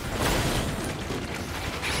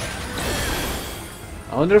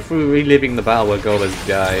 I wonder if we're reliving the battle where Golas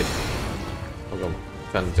died. Hold on,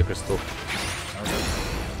 turn into crystal.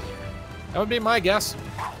 That would be my guess.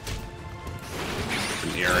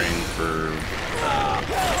 An earring for...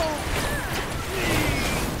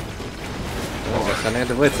 Oh, that's an end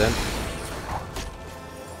of wits then.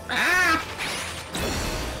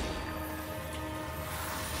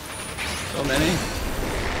 So many.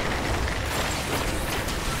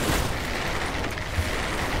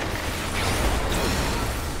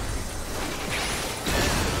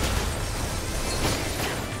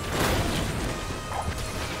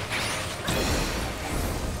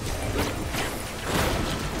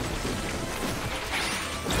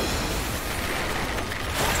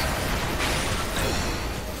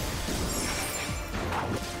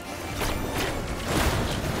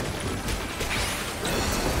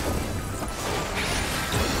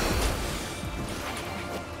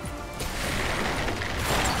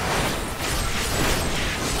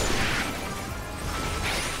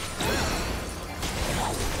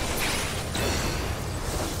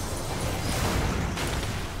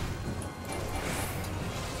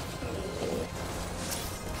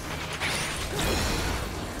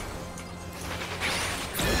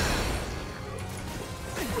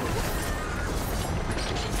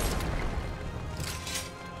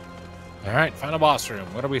 Alright, final boss room.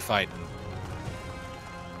 What are we fighting?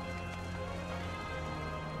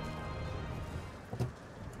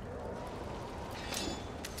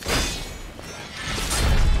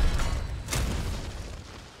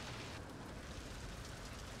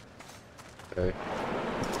 Okay.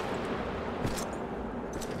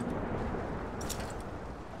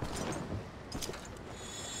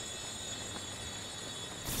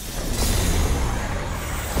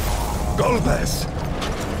 Golbez!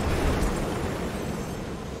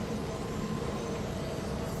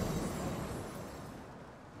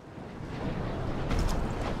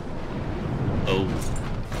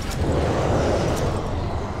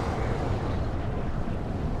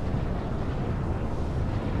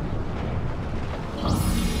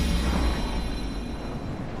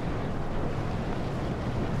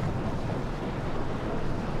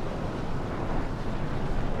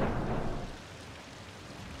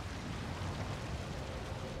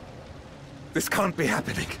 This can't be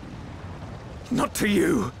happening. Not to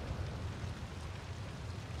you.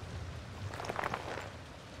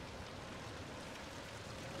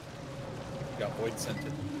 Got void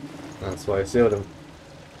scented. That's why I sealed him.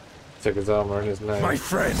 Took his armor and his name. My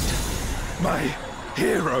friend. My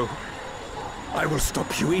hero. I will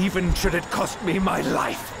stop you even should it cost me my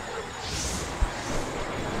life.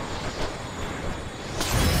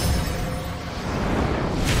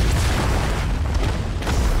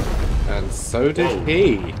 And so did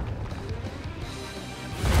he.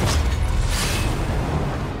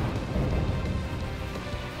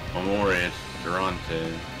 One more inch.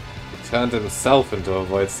 Durante. He turned himself into a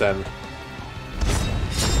void send.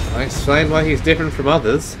 I explained why he's different from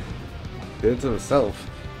others. Good to himself.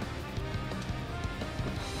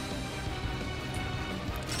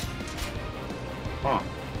 Huh.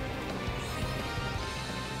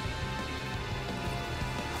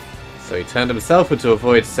 So he turned himself into a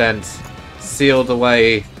void sent, sealed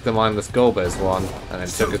away the mindless Golbez one, and then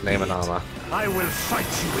took his name and armor. I will fight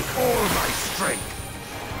you with all my strength.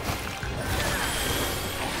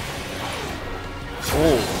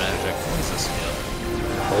 Old magic. What is this skill?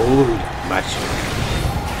 Old magic.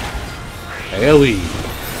 Aoi.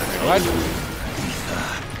 What?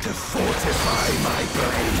 To fortify my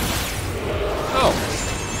blade. Oh.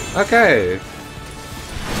 Okay.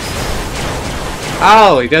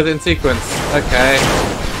 Oh, he does it in sequence. Okay.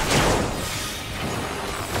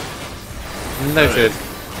 Noted.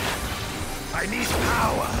 I need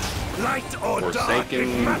power. Light or dark, it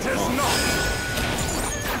matters not.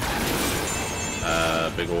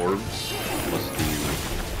 Big orbs. Must do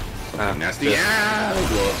something nasty. Yeah,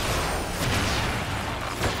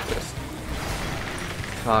 Just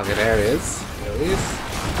target areas, please.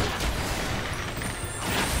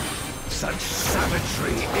 Such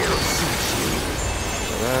savagery ill-suits you.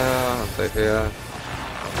 I'll take here. I'll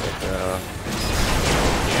take here.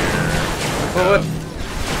 Forward.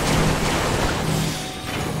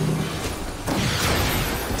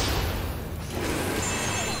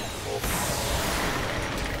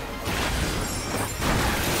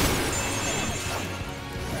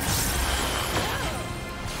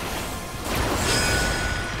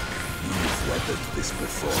 This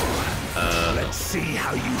before. Let's see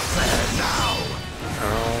how you fare now.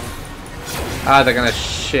 Oh. Ah, they're gonna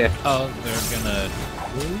shift. Oh, they're gonna.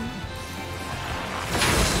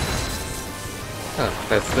 Oh,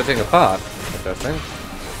 they're splitting apart. Interesting.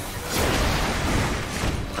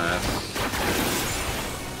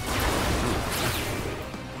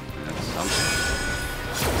 That's something.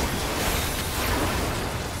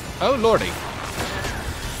 Oh, lordy.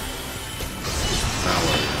 Now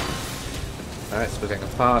what? Alright, splitting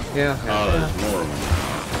apart here. Oh, there's more of them.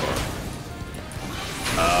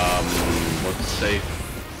 What's safe?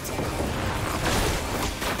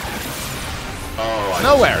 Oh, I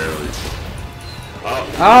nowhere.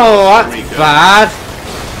 Oh, that's bad.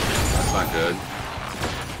 That's not good.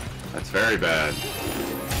 That's very bad.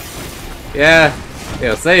 Yeah,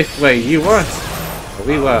 you're safe. Wait, you weren't.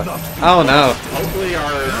 We were. Oh no. Hopefully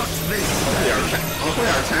our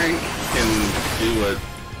tank can do what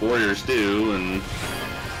warriors do, and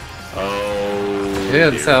he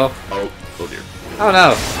did himself. Oh dear. Oh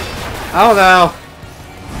no. Oh no.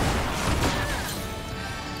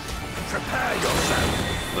 Prepare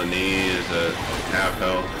yourself. The knee is at half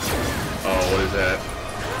health. Oh, what is that?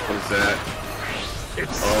 What is that?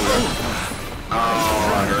 It's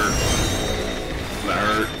that hurt. That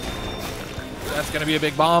hurt. That's gonna be a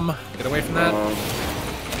big bomb. Get away from that.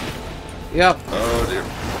 Yep. Oh dear.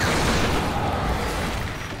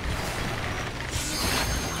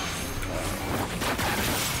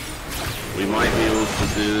 We might be able to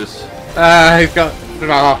do this. He's got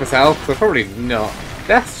about half his health, so probably not.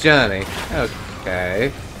 Death's Journey.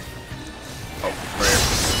 Okay. Oh, prayer.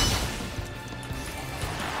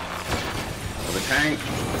 Well, the tank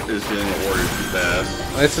is doing what warriors do best.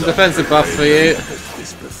 There's some defensive buffs for you.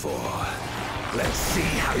 This before. Let's see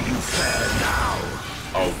how you fare now.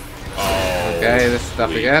 Oh. Okay, this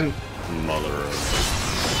stuff again. Mother of.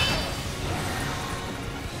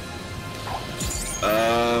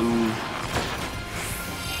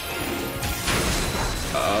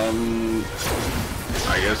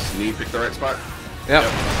 I guess you pick the right spot. Yep.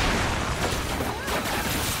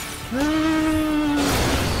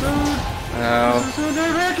 So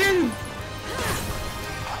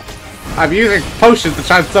I'm using potions to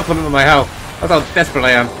try and supplement my health. That's how desperate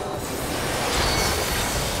I am.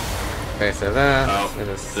 Okay, so there. Oh,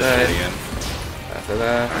 this way again. After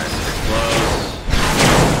there. Alright, stick close.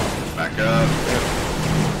 Back up.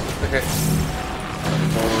 Okay.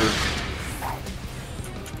 Forward.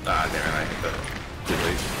 Ah, damn it, I hit that.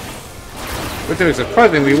 We're doing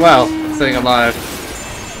surprisingly well, staying alive.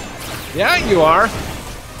 Yeah, you are.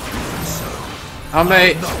 How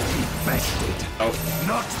many? Not be bested. Oh.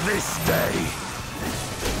 Not this day.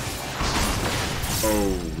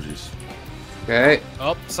 Oh, jeez. Okay.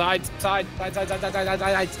 Oh, side.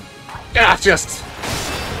 Ah, just...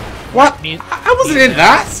 What? I wasn't in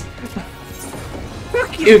that!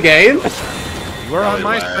 Fuck you, game! You were on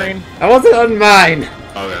my screen. I wasn't on mine!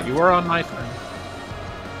 Okay. You were on my screen.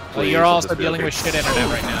 Well, you're also dealing with shit internet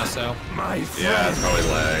right now, so... Yeah, it's probably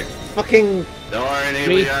lag. Fucking... Don't worry, Nate,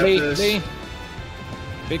 we got this. Flee.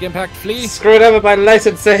 Big impact, flee. Screwed over by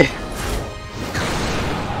latency.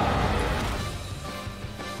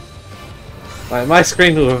 My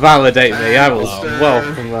screen will validate me. I will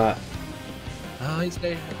welcome that. Oh, he's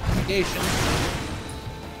there. Negation.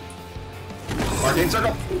 Arcane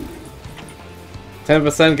circle.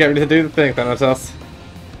 10%, get ready to do the thing, Thanatos.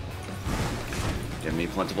 Give me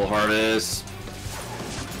plentiful harvest.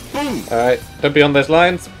 Boom! Alright, don't be on those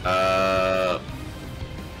lines.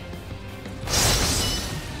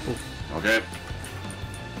 Okay.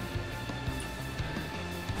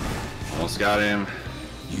 Almost got him.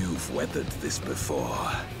 You've weathered this before.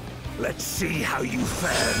 Let's see how you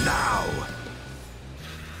fare now.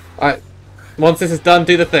 Alright, once this is done,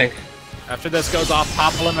 do the thing. After this goes off,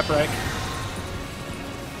 pop a limit break.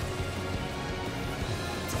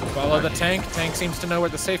 Follow the tank. Tank seems to know where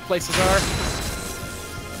the safe places are.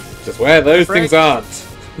 Just where those things aren't.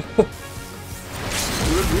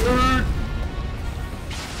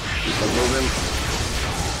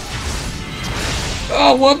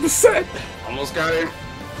 Oh, 1%! Almost got him.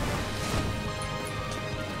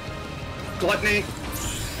 Gluttony.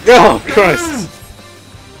 Oh, Christ.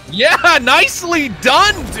 Yeah, nicely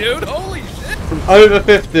done, dude. Holy shit. From over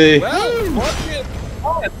 50. Well, fucking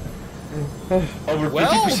fun. Over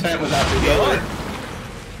 50% without the healer.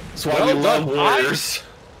 That's why we love warriors.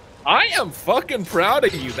 I am fucking proud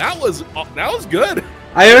of you. That was good.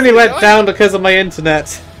 I only went down because of my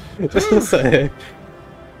internet. Just to say.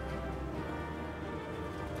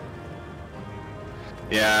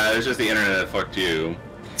 Yeah, it's just the internet that fucked you.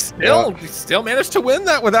 Still managed to win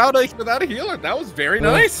that without a healer. That was very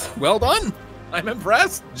nice. Well done. I'm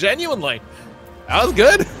impressed. Genuinely. That was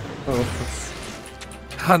good.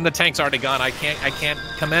 And the tank's already gone. I can't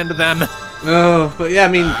commend them. Oh, but yeah, I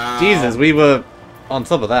mean, Jesus, we were on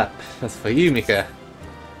top of that. That's for you, Mika.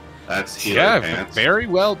 That's healer pants. Very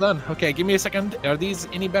well done. Okay, give me a second. Are these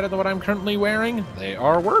any better than what I'm currently wearing? They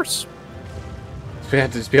are worse. We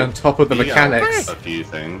had to just be on top of the mechanics. A few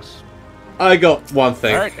things. I got one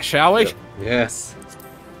thing. All right, shall we? Yes.